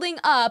holding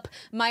up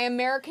my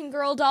American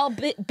Girl doll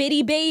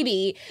bitty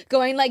baby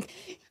going like,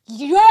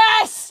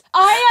 yes,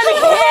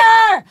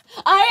 I am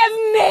here, I have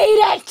made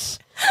it,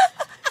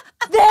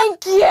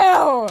 thank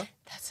you.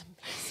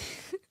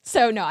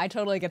 So, no, I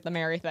totally get the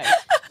Mary thing.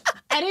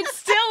 And it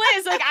still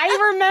is. Like,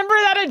 I remember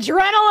that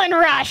adrenaline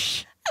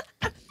rush.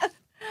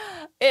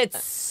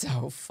 It's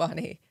so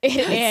funny.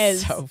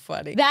 It's so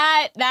funny.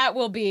 That'll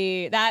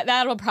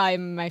probably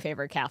be my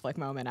favorite Catholic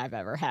moment I've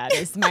ever had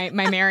is my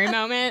Mary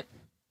moment.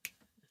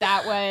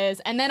 That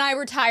was, and then I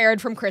retired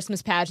from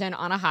Christmas pageant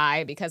on a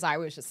high because I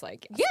was just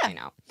like, yes, I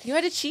know. You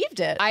had achieved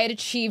it. I had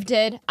achieved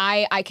it.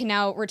 I can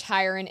now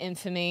retire in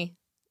infamy.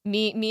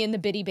 Me and the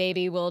bitty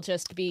baby will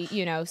just be,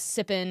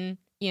 sipping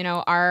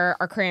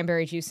our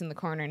cranberry juice in the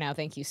corner now.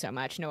 Thank you so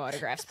much. No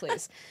autographs,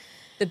 please.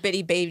 The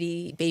bitty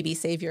baby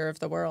savior of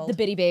the world. The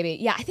bitty baby.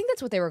 Yeah, I think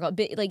that's what they were called.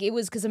 Like it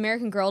was because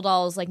American Girl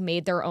dolls like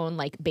made their own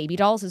like baby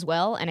dolls as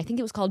well, and I think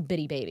it was called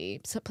Bitty Baby.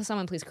 So,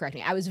 someone please correct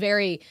me. I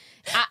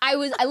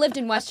lived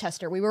in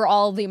Westchester. We were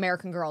all the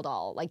American Girl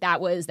doll. Like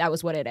that was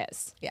what it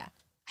is. Yeah.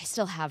 I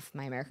still have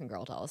my American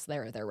Girl dolls.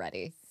 They're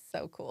ready.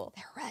 So cool.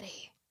 They're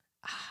ready.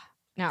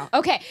 No.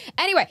 Okay.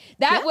 Anyway,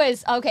 that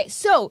was okay.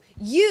 So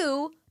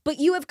But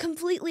you have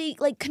completely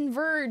like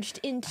converged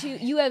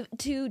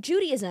to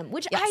Judaism,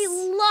 which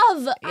I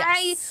love.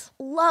 Yes.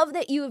 I love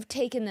that you have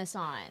taken this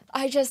on.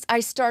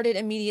 I started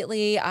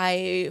immediately.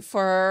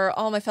 For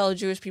all my fellow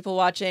Jewish people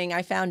watching,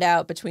 I found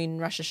out between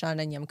Rosh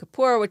Hashanah and Yom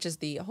Kippur, which is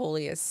the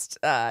holiest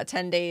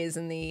 10 days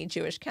in the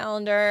Jewish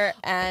calendar,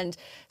 and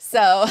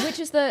so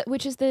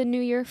which is the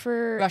new year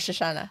for Rosh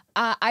Hashanah.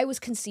 I was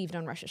conceived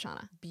on Rosh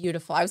Hashanah.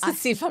 Beautiful. I was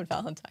conceived on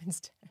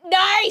Valentine's Day.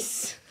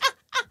 Nice.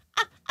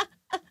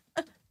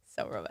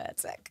 So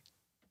romantic.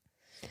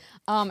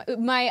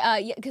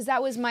 Because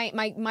that was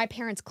my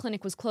parents'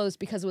 clinic was closed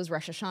because it was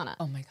Rosh Hashanah.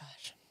 Oh my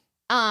gosh.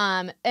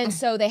 And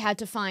so they had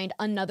to find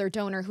another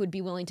donor who would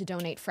be willing to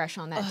donate fresh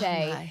on that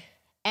day. My.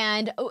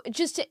 And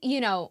just to,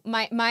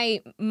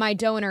 my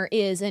donor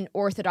is an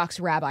Orthodox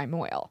Rabbi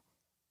Moyle.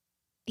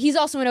 He's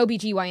also an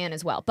OBGYN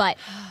as well. But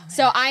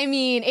so, I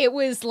mean, it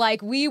was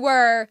like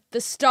the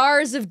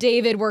stars of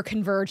David were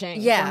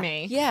converging for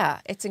me. Yeah,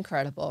 it's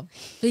incredible.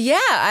 But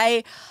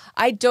yeah,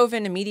 I dove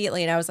in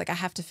immediately and I was like, I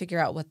have to figure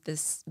out what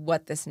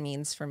this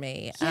means for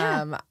me.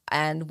 Yeah.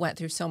 And went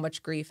through so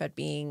much grief at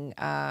being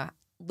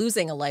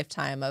losing a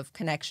lifetime of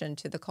connection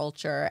to the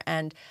culture.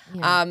 And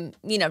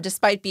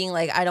despite being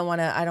like, I don't want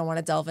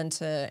to delve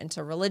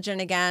into religion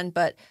again,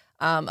 but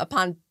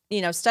upon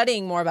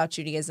studying more about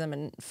Judaism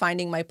and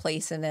finding my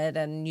place in it,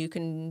 and you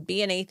can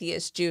be an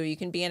atheist Jew, you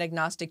can be an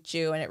agnostic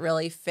Jew, and it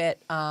really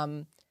fit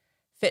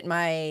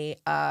my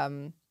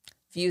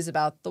views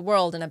about the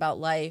world and about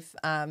life,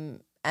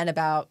 and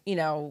about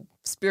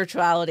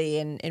spirituality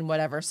in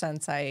whatever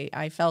sense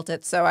I felt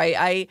it. So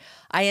I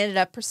ended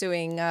up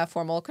pursuing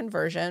formal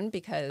conversion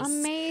because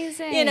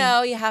Amazing. you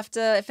know, you have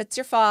to, if it's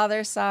your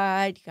father's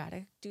side, you got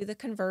to do the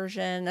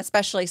conversion,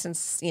 especially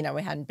since, you know,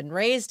 we hadn't been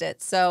raised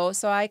it. So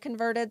I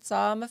converted,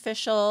 saw I'm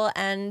official,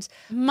 and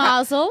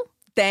Mazel.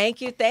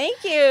 Thank you.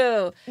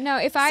 No,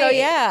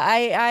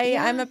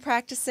 I'm a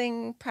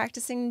practicing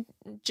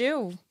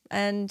Jew,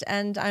 and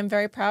I'm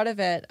very proud of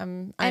it.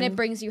 And it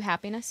brings you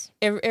happiness.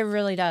 It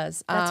really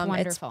does. That's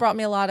wonderful. It's brought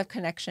me a lot of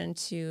connection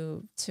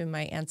to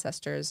my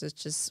ancestors.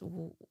 It's just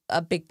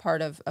a big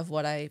part of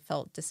what I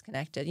felt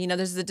disconnected. You know,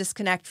 there's the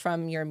disconnect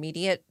from the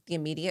immediate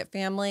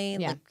family,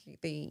 like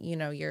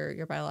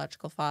your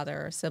biological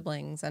father or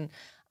siblings, and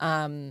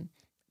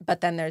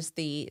but then there's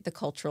the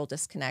cultural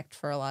disconnect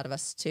for a lot of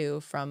us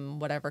too, from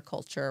whatever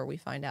culture we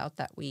find out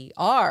that we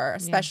are,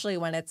 especially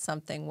when it's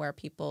something where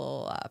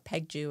people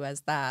pegged you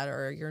as that,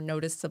 or you're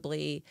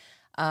noticeably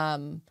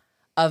of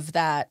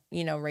that,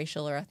 you know,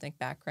 racial or ethnic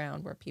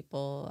background where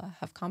people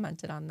have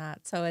commented on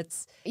that. So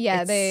it's So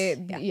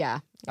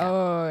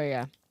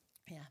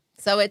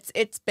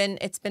it's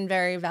been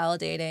very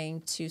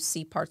validating to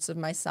see parts of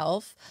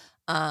myself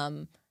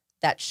that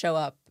show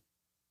up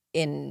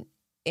in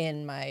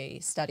my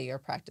study or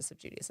practice of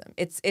Judaism.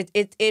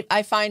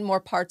 I find more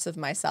parts of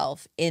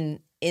myself in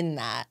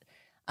that,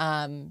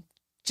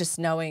 just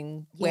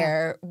knowing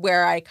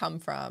where I come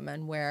from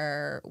and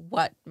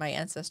what my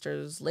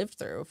ancestors lived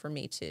through for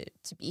me to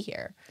be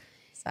here.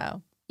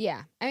 So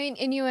yeah, I mean,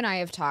 and you and I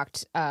have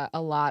talked a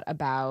lot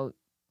about,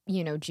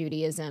 you know,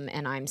 Judaism,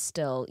 and I'm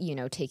still, you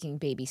know, taking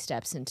baby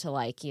steps into,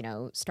 like, you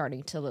know,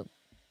 starting to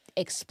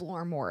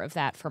explore more of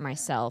that for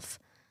myself.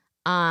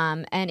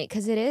 And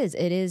because it is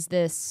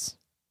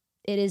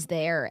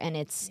there, and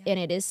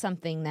it is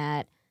something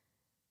that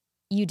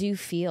you do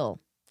feel.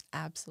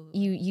 Absolutely.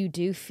 You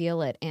do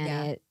feel it,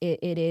 and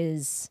it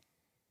is,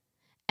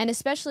 and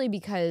especially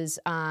because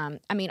I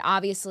mean,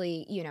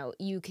 obviously, you know,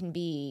 you can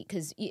be,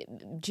 because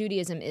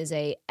Judaism is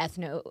a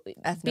ethno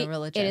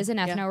religion. It is an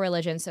ethno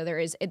religion, so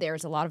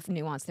there's a lot of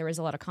nuance, there is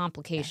a lot of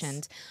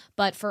complications.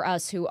 But for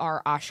us who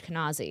are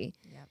Ashkenazi,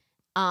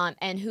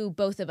 and who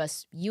both of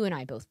us, you and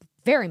I both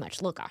very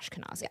much look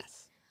Ashkenazi.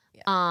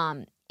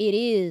 It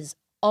is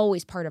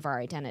always part of our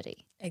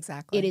identity.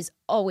 Exactly. It is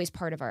always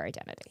part of our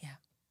identity.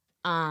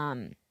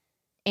 And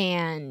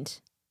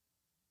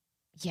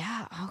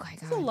oh my God.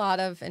 There's a lot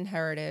of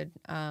inherited,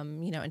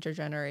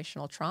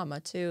 intergenerational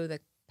trauma too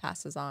that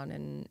passes on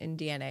in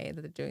DNA.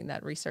 That they're doing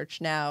that research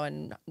now,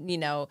 and you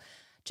know,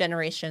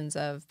 generations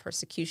of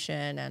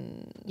persecution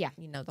and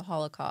you know, the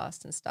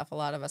Holocaust and stuff. A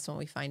lot of us, when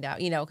we find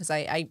out, you know, because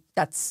I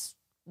that's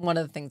one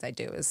of the things I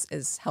do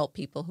is help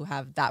people who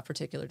have that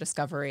particular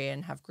discovery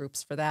and have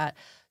groups for that.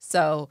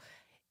 So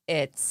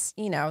it's,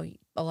 you know,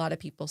 a lot of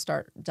people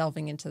start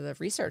delving into the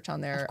research on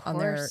their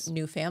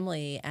new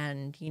family,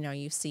 and you know,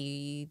 you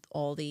see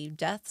all the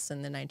deaths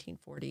in the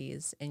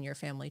 1940s in your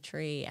family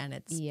tree, and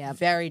it's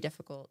very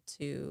difficult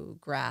to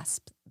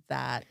grasp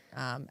that.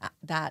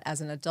 That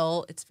as an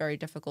adult, it's very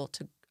difficult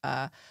to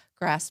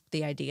grasp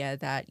the idea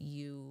that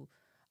you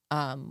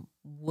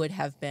would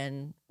have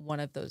been one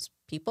of those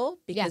people,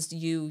 because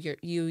you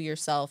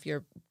yourself,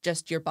 your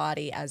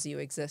body as you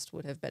exist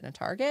would have been a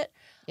target.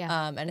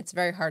 And it's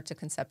very hard to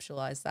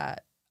conceptualize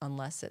that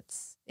unless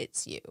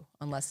it's you,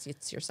 unless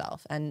it's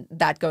yourself. And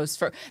that goes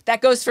for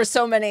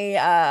so many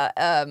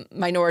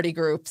minority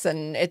groups.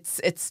 And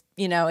it's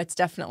you know, it's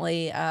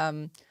definitely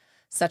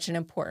such an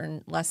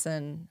important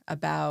lesson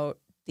about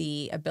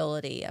the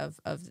ability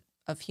of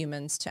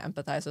humans to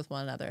empathize with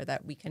one another,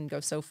 that we can go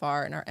so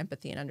far in our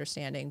empathy and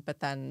understanding, but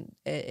then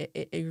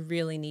you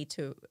really need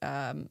to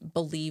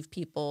believe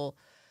people,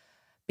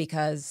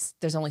 because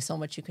there's only so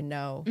much you can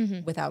know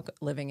without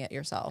living it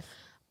yourself.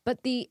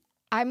 But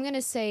I'm going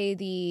to say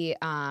the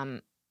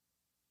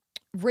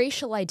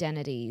racial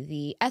identity,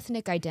 the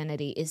ethnic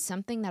identity, is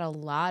something that a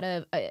lot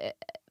of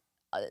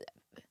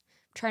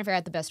trying to figure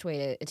out the best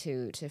way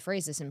to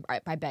phrase this, and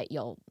I bet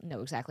you'll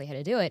know exactly how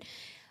to do it.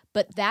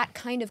 But that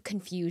kind of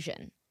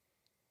confusion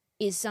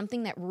is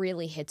something that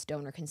really hits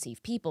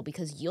donor-conceived people,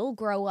 because you'll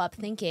grow up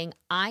thinking,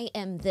 I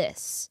am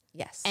this.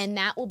 Yes. And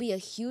that will be a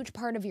huge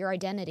part of your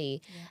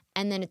identity.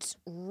 And then it's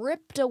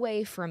ripped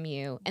away from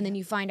you, and then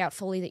you find out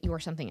fully that you are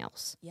something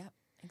else. Yep,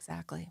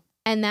 exactly.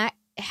 And that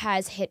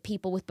has hit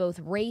people with both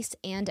race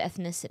and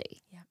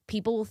ethnicity.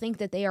 People will think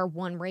that they are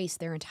one race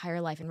their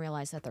entire life and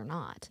realize that they're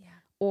not.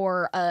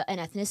 Or an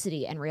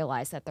ethnicity and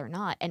realize that they're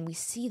not. And we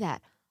see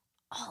that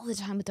all the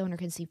time with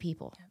donor-conceived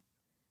people.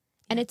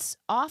 And it's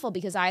awful,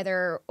 because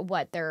either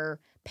their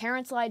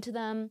parents lied to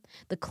them,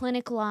 the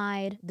clinic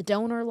lied, the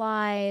donor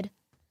lied.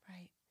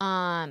 Right.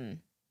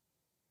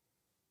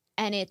 And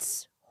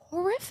it's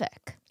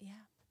horrific.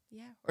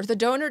 Or the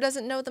donor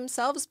doesn't know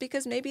themselves,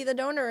 because maybe the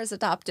donor is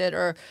adopted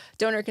or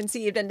donor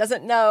conceived and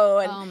doesn't know.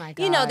 And, oh my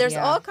God, you know, there's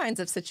all kinds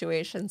of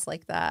situations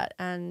like that.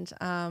 And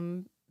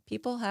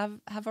people have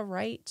a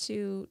right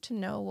to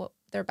know what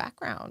their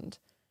background,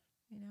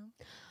 you know.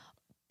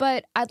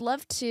 But I'd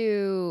love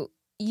to,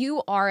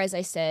 you are, as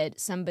I said,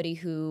 somebody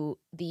who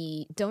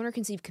the donor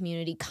conceived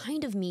community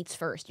kind of meets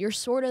first. You're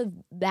sort of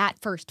that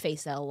first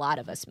face that a lot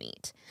of us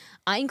meet,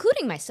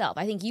 including myself.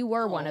 I think you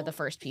were one of the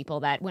first people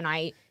that when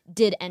I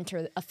did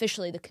enter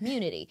officially the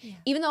community,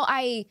 even though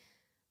I,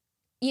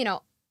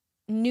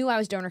 knew I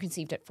was donor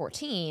conceived at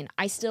 14,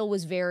 I still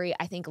was very,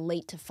 I think,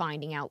 late to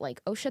finding out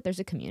like, oh shit, there's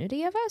a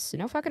community of us?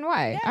 No fucking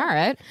way. All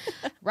right.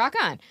 Rock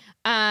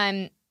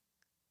on.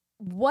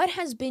 What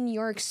has been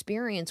your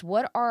experience?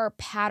 What are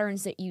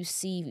patterns that you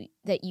see,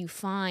 that you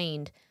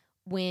find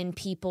when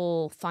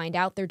people find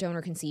out they're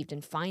donor conceived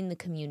and find the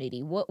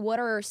community? What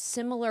are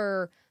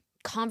similar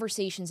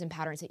conversations and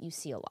patterns that you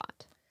see a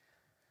lot?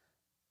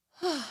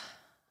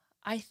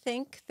 I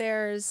think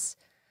there's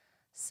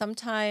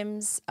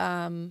sometimes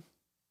a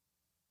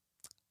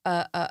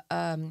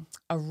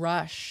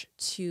rush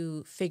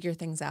to figure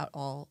things out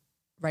all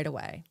right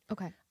away.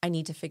 Okay. I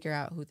need to figure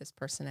out who this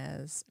person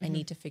is. I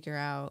need to figure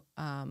out,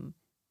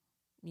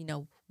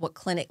 what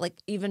clinic,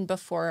 like even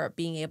before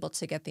being able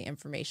to get the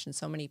information,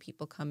 so many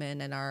people come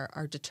in and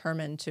are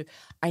determined to,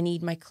 I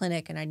need my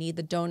clinic and I need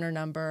the donor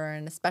number.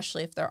 And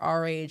especially if they're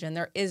our age and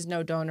there is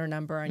no donor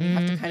number and you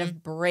have to kind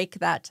of break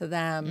that to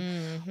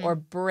them or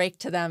break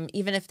to them,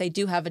 even if they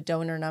do have a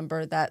donor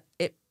number, that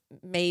it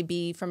may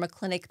be from a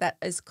clinic that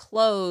is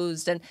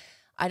closed. And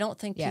I don't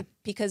think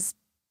because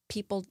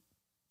people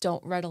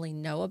don't readily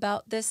know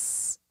about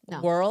this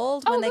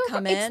world when they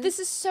come in. This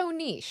is so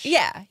niche.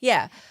 Yeah,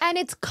 yeah. And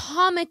it's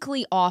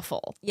comically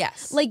awful.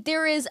 Yes. Like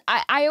there is,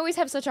 I always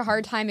have such a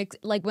hard time,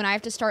 like when I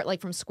have to start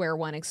like from square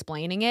one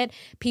explaining it,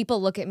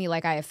 people look at me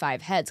like I have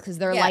 5 heads because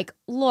they're like,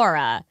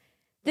 Laura,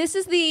 this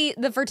is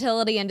the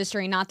fertility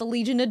industry, not the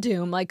Legion of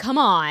Doom. Like, come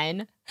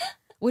on.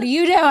 What are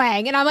you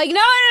doing? And I'm like, no,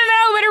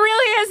 but it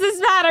really is this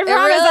bad. I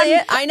promise.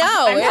 Really I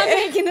know. I'm not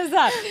making this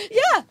up.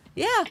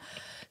 Yeah.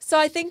 So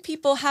I think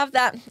people have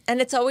that,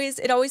 and it always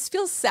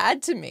feels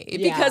sad to me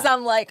because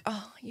I'm like,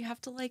 oh, you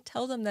have to like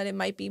tell them that it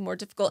might be more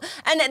difficult,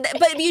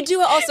 but you do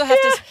also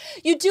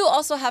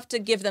have to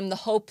give them the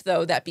hope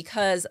though that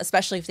because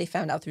especially if they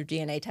found out through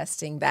DNA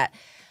testing that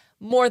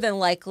more than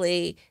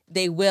likely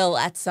they will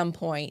at some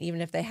point,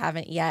 even if they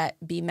haven't yet,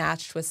 be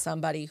matched with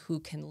somebody who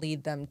can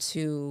lead them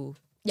to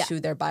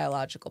their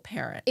biological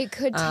parent. It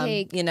could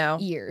take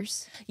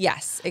years.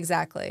 Yes,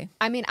 exactly.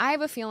 I mean, I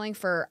have a feeling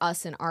for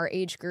us in our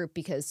age group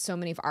because so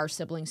many of our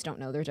siblings don't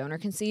know they're donor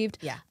conceived.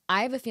 Yeah.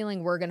 I have a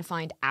feeling we're going to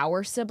find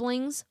our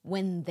siblings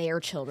when their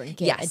children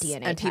get a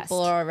DNA and test.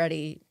 People are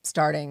already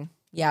starting.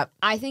 Yep.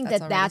 I think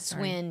that's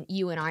when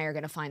you and I are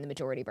going to find the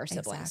majority of our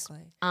siblings.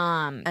 Exactly.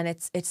 And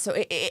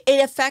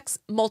it affects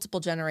multiple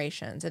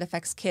generations. It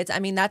affects kids. I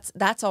mean,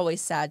 that's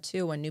always sad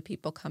too when new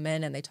people come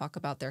in and they talk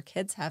about their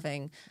kids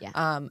having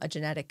a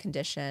genetic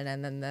condition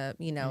and then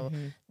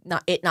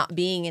not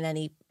being in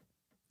any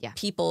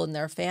people in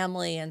their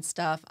family and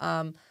stuff.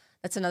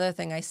 That's another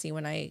thing I see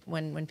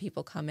when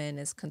people come in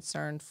is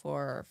concern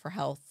for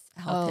health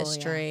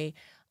history.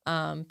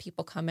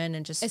 People come in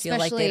and just feel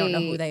like they don't know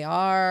who they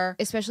are.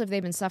 Especially if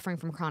they've been suffering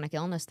from chronic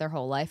illness their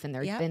whole life and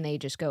then they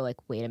just go like,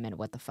 wait a minute,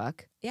 what the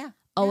fuck? Yeah.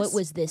 Oh, it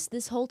was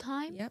this whole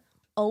time? Yep.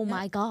 Oh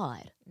my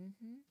God.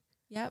 Mm-hmm.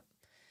 Yep.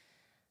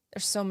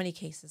 There's so many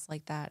cases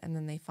like that. And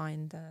then they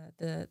find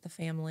the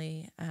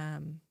family,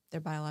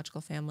 their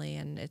biological family,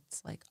 and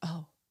it's like,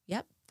 oh,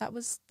 yep, that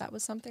was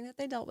something that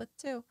they dealt with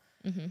too.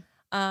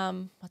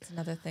 Mm-hmm. What's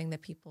another thing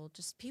that people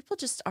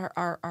just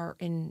are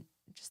in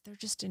they're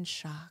just in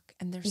shock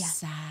and they're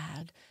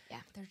sad. Yeah.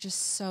 They're just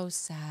so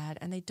sad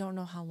and they don't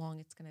know how long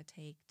it's going to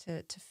take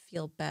to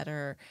feel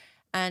better.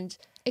 And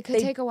it could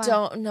take a while. They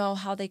don't know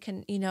how they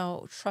can,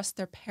 trust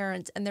their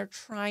parents, and they're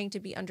trying to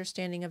be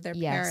understanding of their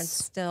parents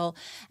still.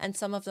 And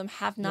some of them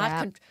have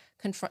not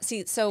confronted.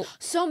 See,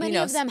 so many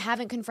of them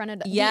haven't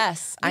confronted.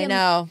 Yes, I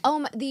know.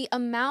 The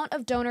amount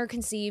of donor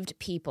conceived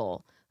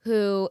people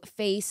who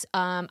face,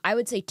 I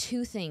would say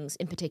 2 things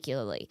in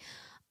particularly.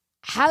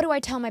 How do I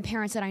tell my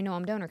parents that I know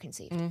I'm donor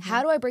conceived? Mm-hmm.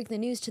 How do I break the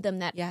news to them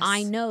that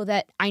I know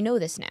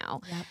this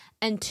now? Yep.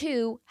 And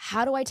 2,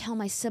 how do I tell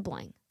my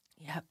sibling?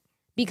 Yep.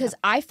 Because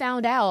I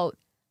found out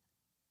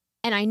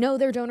and I know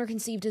they're donor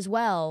conceived as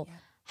well. Yep.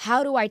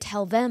 How do I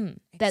tell them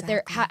that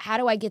they're, how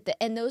do I get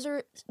and those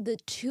are the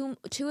two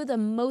of the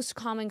most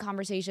common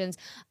conversations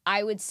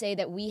I would say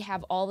that we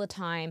have all the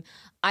time.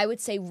 I would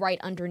say right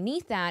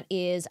underneath that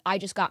is, I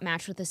just got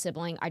matched with a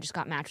sibling. I just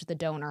got matched with a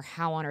donor.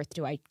 How on earth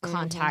do I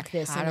contact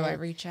this? How do I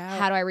reach out?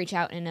 How do I reach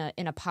out in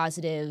a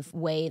positive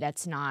way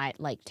that's not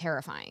like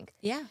terrifying?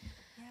 Yeah.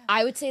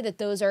 I would say that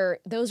those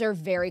are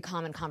very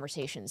common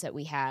conversations that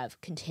we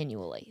have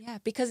continually. Yeah,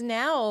 because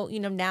now,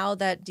 now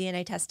that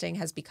DNA testing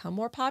has become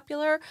more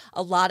popular,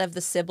 a lot of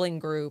the sibling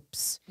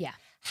groups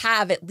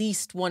have at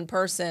least one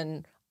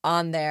person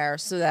on there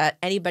so that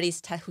anybody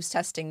who's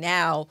testing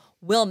now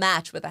will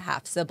match with a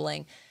half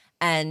sibling.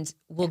 and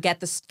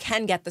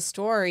can get the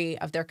story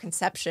of their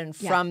conception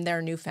from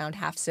their newfound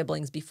half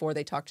siblings before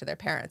they talk to their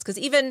parents. Because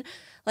even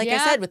like I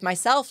said with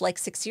myself, like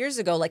 6 years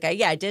ago, like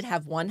I did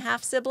have one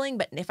half sibling,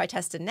 but if I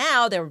tested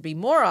now, there would be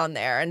more on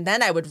there, and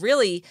then I would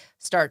really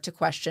start to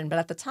question. But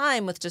at the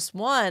time, with just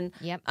one,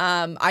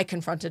 I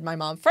confronted my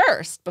mom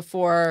first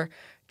before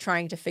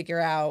trying to figure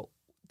out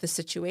the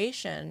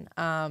situation.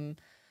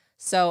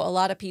 So a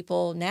lot of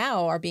people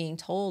now are being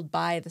told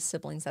by the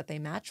siblings that they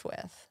match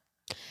with.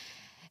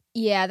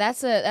 Yeah,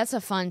 that's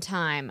a fun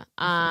time.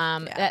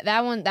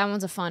 That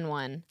one's a fun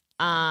one.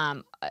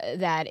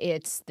 That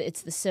it's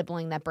the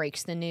sibling that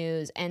breaks the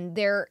news, and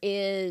there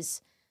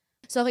is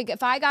so like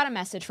if I got a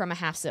message from a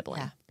half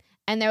sibling,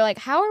 and they're like,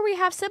 "How are we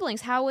half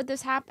siblings? How would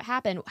this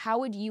happen?" How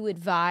would you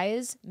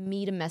advise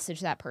me to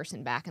message that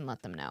person back and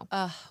let them know?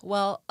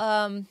 Well,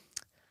 a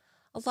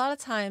lot of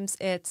times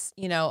it's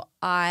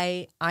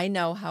I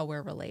know how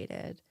we're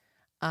related.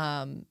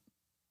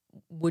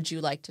 Would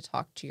you like to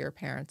talk to your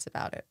parents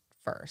about it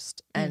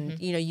first? And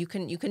you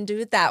can do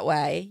it that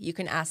way. You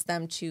can ask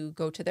them to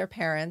go to their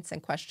parents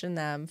and question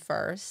them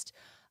first,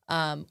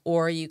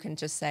 or you can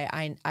just say,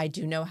 I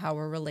do know how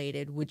we're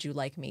related, would you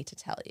like me to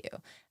tell you?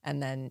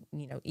 And then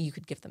you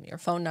could give them your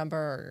phone number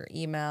or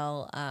your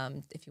email,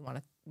 if you want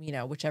to,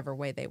 whichever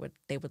way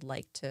they would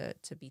like to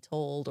be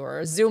told, or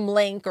a Zoom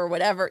link or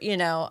whatever.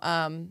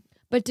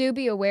 But do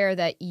be aware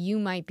that you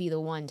might be the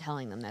one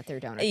telling them that they're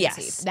donor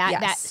conceived.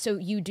 So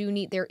you do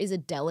need, there is a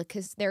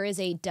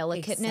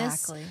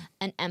delicateness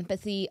and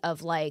empathy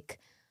of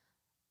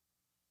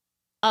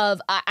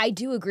I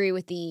do agree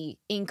with the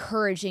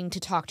encouraging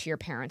to talk to your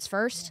parents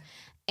first.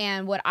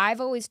 And what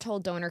I've always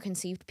told donor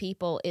conceived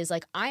people is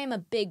I am a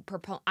big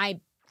proponent.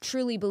 I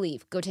truly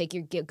believe go get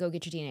your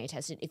DNA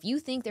tested. If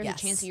you think there's a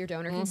chance that you're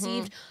donor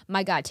conceived,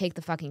 my God, take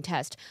the fucking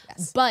test.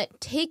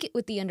 But take it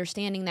with the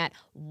understanding that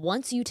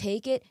once you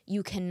take it,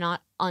 you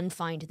cannot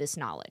unfind this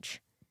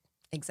knowledge.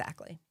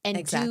 Exactly.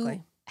 And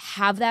do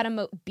have that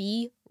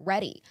be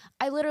ready.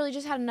 I literally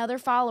just had another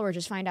follower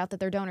just find out that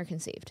they're donor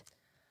conceived.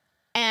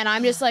 And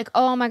I'm just like,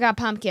 oh my God,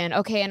 pumpkin.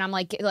 Okay. And I'm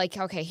like,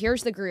 okay,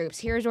 here's the groups.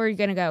 Here's where you're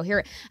going to go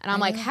here. And I'm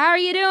like, how are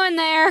you doing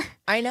there?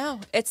 I know.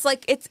 It's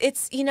like, it's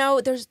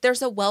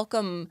there's a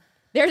welcome.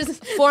 There's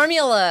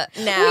formula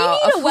now.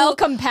 We need a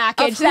welcome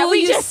package that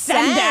we just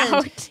send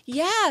out.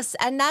 Yes,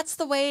 and that's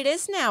the way it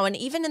is now. And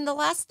even in the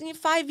last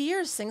 5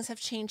 years, things have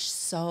changed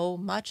so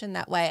much in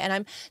that way.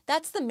 And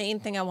that's the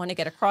main thing I want to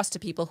get across to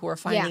people who are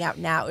finding out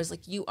now is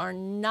you are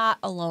not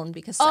alone,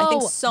 because I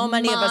think so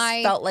many of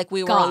us felt like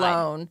we were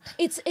alone.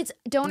 It's being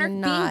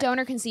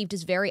donor conceived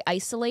is very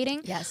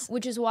isolating. Yes,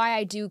 which is why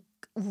I do.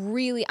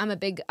 I'm a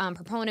big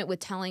proponent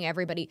with telling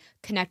everybody,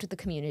 connect with the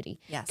community.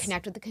 Yes.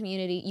 Connect with the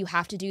community. You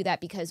have to do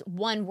that because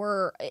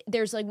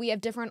we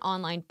have different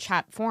online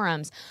chat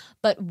forums,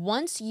 but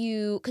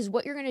because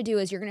what you're going to do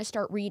is you're going to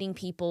start reading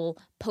people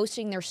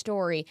posting their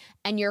story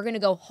and you're going to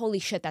go, holy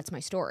shit, that's my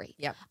story.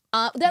 Yep.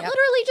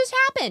 Literally just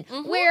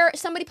happened where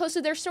somebody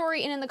posted their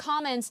story and in the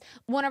comments,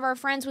 one of our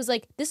friends was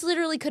like, this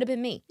literally could have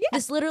been me. Yeah.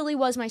 This literally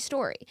was my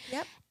story.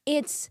 Yep.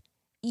 It's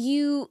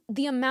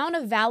the amount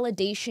of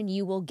validation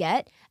you will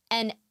get,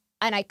 and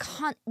I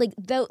can't,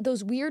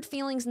 those weird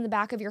feelings in the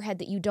back of your head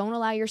that you don't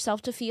allow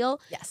yourself to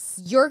feel.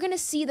 Yes. You're going to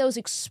see those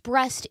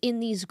expressed in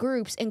these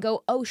groups and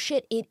go, oh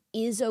shit, it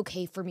is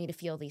okay for me to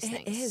feel these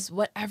things. It is.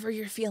 Whatever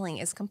you're feeling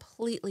is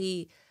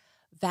completely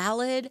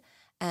valid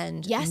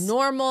and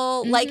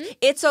normal.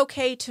 It's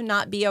okay to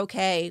not be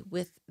okay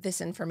with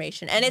this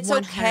information. And it's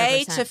 100%.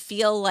 Okay to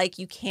feel like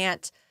you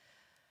can't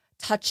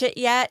touch it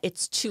yet.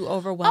 It's too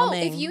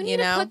overwhelming. If you need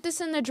to put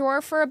this in the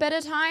drawer for a bit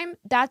of time,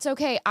 that's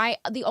okay.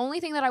 The only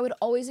thing that I would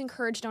always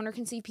encourage donor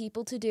conceived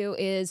people to do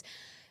is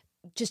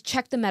just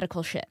check the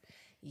medical shit.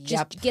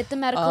 Just get the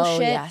medical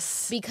shit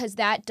because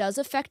that does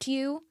affect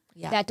you.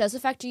 Yeah. That does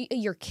affect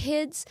your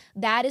kids.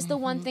 That is the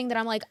one thing that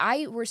I'm like,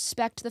 I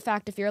respect the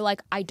fact if you're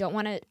like, I don't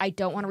want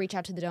to reach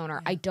out to the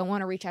donor. I don't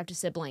want to reach out to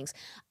siblings.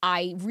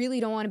 I really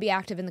don't want to be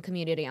active in the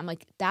community. I'm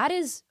like, that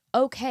is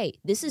okay,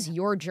 this is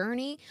your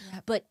journey,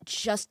 but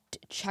just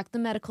check the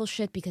medical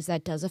shit because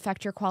that does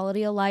affect your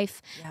quality of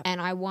life, and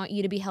I want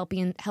you to be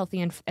healthy and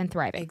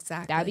thriving.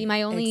 Exactly. That would be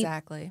my only...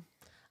 Exactly.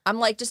 I'm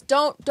like, just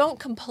don't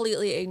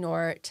completely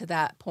ignore it to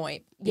that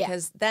point,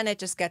 because then it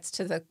just gets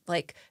to the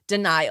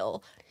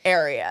denial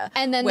area,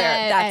 and then where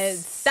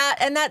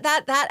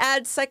that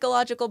adds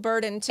psychological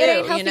burden too. It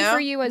ain't healthy for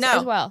you as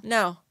well.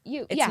 No,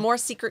 it's more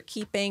secret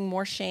keeping,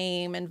 more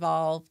shame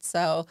involved.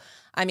 So,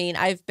 I mean,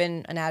 I've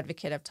been an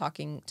advocate of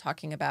talking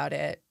about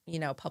it,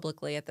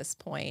 publicly at this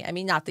point. I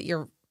mean, not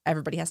that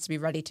everybody has to be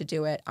ready to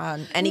do it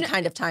on any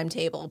kind of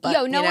timetable,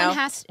 but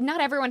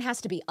not everyone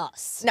has to be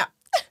us. No.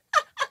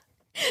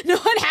 No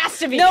one has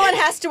to be. No one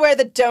has to wear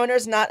the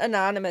Donors Not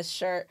Anonymous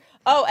shirt.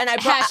 Oh, and I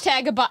brought...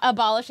 Hashtag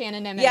abolish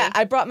anonymity. Yeah,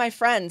 I brought my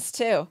friends,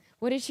 too.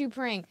 What did you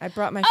bring? I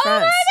brought my friends. Oh,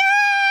 my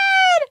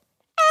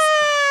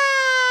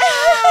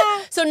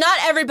God! So not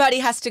everybody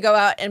has to go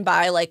out and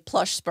buy,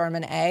 plush sperm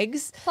and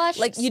eggs.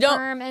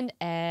 Sperm and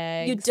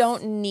eggs. You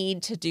don't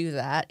need to do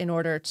that in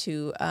order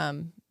to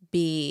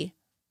be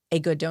a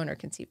good donor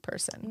conceived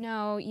person.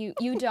 No, you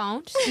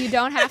don't. You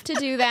don't have to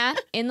do that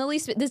in the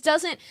least bit. This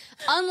doesn't,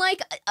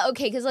 unlike,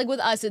 okay, because like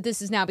with us, this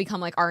has now become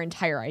like our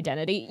entire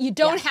identity. You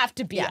don't have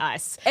to be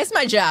us. It's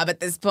my job at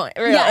this point,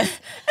 really. Yes.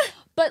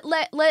 But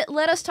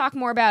let us talk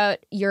more about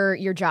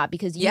your job,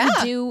 because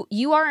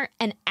you are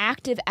an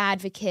active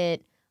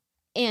advocate,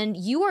 and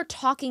you are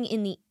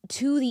talking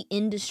to the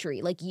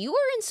industry. Like, you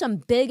are in some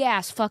big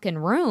ass fucking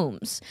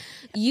rooms.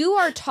 You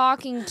are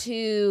talking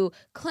to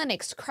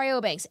clinics,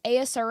 cryobanks,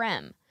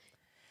 ASRM.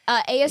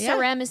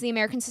 ASRM is the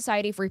American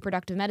Society of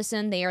Reproductive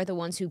Medicine. They are the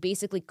ones who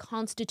basically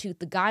constitute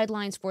the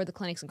guidelines for the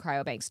clinics and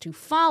cryobanks to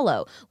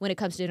follow when it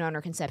comes to donor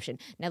conception.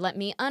 Now, let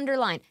me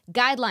underline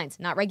guidelines,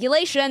 not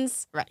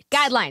regulations. Right.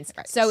 Guidelines.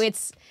 Right. So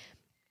it's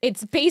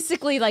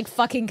basically like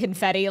fucking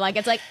confetti. Like,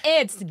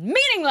 it's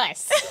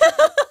meaningless.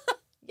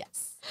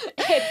 Yes.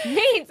 It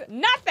means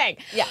nothing.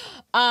 Yeah.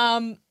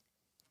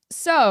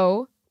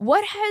 So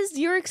what has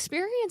your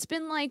experience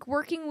been like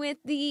working with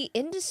the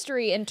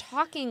industry and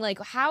talking? Like,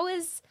 how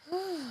is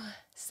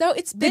so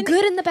it's been the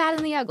good and the bad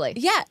and the ugly?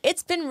 Yeah,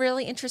 it's been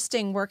really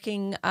interesting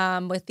working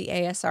with the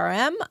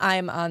ASRM.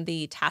 I'm on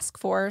the task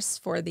force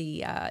for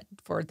the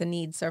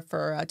needs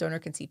for donor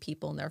conceived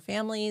people and their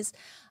families.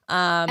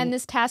 And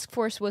this task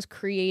force was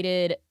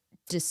created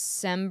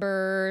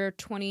December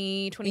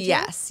 2022?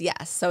 Yes.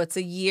 So it's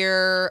a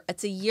year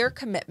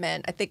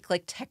commitment. I think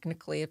like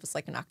technically it was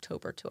like an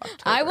October to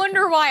October. I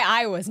wonder why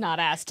I was not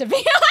asked to be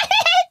on it.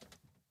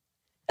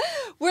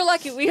 We're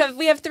lucky. We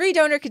have 3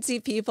 donor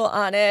conceived people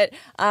on it,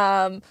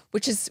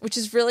 which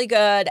is really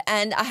good.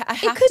 And I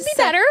have it could to be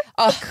say, better.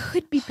 It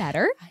could be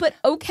better, but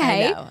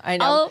okay. I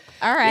know.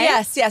 All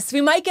right. Yes. We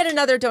might get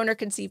another donor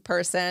conceived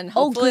person.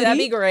 Hopefully that'd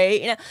be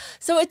great. You know,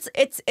 so it's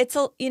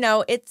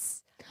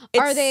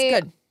are they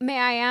good. May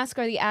I ask,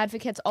 are the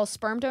advocates all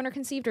sperm donor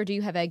conceived, or do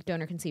you have egg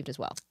donor conceived as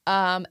well?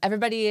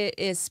 Everybody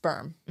is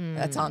sperm.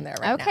 That's on there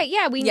right now. Okay,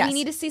 yeah, we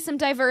need to see some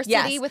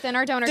diversity within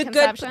our donor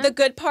conception. The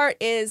good part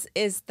is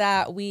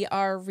that we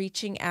are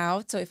reaching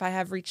out. So if I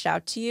have reached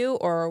out to you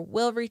or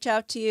will reach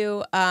out to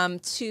you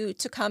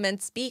to come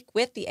and speak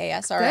with the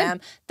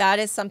ASRM, that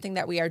is something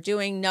that we are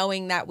doing,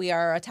 knowing that we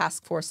are a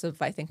task force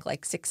of, I think,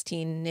 like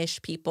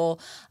 16-ish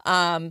people,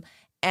 and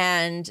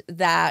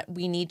that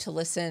we need to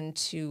listen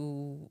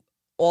to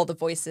all the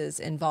voices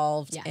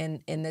involved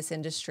in this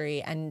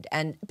industry. And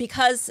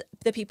because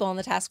the people on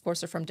the task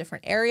force are from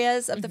different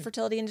areas of the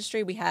fertility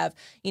industry, we have,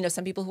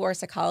 some people who are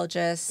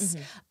psychologists,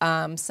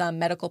 some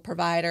medical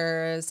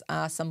providers,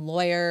 some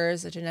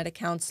lawyers, a genetic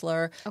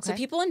counselor. Okay. So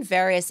people in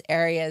various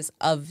areas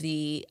of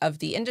the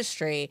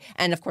industry,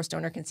 and of course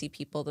donor conceived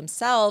people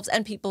themselves,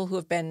 and people who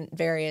have been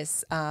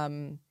various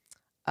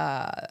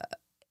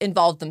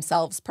involved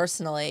themselves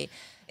personally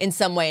in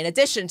some way, in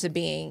addition to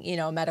being,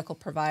 a medical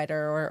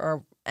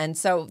provider and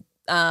so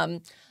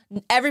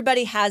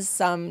everybody has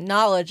some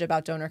knowledge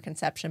about donor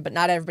conception, but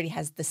not everybody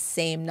has the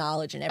same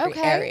knowledge in every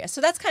area. So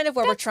that's kind of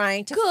where we're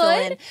trying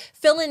to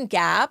fill in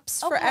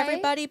gaps for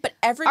everybody. But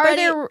everybody, are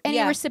there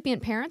any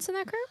recipient parents in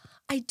that group?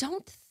 I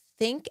don't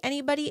think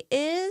anybody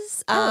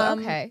is.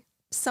 Okay.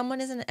 Someone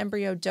is an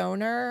embryo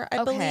donor,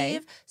 I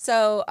believe.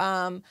 So,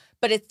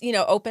 but it's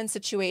open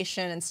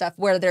situation and stuff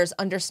where there's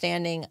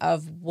understanding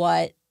of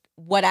what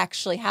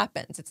actually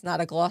happens. It's not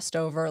a glossed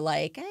over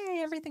like, hey,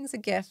 everything's a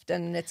gift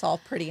and it's all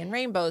pretty in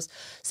rainbows.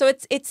 So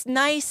it's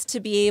nice to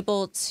be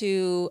able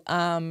to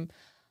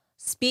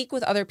speak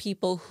with other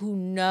people who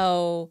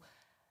know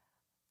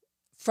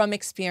from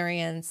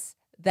experience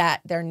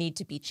that there need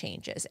to be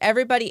changes.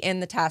 Everybody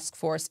in the task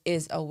force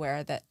is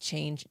aware that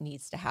change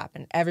needs to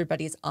happen.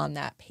 Everybody's on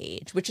that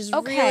page, which is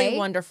really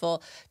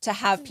wonderful to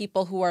have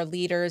people who are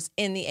leaders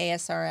in the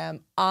ASRM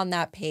on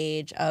that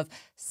page of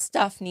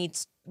stuff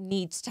needs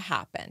to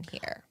happen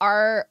here.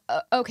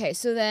 Okay,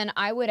 so then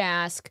I would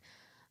ask,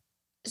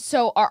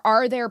 so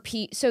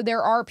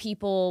there are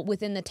people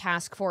within the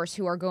task force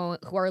who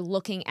are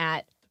looking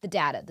at the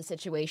data, the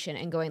situation,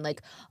 and going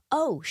like,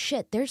 oh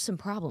shit, there's some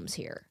problems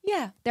here.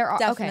 Yeah, there are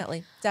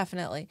definitely.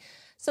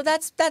 So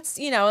that's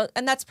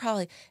and that's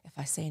probably, if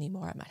I say any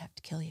more, I might have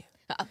to kill you.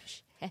 Oh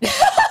shit.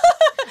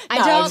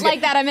 I don't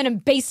like that. I'm in a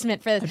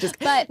basement for this.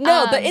 But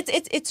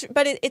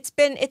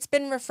it's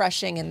been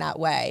refreshing in that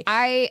way.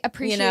 I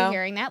appreciate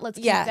hearing that. Let's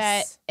keep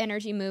that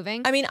energy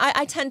moving. I mean,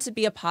 I tend to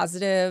be a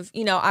positive.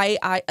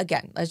 I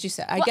again, as you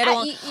said, I get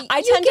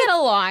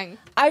along.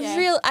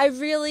 I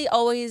really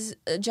always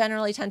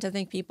generally tend to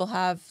think people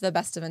have the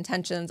best of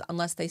intentions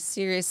unless they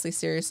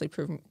seriously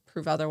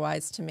prove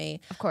otherwise to me.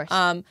 Of course.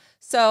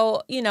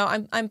 So,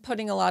 I'm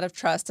putting a lot of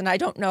trust, and I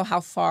don't know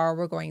how far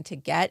we're going to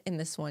get in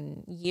this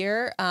 1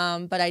 year.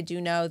 But I do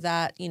know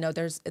that,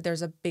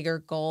 there's a bigger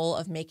goal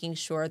of making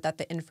sure that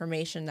the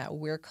information that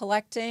we're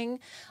collecting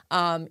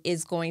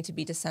is going to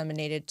be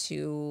disseminated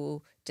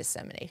to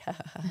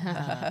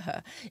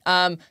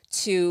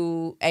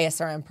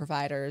ASRM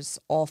providers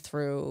all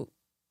through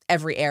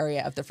every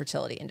area of the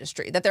fertility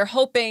industry, that they're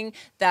hoping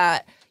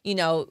that,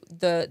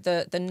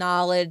 the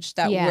knowledge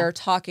that we're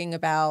talking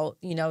about,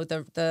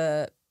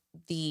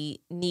 the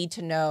need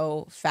to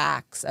know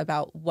facts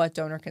about what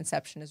donor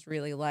conception is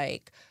really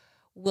like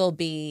will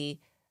be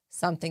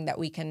something that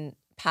we can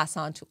pass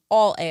on to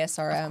all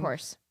ASRM Of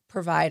course.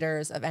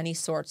 providers of any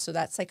sort, so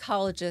that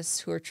psychologists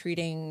who are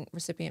treating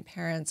recipient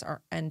parents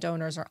and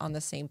donors are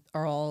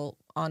all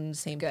on the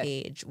same Good.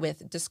 page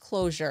with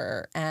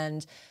disclosure,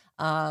 and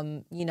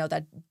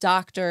that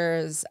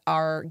doctors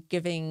are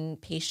giving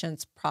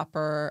patients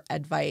proper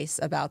advice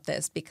about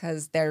this,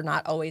 because they're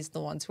not always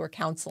the ones who are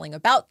counseling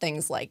about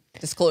things like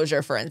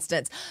disclosure, for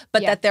instance,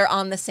 but that they're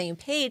on the same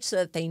page so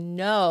that they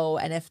know,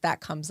 and if that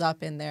comes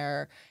up in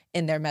their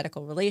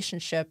medical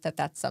relationship,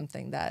 that's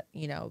something that,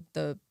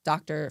 the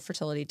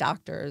fertility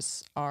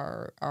doctors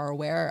are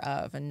aware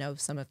of and know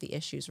some of the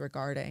issues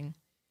regarding.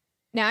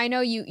 Now, I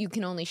know you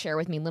can only share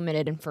with me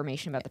limited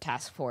information about the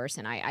task force,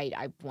 and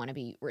I want to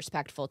be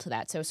respectful to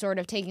that. So sort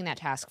of taking that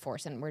task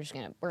force, and we're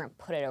gonna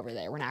put it over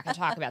there. We're not gonna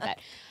talk about that.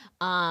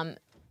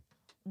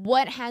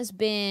 What have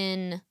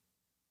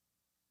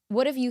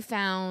you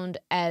found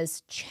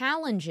as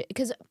challenging?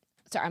 Because,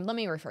 let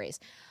me rephrase.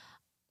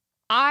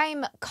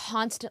 I'm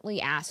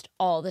constantly asked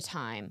all the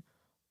time,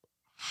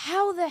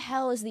 how the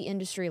hell is the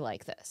industry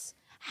like this?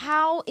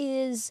 How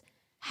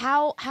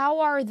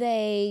are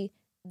they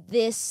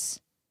this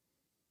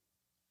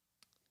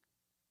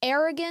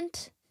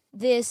arrogant,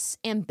 this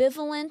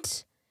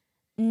ambivalent,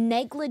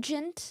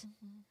 negligent?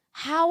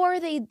 How are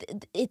they?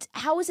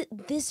 How is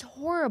it this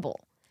horrible?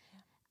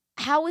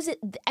 How is it?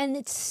 And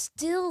it's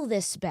still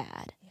this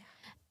bad.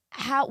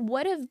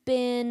 What have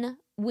been,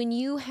 when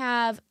you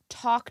have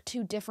talked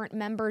to different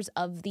members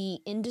of the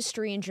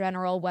industry in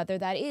general, whether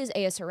that is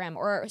ASRM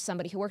or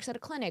somebody who works at a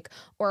clinic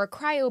or a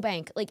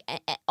cryobank, like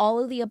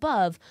all of the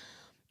above,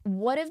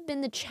 what have been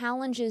the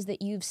challenges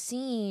that you've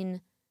seen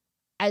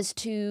as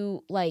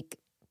to like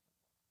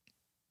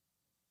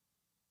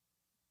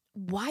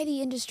why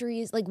the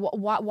industry is like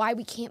why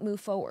we can't move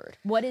forward?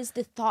 What is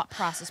the thought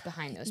process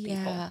behind those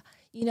people?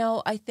 Yeah,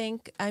 I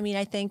think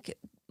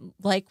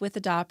like with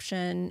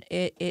adoption,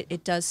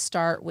 it does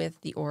start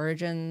with the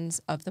origins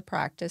of the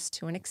practice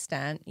to an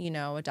extent.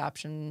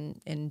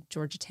 Adoption in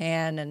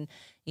Georgetown, and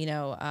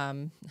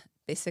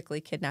basically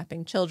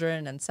kidnapping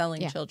children and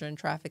selling children,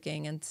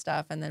 trafficking and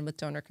stuff. And then with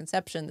donor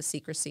conception, the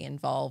secrecy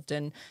involved,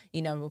 and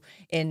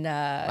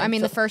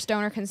the first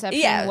donor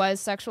conception was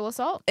sexual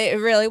assault. It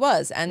really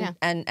was,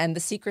 and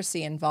the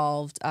secrecy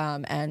involved,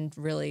 and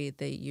really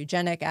the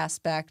eugenic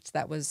aspect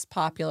that was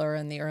popular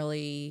in the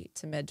early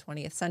to mid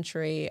 20th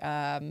century,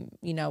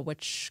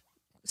 which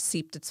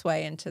seeped its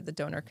way into the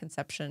donor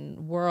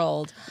conception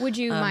world. Would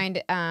you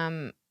mind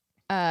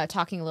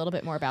talking a little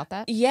bit more about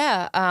that?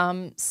 Yeah.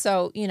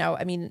 So,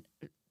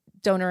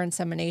 donor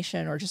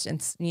insemination, or just,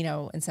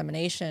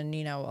 insemination,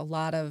 a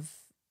lot of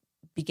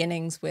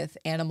beginnings with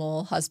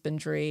animal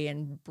husbandry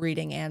and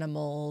breeding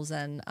animals.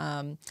 And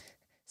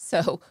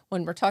so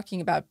when we're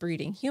talking about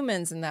breeding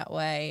humans in that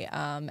way,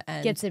 and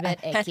gets a bit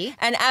icky.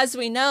 And as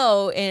we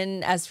know,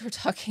 as we're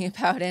talking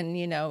about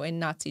in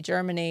Nazi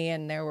Germany,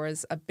 and there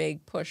was a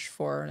big push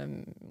for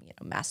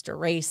master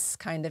race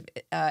kind of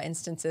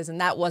instances,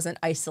 and that wasn't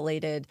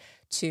isolated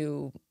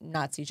to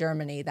Nazi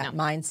Germany. That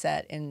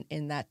mindset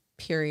in that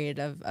period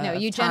of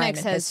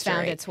eugenics has history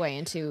found its way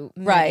into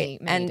many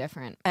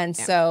different. And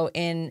so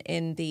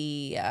in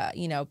the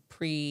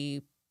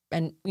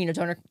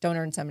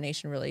donor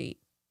insemination really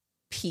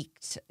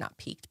not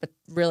peaked, but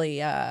really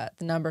the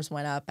numbers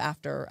went up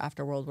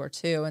after World War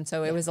II. And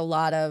so it was a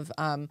lot of,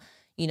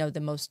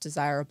 the most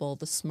desirable,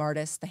 the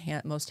smartest,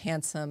 the most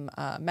handsome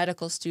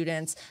medical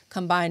students,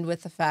 combined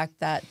with the fact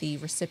that the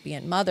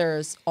recipient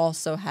mothers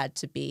also had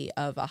to be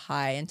of a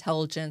high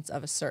intelligence,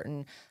 of a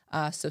certain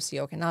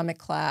socioeconomic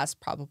class,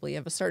 probably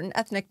of a certain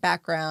ethnic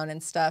background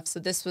and stuff. So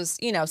this was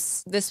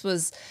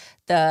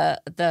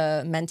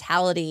the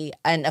mentality,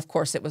 and of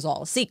course it was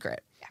all a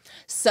secret.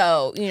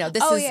 So,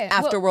 this is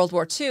after World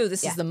War II.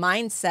 This is the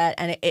mindset,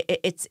 and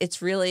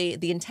it's really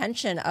the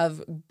intention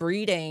of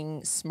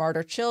breeding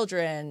smarter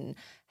children,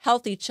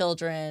 healthy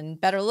children,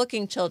 better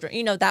looking children.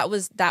 That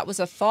was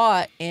a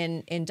thought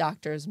in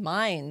doctors'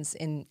 minds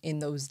in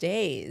those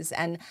days.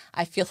 And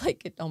I feel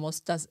like it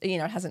almost does, it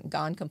hasn't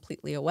gone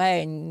completely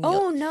away. And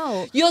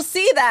you'll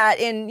see that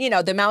in,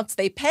 the amounts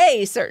they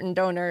pay certain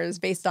donors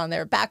based on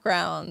their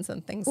backgrounds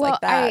and things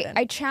like that.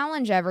 I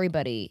challenge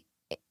everybody.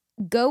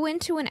 Go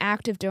into an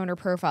active donor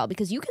profile,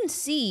 because you can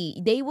see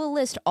they will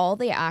list all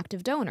the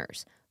active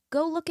donors.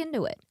 Go look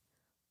into it.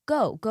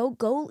 Go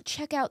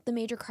check out the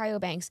major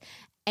cryobanks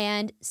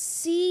and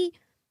see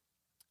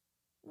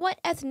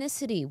what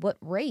ethnicity, what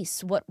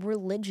race, what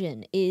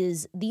religion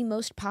is the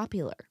most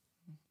popular.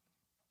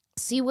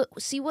 See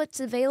what's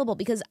available,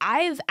 because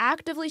I've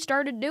actively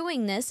started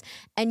doing this,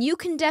 and you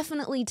can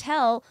definitely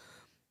tell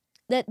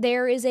that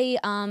there is a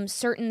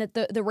certain that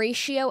the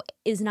ratio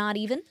is not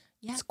even.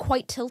 Yeah. It's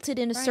quite tilted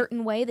in a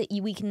certain way that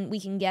we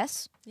can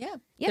guess. Yeah.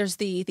 There's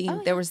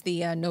there was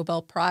the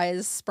Nobel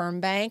Prize Sperm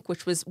Bank,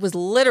 which was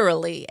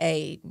literally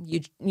a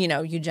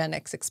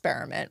eugenics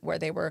experiment where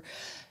they were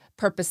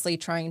purposely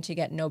trying to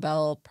get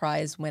Nobel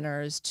Prize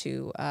winners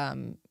to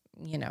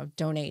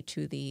donate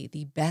to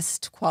the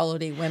best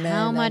quality women.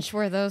 How much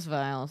were those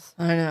vials?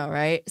 I know,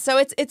 right? So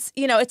it's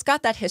it's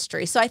got that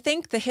history. So I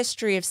think the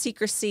history of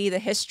secrecy, the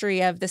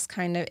history of this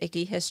kind of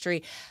icky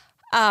history,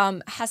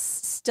 has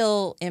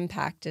still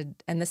impacted,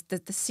 and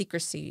the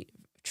secrecy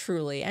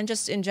truly, and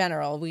just in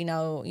general, we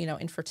know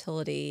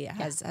infertility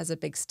has a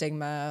big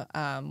stigma,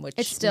 which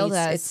it still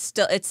does.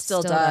 It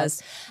still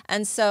does,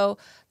 and so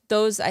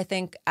those, I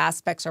think,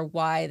 aspects are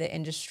why the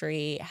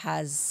industry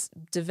has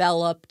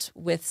developed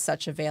with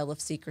such a veil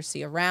of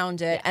secrecy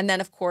around it. Yeah. And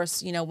then, of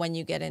course, when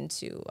you get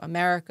into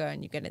America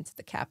and you get into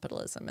the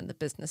capitalism and the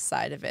business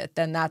side of it,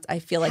 then I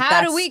feel like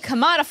how do we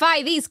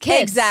commodify these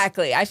kids?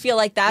 Exactly. I feel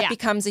like that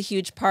becomes a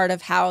huge part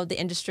of how the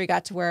industry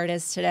got to where it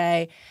is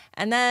today.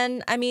 And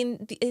then, I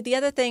mean, the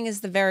other thing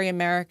is the very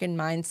American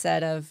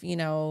mindset of,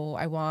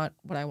 I want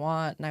what I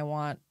want, and I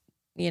want,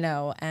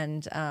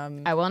 and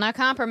I will not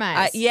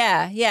compromise.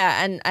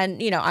 And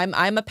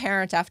I'm a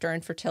parent after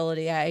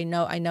infertility. I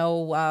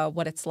know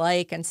what it's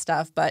like and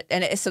stuff,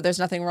 so there's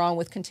nothing wrong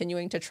with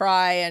continuing to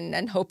try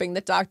and hoping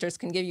that doctors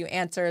can give you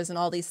answers and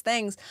all these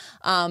things.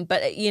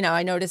 But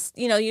I noticed,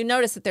 you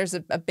notice that there's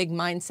a big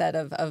mindset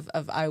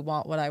of I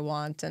want what I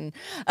want, and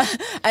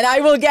and I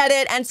will get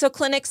it. And so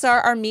clinics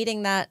are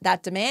meeting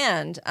that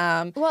demand.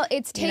 Well,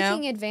 it's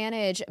taking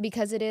advantage,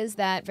 because it is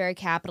that very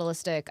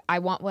capitalistic, I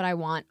want what I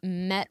want,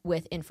 met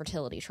with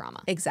infertility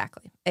trauma.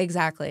 Exactly.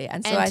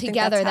 And so and I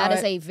together, think that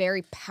is a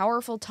very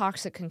powerful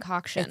toxic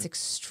concoction. It's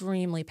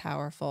extremely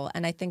powerful.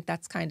 And I think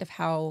that's kind of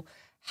how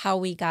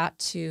we got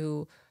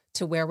to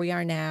where we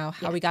are now,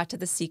 how we got to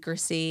the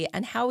secrecy,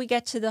 and how we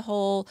get to the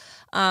whole,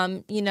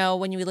 when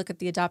you look at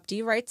the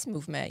adoptee rights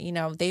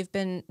movement, they've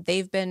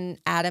been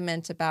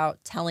adamant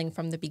about telling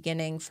from the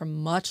beginning for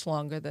much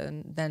longer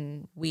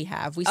than we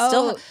have. We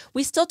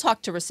still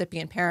talk to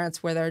recipient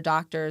parents where their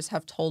doctors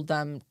have told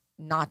them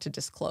not to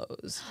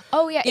disclose.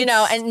 Oh yeah,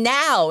 and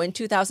now in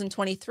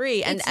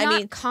 2023, and it's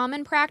not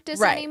common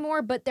practice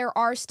anymore, but there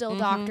are still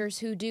doctors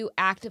who do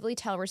actively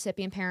tell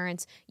recipient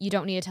parents, you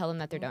don't need to tell them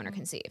that they're donor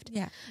conceived.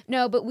 Yeah.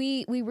 No, but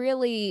we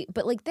really,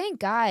 thank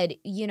God,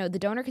 the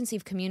donor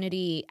conceived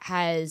community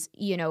has,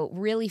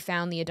 really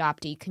found the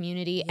adoptee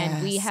community,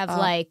 and we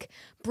have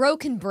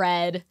broken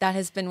bread. That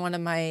has been one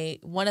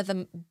of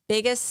the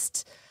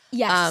biggest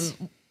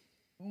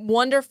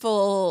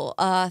wonderful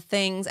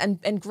things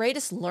and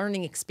greatest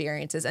learning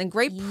experiences and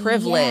great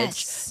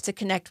privilege to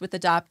connect with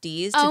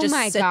adoptees, to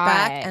just sit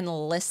back and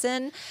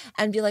listen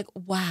and be like,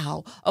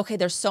 wow, okay,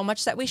 there's so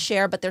much that we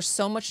share, but there's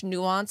so much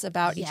nuance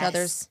about each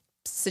other's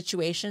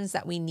situations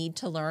that we need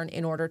to learn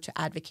in order to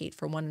advocate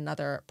for one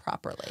another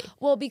properly.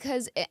 Well,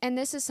 because, and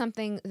this is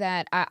something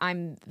that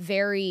I'm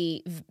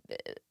very,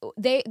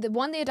 the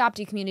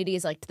adoptee community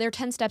is they're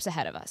 10 steps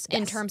ahead of us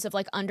in terms of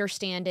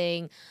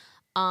understanding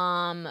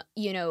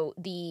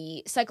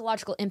the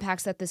psychological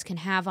impacts that this can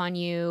have on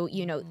you,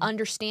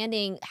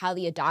 understanding how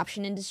the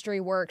adoption industry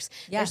works.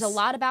 Yes. There's a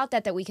lot about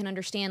that we can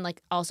understand,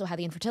 also how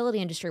the infertility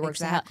industry works.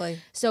 Exactly.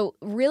 So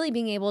really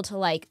being able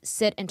to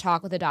sit and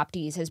talk with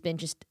adoptees has been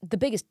just the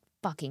biggest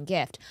fucking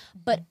gift.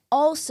 But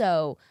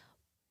also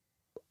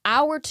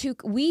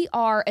we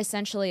are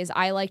essentially, as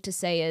I like to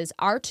say,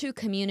 our two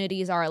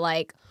communities are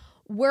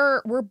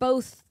we're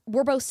both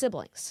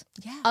siblings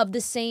of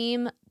the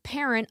same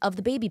parent of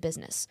the baby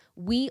business.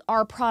 We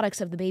are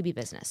products of the baby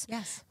business.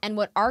 Yes. And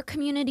what our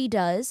community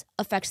does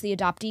affects the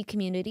adoptee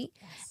community.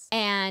 Yes.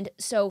 And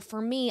so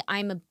for me,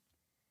 I'm a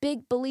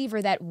big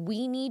believer that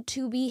we need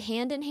to be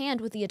hand in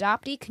hand with the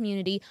adoptee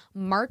community,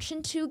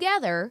 marching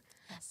together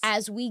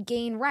as we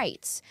gain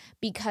rights.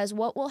 Because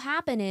what will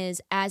happen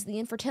is, as the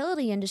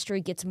infertility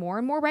industry gets more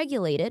and more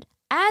regulated,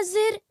 as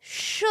it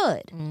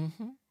should,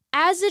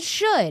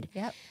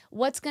 Yep.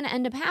 what's going to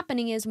end up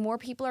happening is more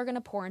people are going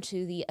to pour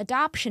into the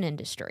adoption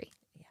industry.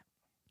 Yeah.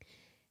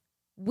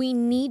 We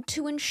need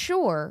to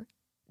ensure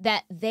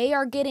that they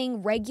are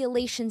getting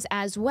regulations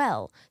as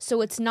well.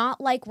 So it's not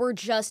like we're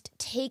just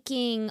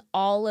taking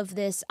all of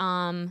this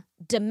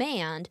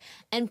demand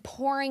and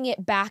pouring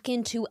it back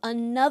into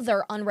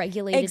another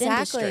unregulated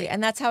industry.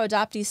 And that's how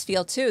adoptees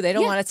feel too. They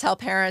don't want to tell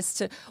parents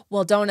to,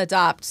 don't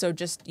adopt, so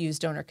just use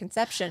donor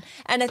conception.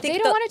 And I think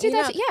they don't want to do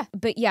that. Yeah.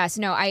 But yes,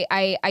 no,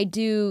 I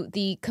do.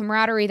 The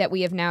camaraderie that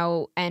we have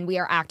now, and we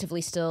are actively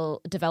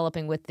still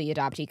developing with the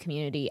adoptee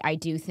community,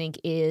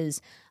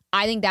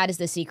 I think that is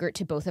the secret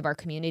to both of our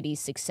communities'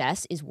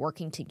 success, is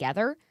working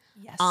together.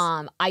 Yes.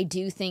 I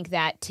do think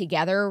that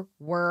together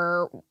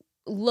we're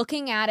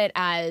looking at it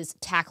as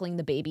tackling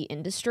the baby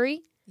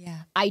industry. Yeah.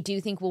 I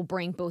do think will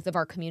bring both of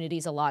our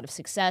communities a lot of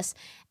success.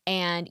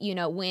 And,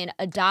 when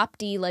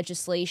adoptee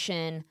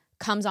legislation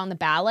comes on the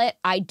ballot,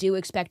 I do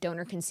expect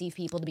donor conceived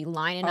people to be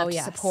lining up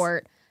to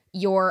support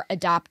your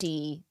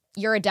adoptee.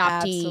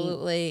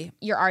 Absolutely.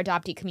 Our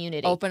adoptee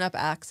community. Open up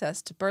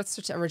access to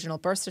original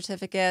birth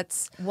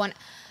certificates.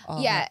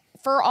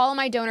 for all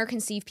my donor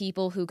conceived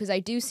people who, because I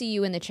do see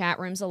you in the chat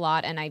rooms a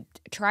lot, and I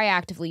try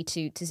actively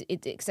to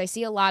because I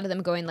see a lot of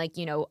them going like,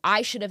 you know,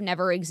 I should have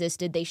never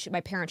existed.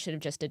 My parents should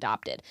have just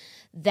adopted.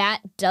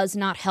 That does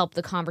not help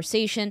the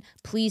conversation.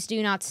 Please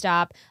do not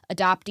stop.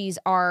 Adoptees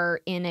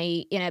are in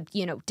a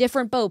you know,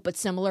 different boat, but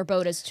similar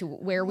boat as to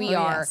where we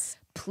are. Yes.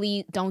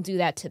 Please don't do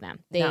that to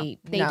them. They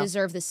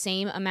deserve the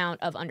same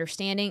amount of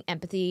understanding,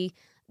 empathy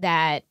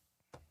that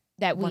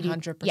we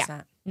 100%. do.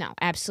 Yeah. No,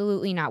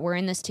 absolutely not. We're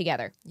in this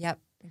together. Yep,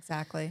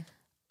 exactly.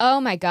 Oh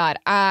my God.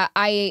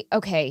 Okay.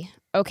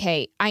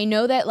 I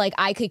know that like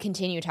I could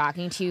continue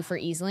talking to you for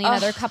easily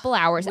another couple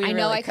hours. I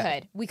know I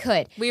could. We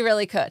could. We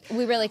really could.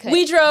 We really could.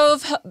 We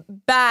drove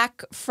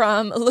back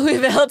from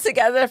Louisville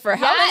together for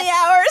how many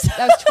hours?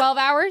 That was 12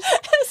 hours?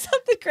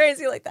 Something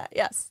crazy like that,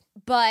 yes.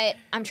 But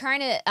I'm trying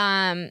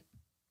to,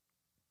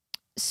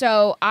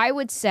 so I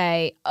would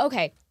say,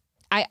 okay,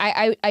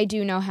 I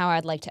do know how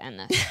I'd like to end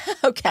this.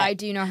 Okay. I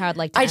do know how I'd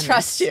like to end this. I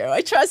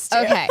trust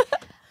you.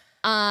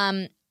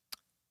 Okay.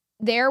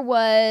 There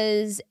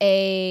was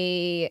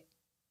it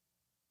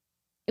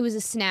was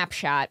a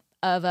snapshot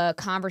of a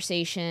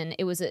conversation.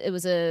 It was a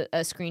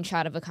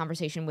screenshot of a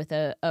conversation with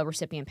a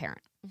recipient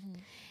parent. Mm-hmm.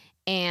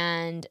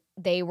 And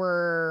they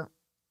were,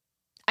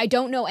 I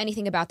don't know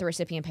anything about the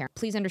recipient parent.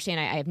 Please understand,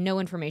 I have no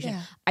information.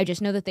 Yeah. I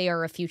just know that they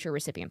are a future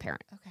recipient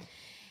parent. Okay.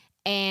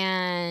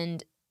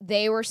 And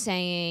they were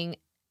saying,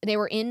 they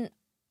were in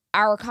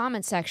our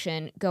comment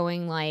section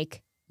going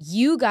like,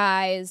 you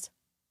guys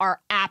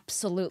are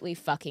absolutely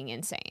fucking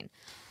insane.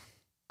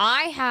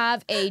 I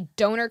have a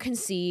donor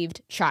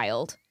conceived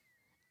child,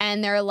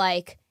 and they're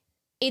like,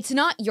 it's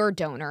not your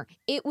donor.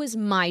 It was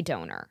my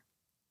donor.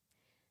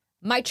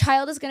 My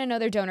child is going to know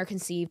their donor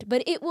conceived,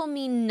 but it will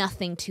mean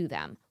nothing to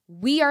them.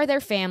 We are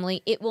their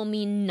family. It will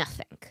mean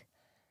nothing.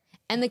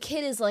 And the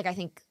kid is like, I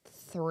think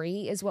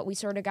 3 is what we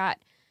sort of got.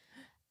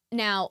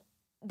 Now,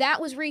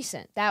 that was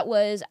recent. That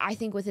was, I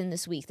think, within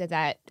this week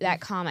that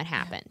comment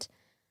happened.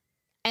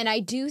 And I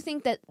do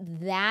think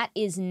that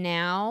is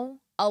now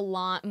a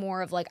lot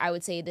more of like, I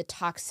would say, the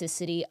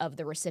toxicity of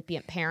the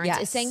recipient parents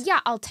is saying,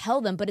 yeah, I'll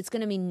tell them, but it's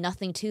going to mean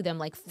nothing to them.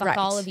 Like, fuck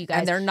all of you guys.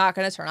 And they're not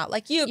going to turn out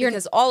like you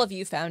because all of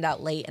you found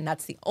out late, and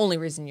that's the only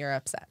reason you're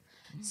upset.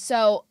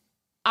 So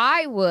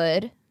I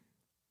would,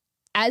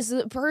 as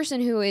the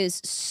person who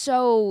is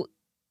so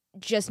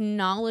just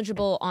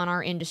knowledgeable on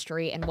our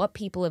industry and what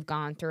people have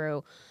gone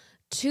through,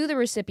 to the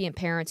recipient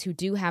parents who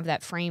do have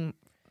that framework,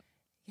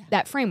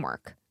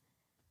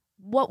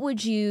 what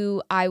would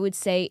you, I would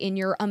say, in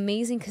your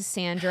amazing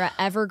Cassandra,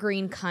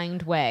 evergreen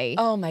kind way,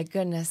 oh my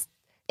goodness,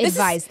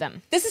 advise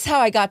them? This is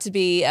how I got to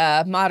be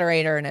a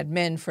moderator and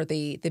admin for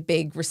the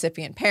big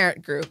recipient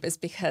parent group, is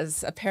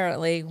because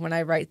apparently when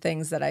I write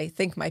things that I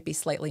think might be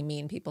slightly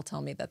mean, people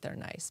tell me that they're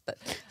nice. But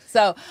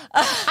so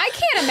I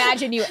can't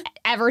imagine you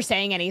ever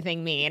saying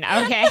anything mean.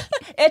 Okay,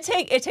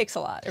 it takes a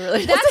lot. It really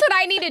does. That's what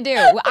I need to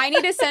do. I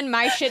need to send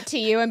my shit to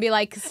you and be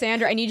like,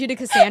 Cassandra, I need you to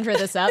Cassandra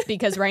this up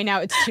because right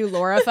now it's too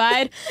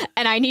glorified,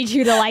 and I need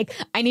you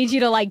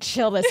to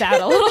chill this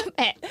out a little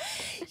bit.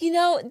 You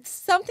know,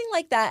 something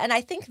like that. And I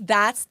think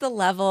that's the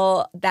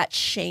level that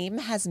shame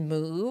has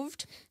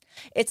moved.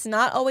 It's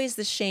not always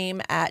the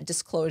shame at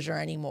disclosure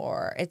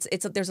anymore.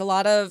 There's a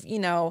lot of, you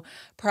know,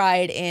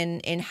 pride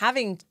in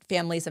having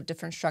families of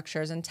different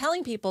structures and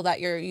telling people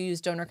that you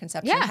use donor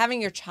conception, having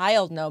your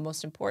child know,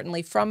 most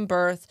importantly, from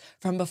birth,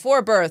 from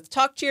before birth,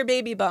 talk to your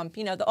baby bump,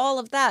 you know, all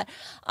of that.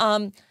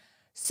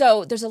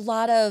 So there's a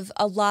lot of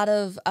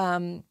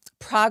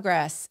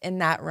progress in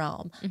that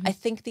realm. Mm-hmm. I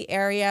think the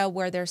area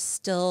where there's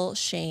still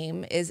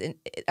shame is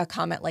a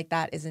comment like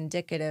that is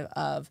indicative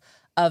of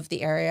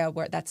the area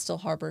where that still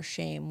harbors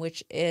shame,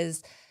 which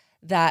is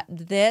that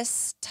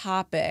this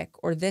topic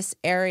or this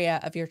area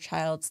of your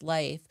child's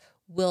life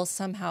will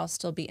somehow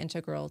still be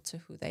integral to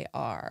who they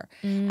are.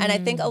 And I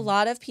think a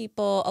lot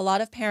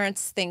of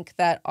parents think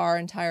that our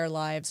entire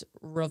lives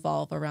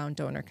revolve around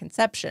donor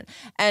conception.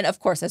 And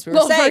of course, as we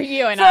were saying, for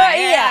you and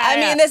I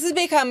mean, this has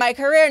become my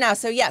career now.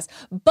 So yes,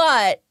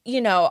 but you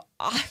know,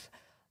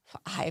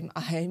 I'm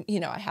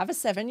you know, I have a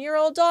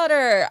 7-year-old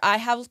daughter. I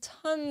have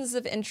tons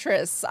of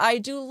interests. I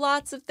do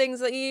lots of things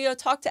that, you know,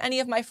 talk to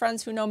any of my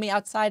friends who know me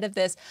outside of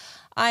this.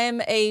 I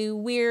am a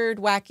weird,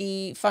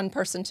 wacky, fun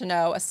person to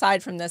know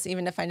aside from this,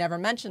 even if I never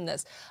mention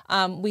this.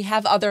 We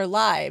have other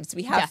lives.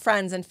 We have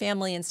friends and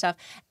family and stuff.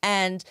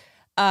 And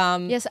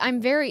yes,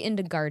 I'm very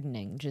into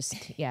gardening.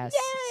 Just yes.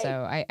 Yay!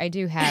 So I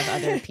do have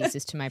other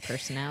pieces to my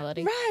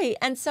personality. Right.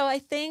 And so I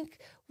think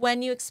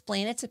when you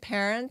explain it to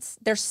parents,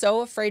 they're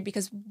so afraid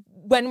because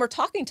when we're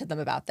talking to them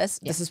about this,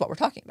 this is what we're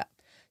talking about.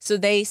 So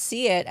they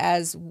see it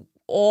as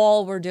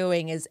all we're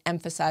doing is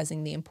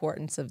emphasizing the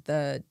importance of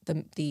the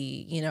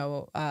you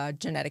know,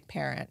 genetic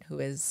parent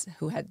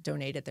who had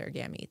donated their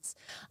gametes,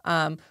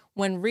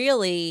 when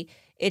really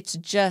it's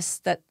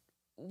just that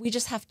we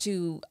just have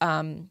to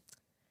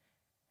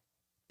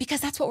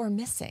because that's what we're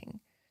missing.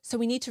 So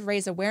we need to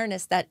raise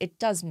awareness that it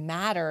does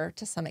matter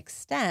to some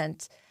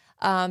extent.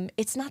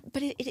 It's not,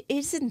 but it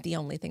isn't the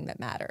only thing that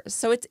matters.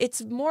 So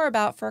it's more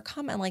about, for a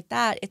comment like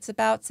that, it's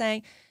about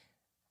saying,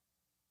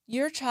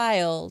 your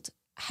child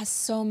has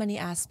so many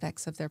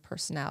aspects of their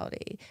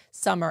personality.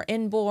 Some are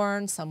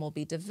inborn, some will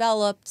be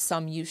developed,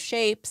 some you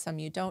shape, some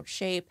you don't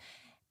shape.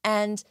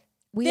 And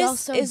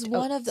this is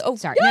one of the...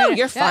 sorry. No,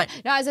 you're fine.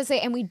 No, as I say,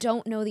 and we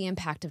don't know the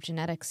impact of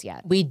genetics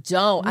yet. We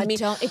don't.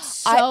 It's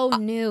so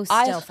new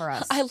still for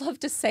us. I love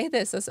to say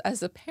this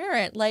as a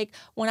parent. Like,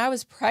 when I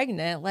was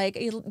pregnant, like,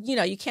 you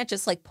know, you can't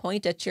just like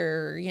point at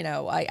your, you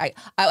know, I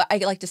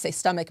like to say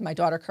stomach. My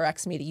daughter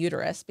corrects me to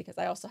uterus because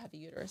I also have a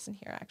uterus in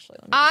here, actually.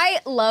 I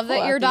love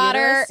that your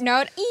daughter...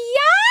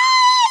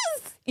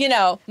 Yes! You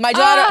know, my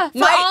daughter...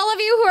 for all of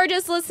you who are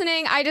just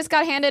listening, I just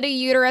got handed a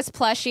uterus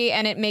plushie,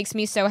 and it makes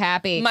me so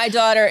happy. My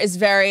daughter is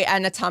very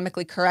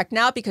anatomically correct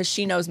now because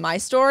she knows my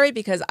story,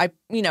 because I,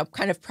 you know,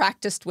 kind of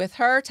practiced with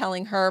her,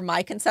 telling her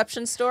my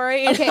conception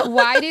story. Okay,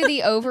 why do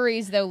the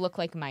ovaries, though, look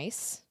like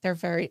mice? They're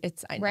very...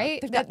 I know. Right?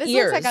 They've got This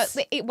ears. looks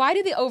like why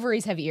do the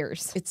ovaries have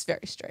ears? It's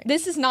very strange.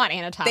 This is not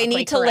anatomically They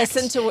need to correct.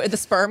 listen to the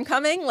sperm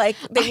coming. Like,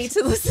 they need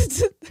to listen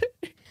to...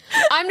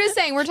 I'm just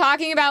saying, we're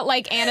talking about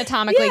like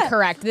anatomically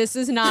correct. This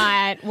is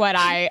not what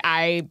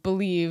I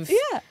believe.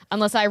 Yeah.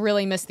 Unless I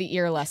really missed the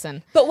ear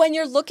lesson. But when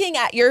you're looking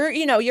at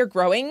your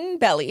growing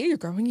belly, your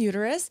growing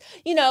uterus,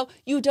 you know,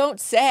 you don't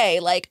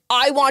say like,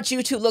 I want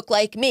you to look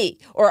like me,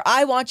 or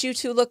I want you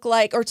to look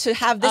like, or to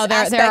have this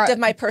aspect of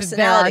my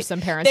personality. There are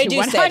some parents who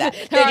do say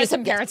that. There are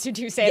some parents who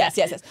do say that.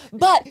 Yes.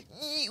 But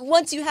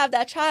once you have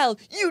that child,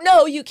 you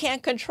know you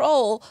can't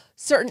control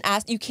certain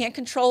you can't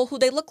control who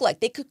they look like.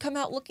 They could come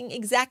out looking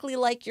exactly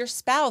like your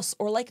spouse,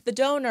 or like the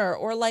donor,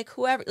 or like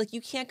whoever. Like, you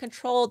can't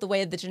control the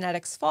way the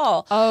genetics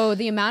fall. Oh,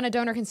 the amount of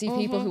donor conceived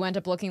people who end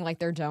up looking like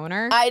their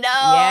donor. I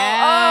know.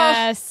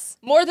 Yes.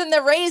 More than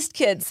the raised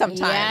kids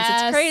sometimes.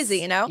 Yes. It's crazy,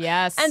 you know?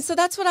 Yes. And so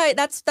that's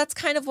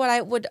kind of what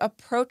I would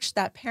approach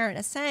that parent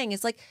as saying,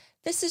 is like,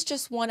 this is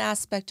just one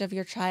aspect of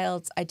your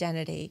child's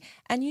identity,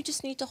 and you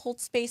just need to hold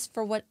space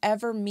for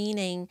whatever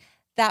meaning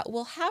that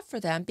will have for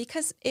them,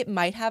 because it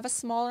might have a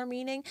smaller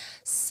meaning.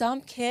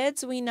 Some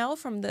kids, we know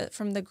from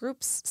the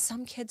groups,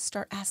 some kids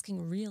start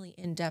asking really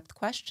in-depth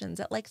questions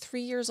at like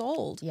 3 years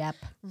old. Yep.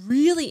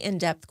 Really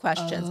in-depth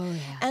questions. Oh,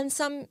 yeah. And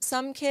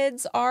some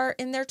kids are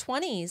in their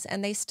 20s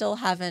and they still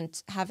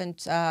haven't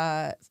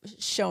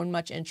shown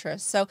much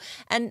interest. So,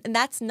 and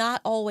that's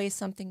not always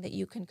something that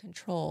you can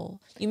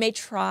control. You may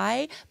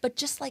try, but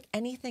just like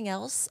anything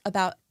else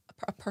about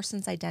a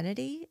person's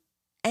identity,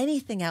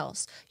 anything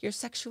else, your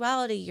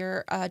sexuality,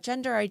 your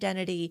gender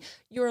identity,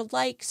 your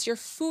likes, your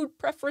food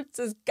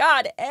preferences,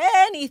 God,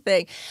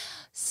 anything.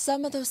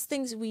 Some of those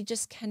things we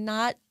just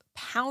cannot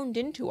pound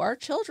into our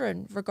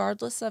children,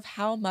 regardless of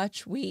how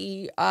much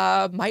we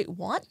might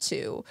want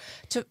to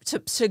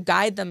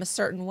guide them a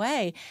certain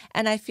way.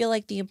 And I feel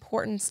like the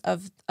importance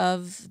of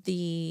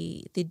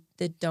the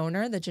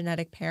donor, the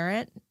genetic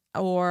parent,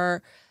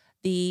 or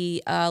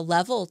the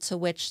level to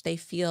which they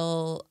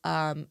feel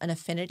an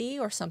affinity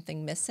or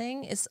something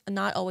missing is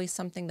not always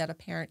something that a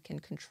parent can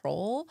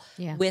control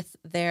with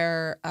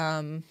their,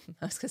 I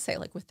was gonna say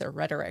like with their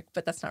rhetoric,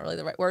 but that's not really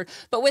the right word,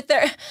 but with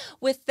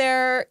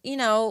their, you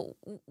know,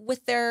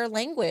 with their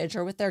language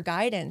or with their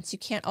guidance. You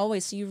can't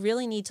always, so you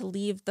really need to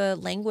leave the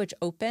language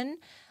open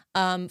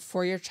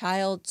for your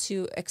child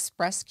to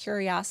express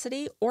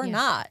curiosity or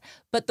not.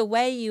 But the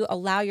way you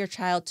allow your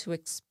child to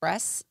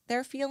express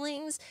their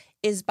feelings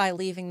is by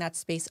leaving that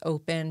space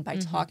open, by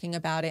talking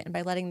about it, and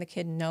by letting the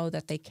kid know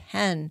that they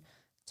can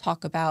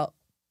talk about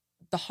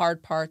the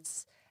hard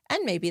parts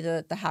and maybe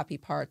the happy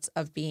parts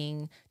of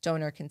being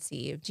donor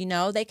conceived. You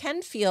know, they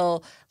can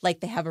feel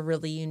like they have a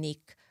really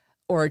unique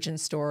origin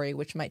story,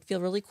 which might feel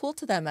really cool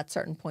to them at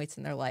certain points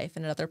in their life,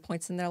 and at other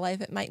points in their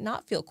life, it might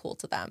not feel cool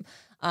to them.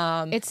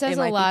 It says it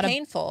might a lot be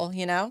painful,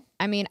 you know?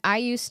 I mean,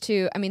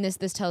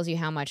 this tells you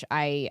how much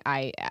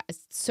I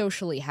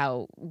socially,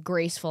 how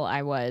graceful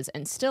I was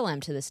and still am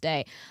to this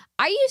day.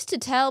 I used to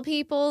tell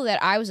people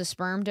that I was a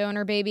sperm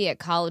donor baby at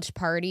college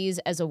parties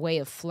as a way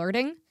of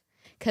flirting,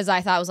 because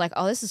I thought it was like,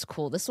 oh, this is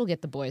cool. This will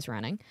get the boys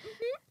running.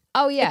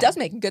 Oh, yeah. It does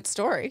make a good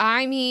story.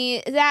 I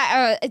mean,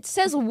 that it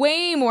says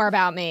way more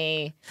about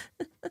me.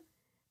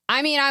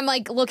 I mean, I'm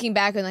like looking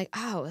back and like,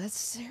 oh,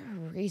 there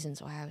are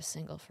reasons why I was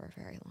single for a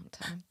very long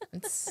time.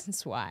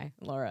 It's why,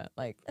 Laura.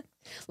 Like,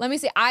 let me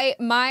see.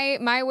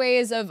 My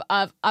ways of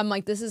I'm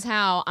like, this is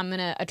how I'm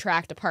gonna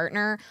attract a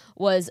partner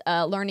was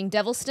learning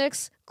devil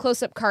sticks,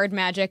 close up card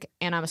magic,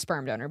 and I'm a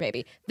sperm donor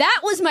baby.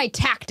 That was my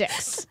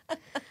tactics.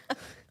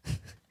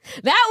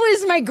 That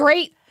was my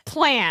great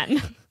plan.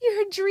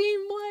 You're a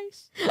dream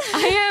wife.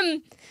 I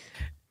am.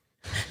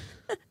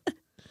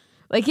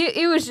 Like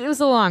it was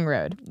a long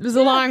road. It was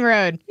a long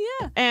road.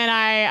 Yeah. And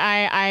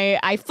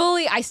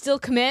I still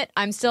commit.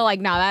 I'm still like,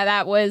 no,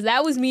 that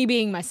was me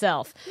being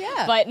myself.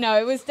 Yeah. But no,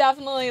 it was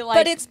definitely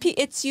like. But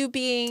it's you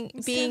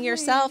being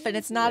yourself, and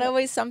it's not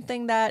always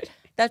something that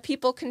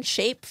people can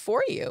shape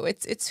for you.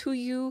 It's who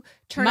you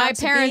turn out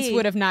to be. My parents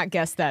would have not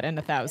guessed that in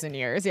 1,000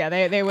 years. Yeah,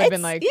 they would have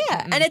been like,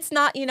 And it's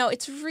not, you know,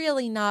 it's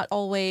really not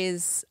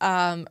always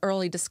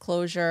early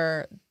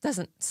disclosure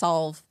doesn't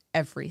solve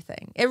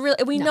everything.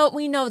 We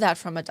know that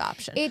from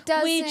adoption. It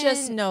doesn't. We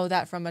just know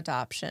that from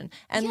adoption.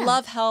 And Yeah.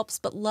 love helps,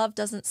 but love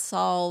doesn't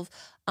solve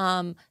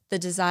the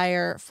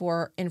desire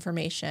for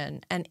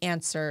information and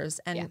answers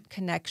and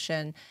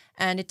connection.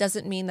 And it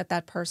doesn't mean that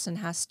that person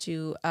has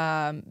to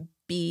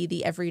be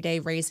the everyday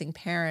raising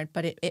parent,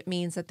 but it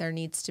means that there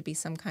needs to be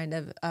some kind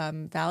of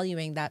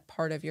valuing that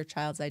part of your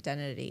child's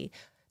identity.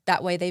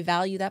 That way they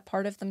value that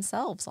part of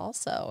themselves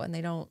also, and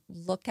they don't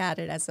look at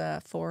it as a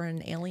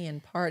foreign alien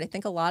part. I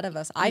think a lot of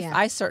us,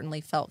 I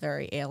certainly felt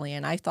very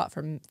alien. I thought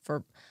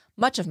for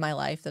much of my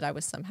life that I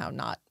was somehow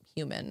not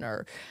human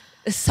or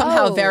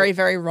somehow very,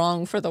 very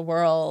wrong for the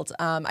world.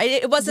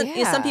 It wasn't,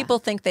 some people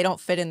think they don't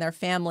fit in their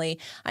family.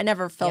 I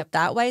never felt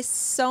that way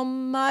so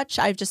much.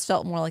 I just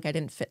felt more like I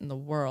didn't fit in the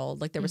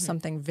world. Like there was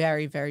something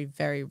very, very,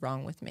 very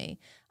wrong with me.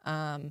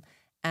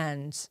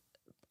 And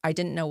I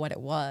didn't know what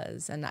it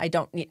was. And I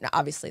don't,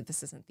 obviously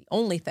this isn't the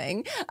only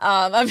thing.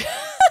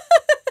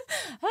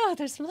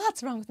 There's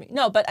lots wrong with me.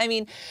 No, but I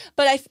mean,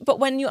 but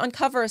when you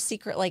uncover a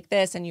secret like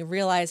this and you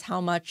realize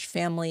how much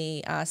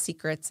family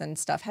secrets and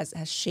stuff has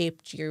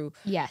shaped you,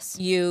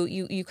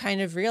 you kind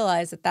of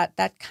realize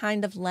that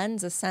kind of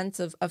lends a sense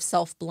of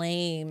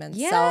self-blame and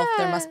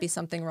there must be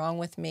something wrong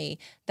with me,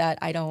 that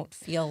I don't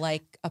feel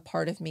like a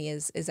part of me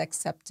is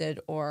accepted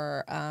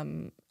or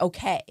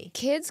okay.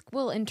 Kids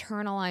will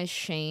internalize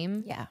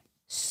shame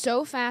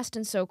so fast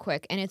and so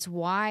quick, and it's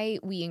why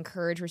we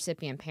encourage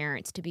recipient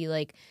parents to be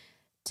like,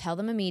 tell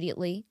them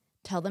immediately,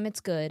 tell them it's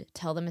good,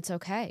 tell them it's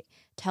okay,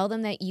 tell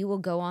them that you will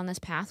go on this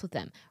path with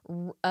them,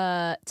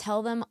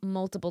 tell them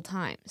multiple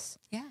times.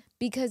 Yeah.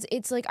 Because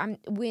it's like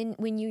when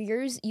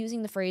you're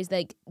using the phrase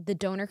like the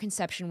donor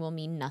conception will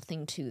mean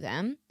nothing to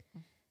them,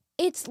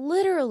 it's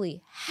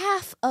literally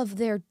half of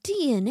their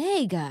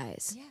DNA,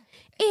 guys. Yeah.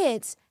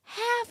 It's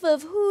half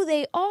of who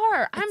they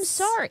are. I'm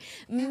sorry.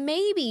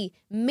 Maybe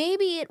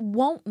it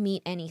won't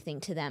mean anything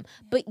to them,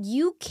 but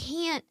you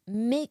can't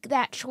make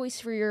that choice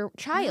for your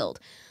child.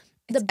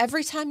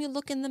 Every time you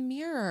look in the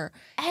mirror.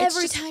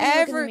 Every time you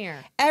look in the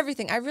mirror.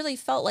 Everything. I really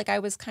felt like I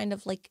was kind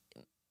of like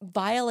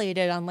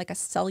violated on like a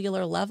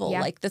cellular level.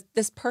 Yeah. Like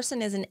this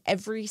person is in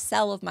every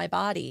cell of my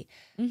body,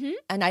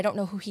 and I don't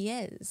know who he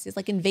is. He's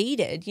like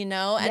invaded, you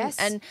know.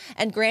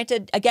 And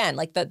granted, again,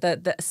 like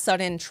the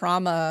sudden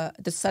trauma,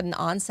 the sudden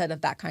onset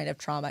of that kind of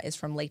trauma is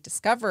from late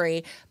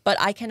discovery. But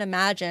I can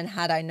imagine,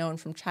 had I known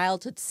from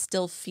childhood,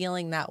 still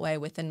feeling that way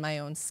within my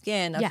own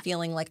skin, of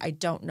feeling like I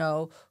don't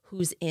know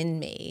who's in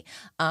me.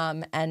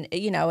 And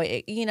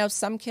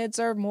some kids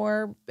are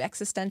more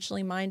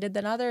existentially minded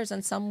than others,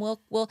 and some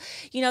will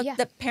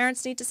the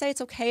parents need to say,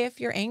 it's okay if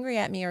you're angry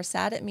at me or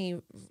sad at me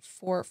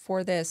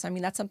for this. I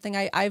mean, that's something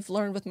I've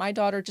learned with my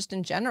daughter just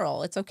in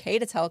general. It's okay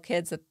to tell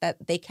kids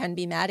that they can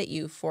be mad at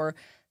you for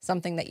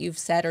something that you've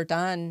said or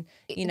done,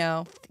 you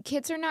know.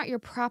 Kids are not your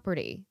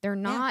property. They're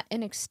not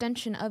an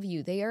extension of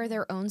you. They are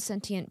their own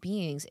sentient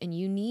beings, and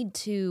you need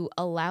to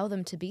allow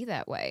them to be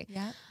that way.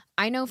 Yeah.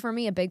 I know for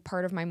me, a big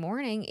part of my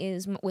morning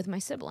is with my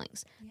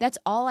siblings. Yeah. That's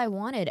all I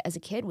wanted as a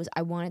kid was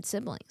I wanted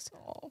siblings.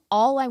 Oh.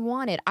 All I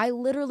wanted. I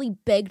literally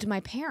begged my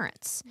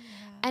parents. Yeah.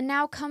 And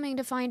now coming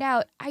to find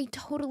out, I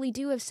totally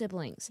do have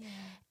siblings. Yeah.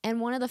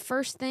 And one of the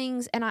first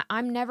things, and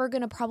I'm never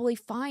going to probably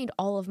find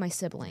all of my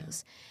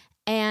siblings.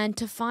 Yeah. And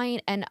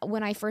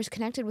when I first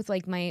connected with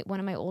like one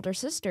of my older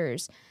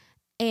sisters,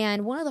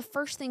 and one of the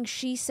first things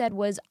she said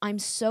was, I'm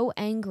so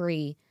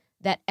angry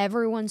that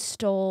everyone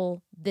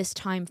stole this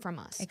time from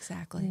us.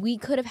 Exactly. We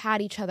could have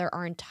had each other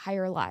our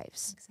entire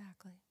lives.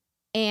 Exactly.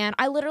 And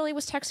I literally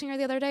was texting her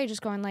the other day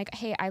just going like,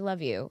 hey, I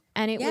love you.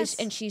 And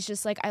and she's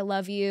just like, I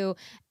love you.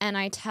 And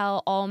I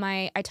tell all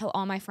my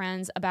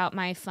friends about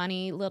my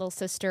funny little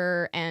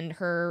sister and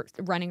her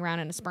running around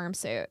in a sperm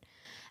suit.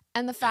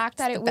 And the fact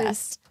that it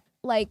was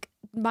like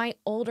my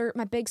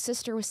big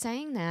sister was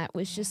saying that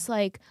was just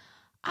like,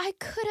 I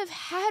could have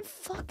had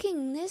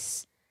fucking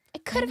this. I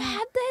could have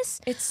had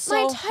this. It's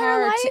so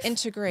hard to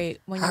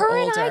integrate when you're older.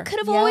 Her and I could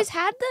have always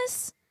had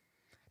this.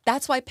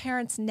 That's why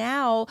parents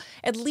now,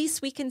 at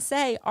least we can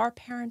say our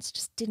parents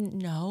just didn't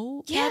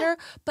know better.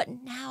 But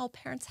now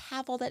parents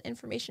have all that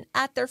information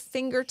at their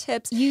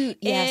fingertips,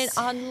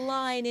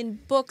 online,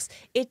 in books.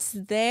 It's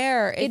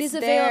there. It is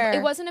available.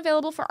 It wasn't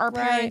available for our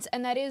parents,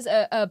 and that is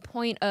a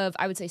point of,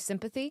 I would say,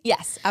 sympathy.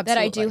 Yes, absolutely.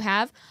 That I do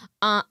have.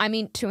 I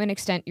mean, to an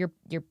extent, your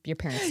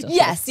parents still.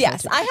 Yes.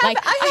 I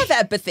have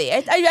empathy.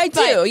 I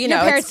do. You know,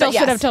 your parents still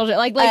should have told you.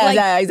 Like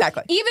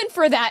exactly. Even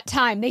for that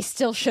time, they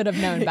still should have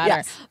known better.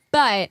 Yes.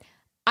 But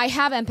I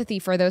have empathy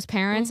for those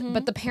parents,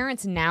 but the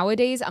parents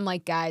nowadays, I'm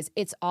like, guys,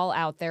 it's all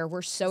out there.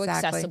 We're so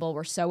accessible.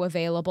 We're so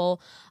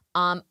available.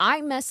 I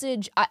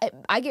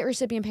get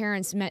recipient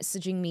parents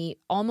messaging me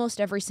almost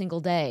every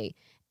single day,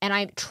 and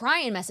I try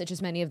and message as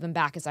many of them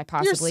back as I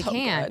possibly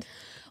can. Good.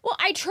 Well,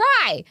 I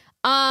try.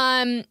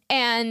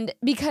 And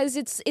because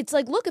it's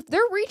like, look, if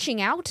they're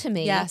reaching out to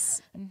me,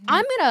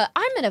 I'm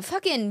gonna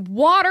fucking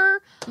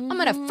water. I'm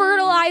gonna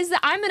fertilize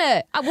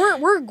that.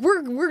 We're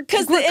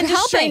because the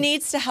industry helping.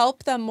 needs to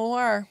help them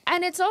more.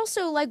 And it's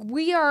also like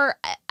we are.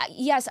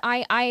 Yes,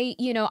 I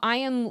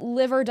am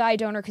live or die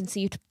donor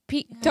conceived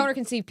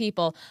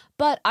people,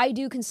 but I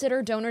do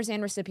consider donors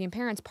and recipient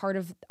parents part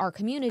of our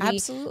community.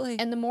 Absolutely.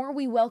 And the more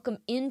we welcome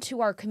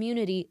into our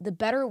community, the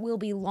better it will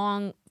be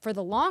for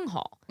the long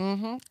haul.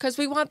 Because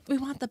we want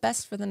the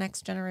best for the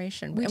next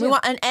generation. We and do. we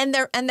want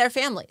and their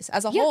families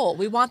as a whole.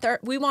 We want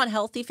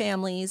healthy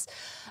families,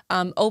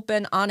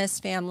 open,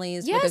 honest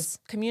families where there's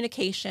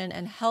communication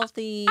and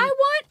healthy. I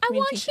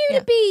want you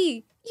to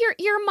be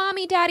your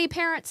mommy, daddy,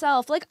 parent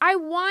self. Like I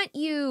want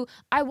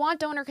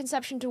donor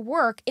conception to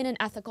work in an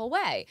ethical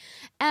way.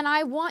 And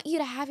I want you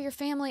to have your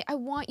family. I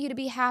want you to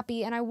be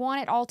happy, and I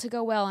want it all to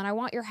go well, and I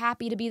want your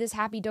happy to be this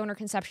happy donor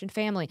conception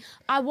family.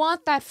 I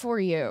want that for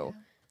you.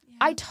 Yeah.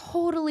 I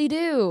totally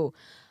do.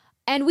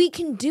 And we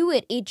can do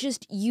it. It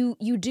just you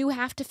do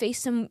have to face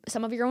some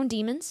of your own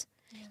demons.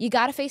 You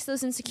got to face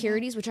those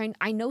insecurities, which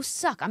I know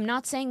suck. I'm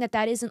not saying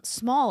that isn't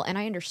small, and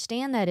I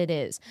understand that it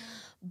is.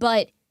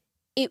 But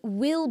it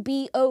will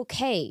be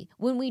okay.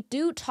 When we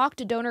do talk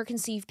to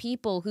donor-conceived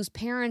people whose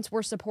parents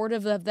were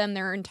supportive of them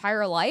their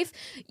entire life,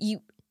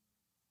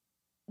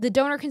 the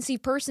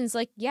donor-conceived person's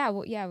like, yeah,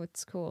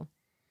 it's cool.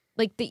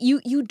 Like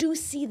you do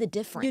see the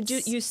difference.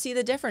 You see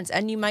the difference,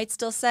 and you might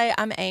still say,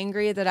 I'm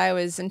angry that I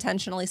was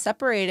intentionally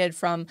separated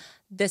from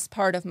this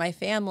part of my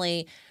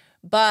family,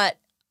 but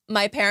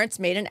my parents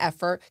made an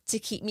effort to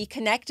keep me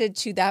connected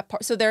to that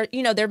part. So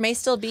there may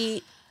still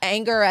be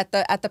anger at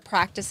the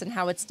practice and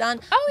how it's done.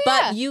 Oh,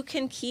 yeah. But you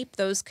can keep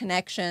those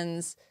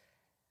connections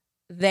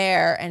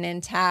there and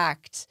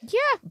intact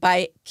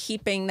by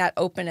keeping that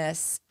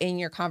openness in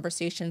your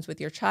conversations with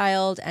your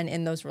child and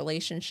in those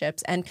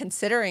relationships, and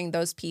considering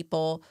those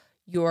people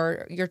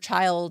your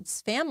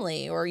child's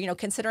family, or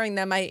considering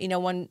them.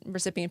 One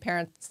recipient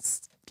parent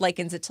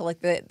likens it to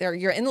like they're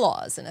your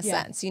in-laws in a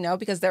sense,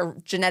 because they're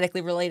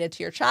genetically related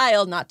to your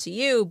child, not to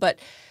you, but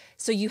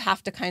so you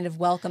have to kind of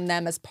welcome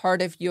them as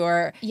part of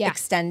your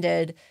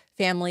extended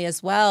family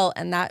as well.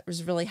 And that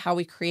was really how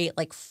we create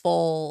like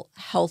full,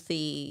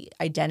 healthy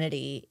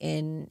identity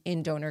in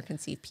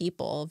donor-conceived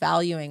people,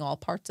 valuing all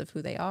parts of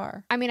who they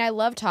are. I mean, I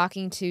love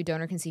talking to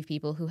donor-conceived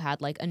people who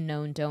had like a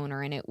known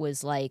donor, and it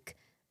was like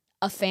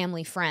a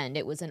family friend.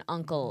 It was an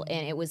uncle,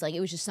 and it was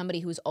just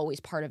somebody who was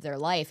always part of their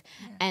life.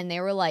 Yeah. And they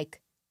were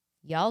like,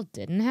 y'all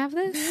didn't have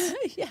this?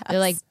 Yes. They're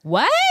like,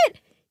 what?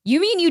 You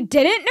mean you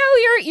didn't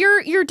know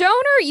your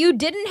donor? You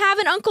didn't have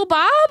an Uncle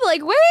Bob?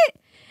 Like, what?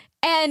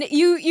 And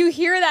you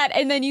hear that,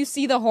 and then you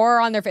see the horror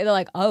on their face. They're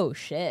like, oh,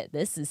 shit,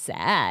 this is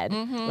sad.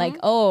 Like,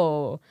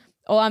 oh,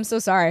 I'm so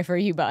sorry for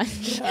you,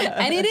 bunch. Yes.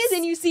 And it is,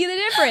 and you see the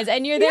difference,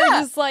 and you're there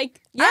just like,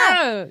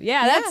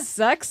 that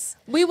sucks.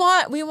 We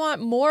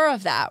want more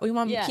of that. We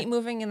want to keep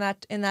moving in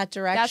that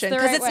direction,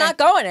 because it's not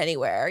going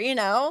anywhere,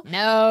 No,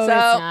 it's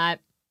not.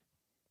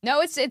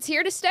 No, it's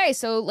here to stay.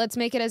 So let's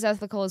make it as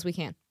ethical as we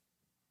can.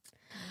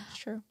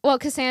 True. Well,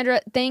 Cassandra,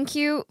 thank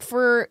you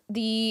for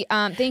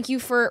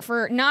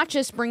for not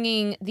just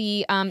bringing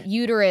the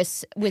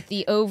uterus with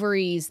the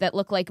ovaries that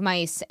look like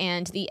mice,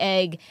 and the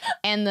egg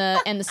and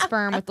the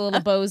sperm with the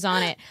little bows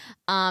on it.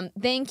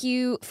 Thank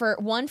you for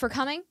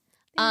coming.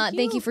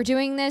 Thank you for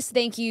doing this.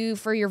 Thank you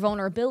for your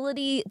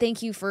vulnerability.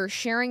 Thank you for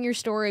sharing your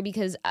story,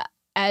 because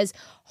as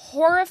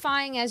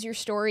horrifying as your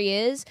story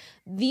is,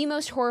 the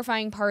most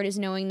horrifying part is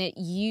knowing that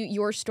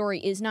your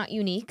story is not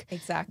unique.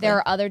 Exactly. There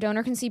are other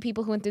donor-conceived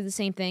people who went through the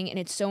same thing, and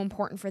it's so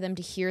important for them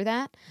to hear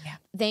that. Yeah.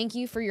 Thank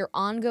you for your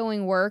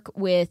ongoing work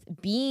with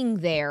being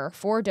there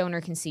for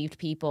donor-conceived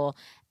people,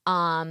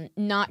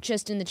 not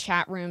just in the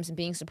chat rooms and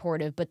being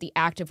supportive, but the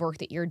active work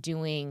that you're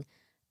doing,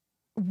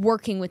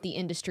 working with the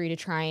industry to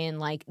try and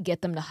like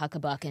get them to huck a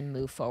buck and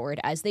move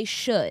forward as they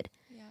should.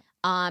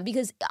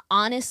 Because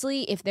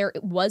honestly, if there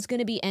was going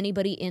to be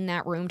anybody in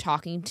that room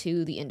talking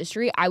to the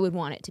industry, I would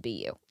want it to be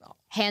you.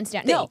 Hands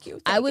down. Thank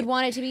you. I would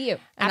want it to be you.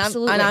 And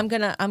absolutely. I'm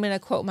gonna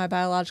quote my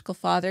biological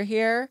father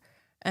here,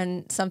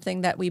 and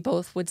something that we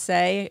both would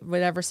say,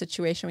 whatever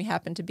situation we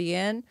happen to be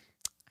in.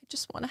 I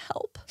just want to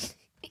help.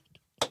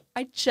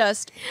 I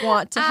just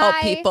want to help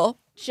people.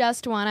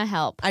 Just want to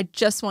help. I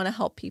just want to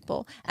help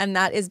people, and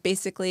that is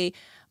basically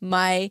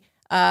my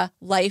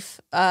life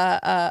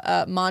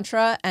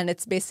mantra, and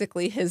it's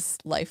basically his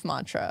life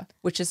mantra,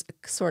 which is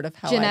sort of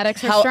how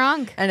genetics are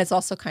strong, and it's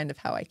also kind of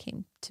how I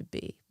came to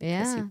be.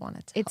 Because he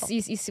wanted to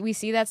help. We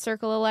see that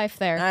circle of life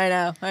there.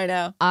 I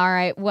know. All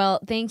right.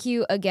 Well, thank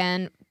you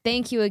again, and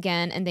thank you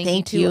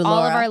to you, all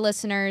Laura. of our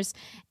listeners.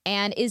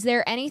 And is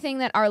there anything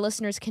that our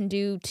listeners can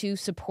do to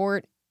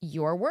support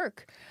your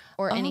work?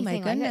 Or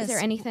anything like that? Is there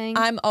anything?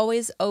 I'm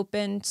always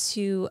open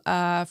to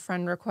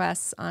friend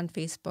requests on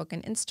Facebook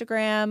and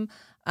Instagram.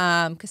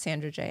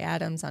 Cassandra J.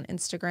 Adams on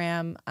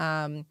Instagram.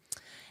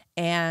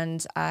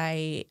 And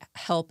I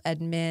help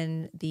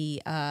admin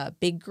the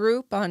big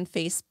group on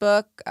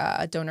Facebook,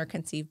 Donor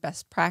Conceived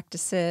Best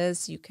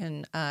Practices. You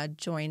can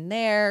join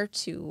there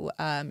to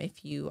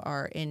if you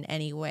are in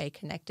any way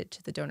connected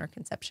to the donor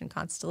conception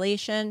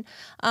constellation.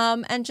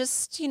 And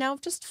just,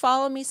 just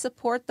follow me,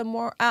 support the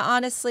more.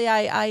 Honestly,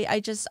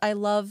 I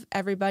love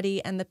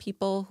everybody, and the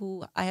people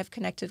who I have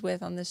connected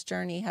with on this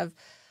journey have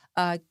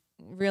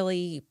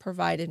really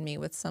provided me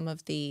with some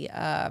of the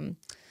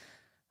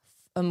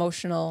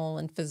emotional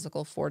and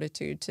physical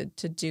fortitude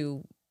to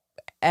do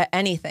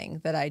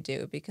anything that I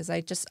do, because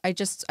I just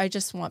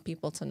want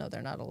people to know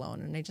they're not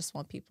alone, and I just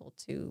want people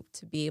to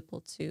be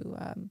able to,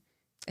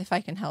 if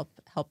I can help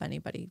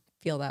anybody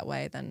feel that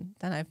way, then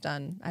I've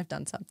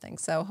done something.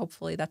 So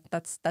hopefully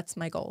that's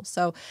my goal.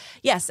 So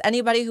yes,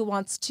 anybody who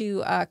wants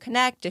to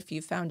connect, if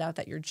you found out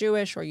that you're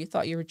Jewish, or you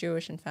thought you were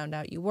Jewish and found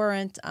out you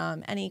weren't,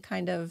 any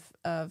kind of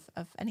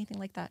anything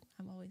like that,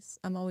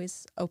 I'm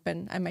always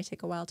open. I might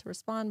take a while to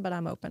respond, but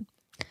I'm open.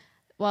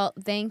 Well,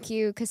 thank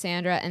you,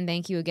 Cassandra, and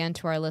thank you again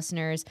to our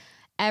listeners.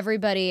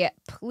 Everybody,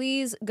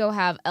 please go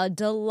have a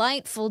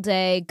delightful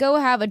day. Go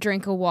have a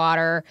drink of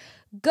water.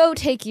 Go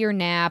take your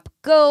nap.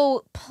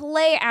 Go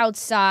play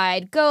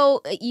outside.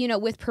 Go,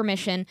 with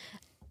permission,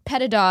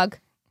 pet a dog.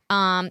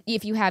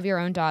 If you have your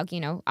own dog,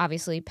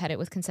 obviously pet it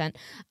with consent.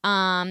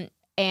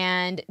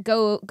 And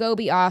go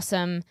be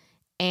awesome.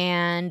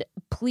 And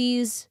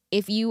please,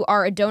 if you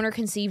are a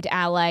donor-conceived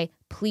ally,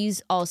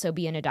 please also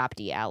be an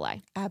adoptee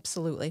ally.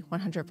 Absolutely,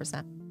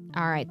 100%.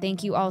 All right.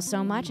 Thank you all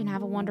so much, and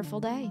have a wonderful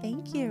day.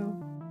 Thank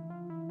you.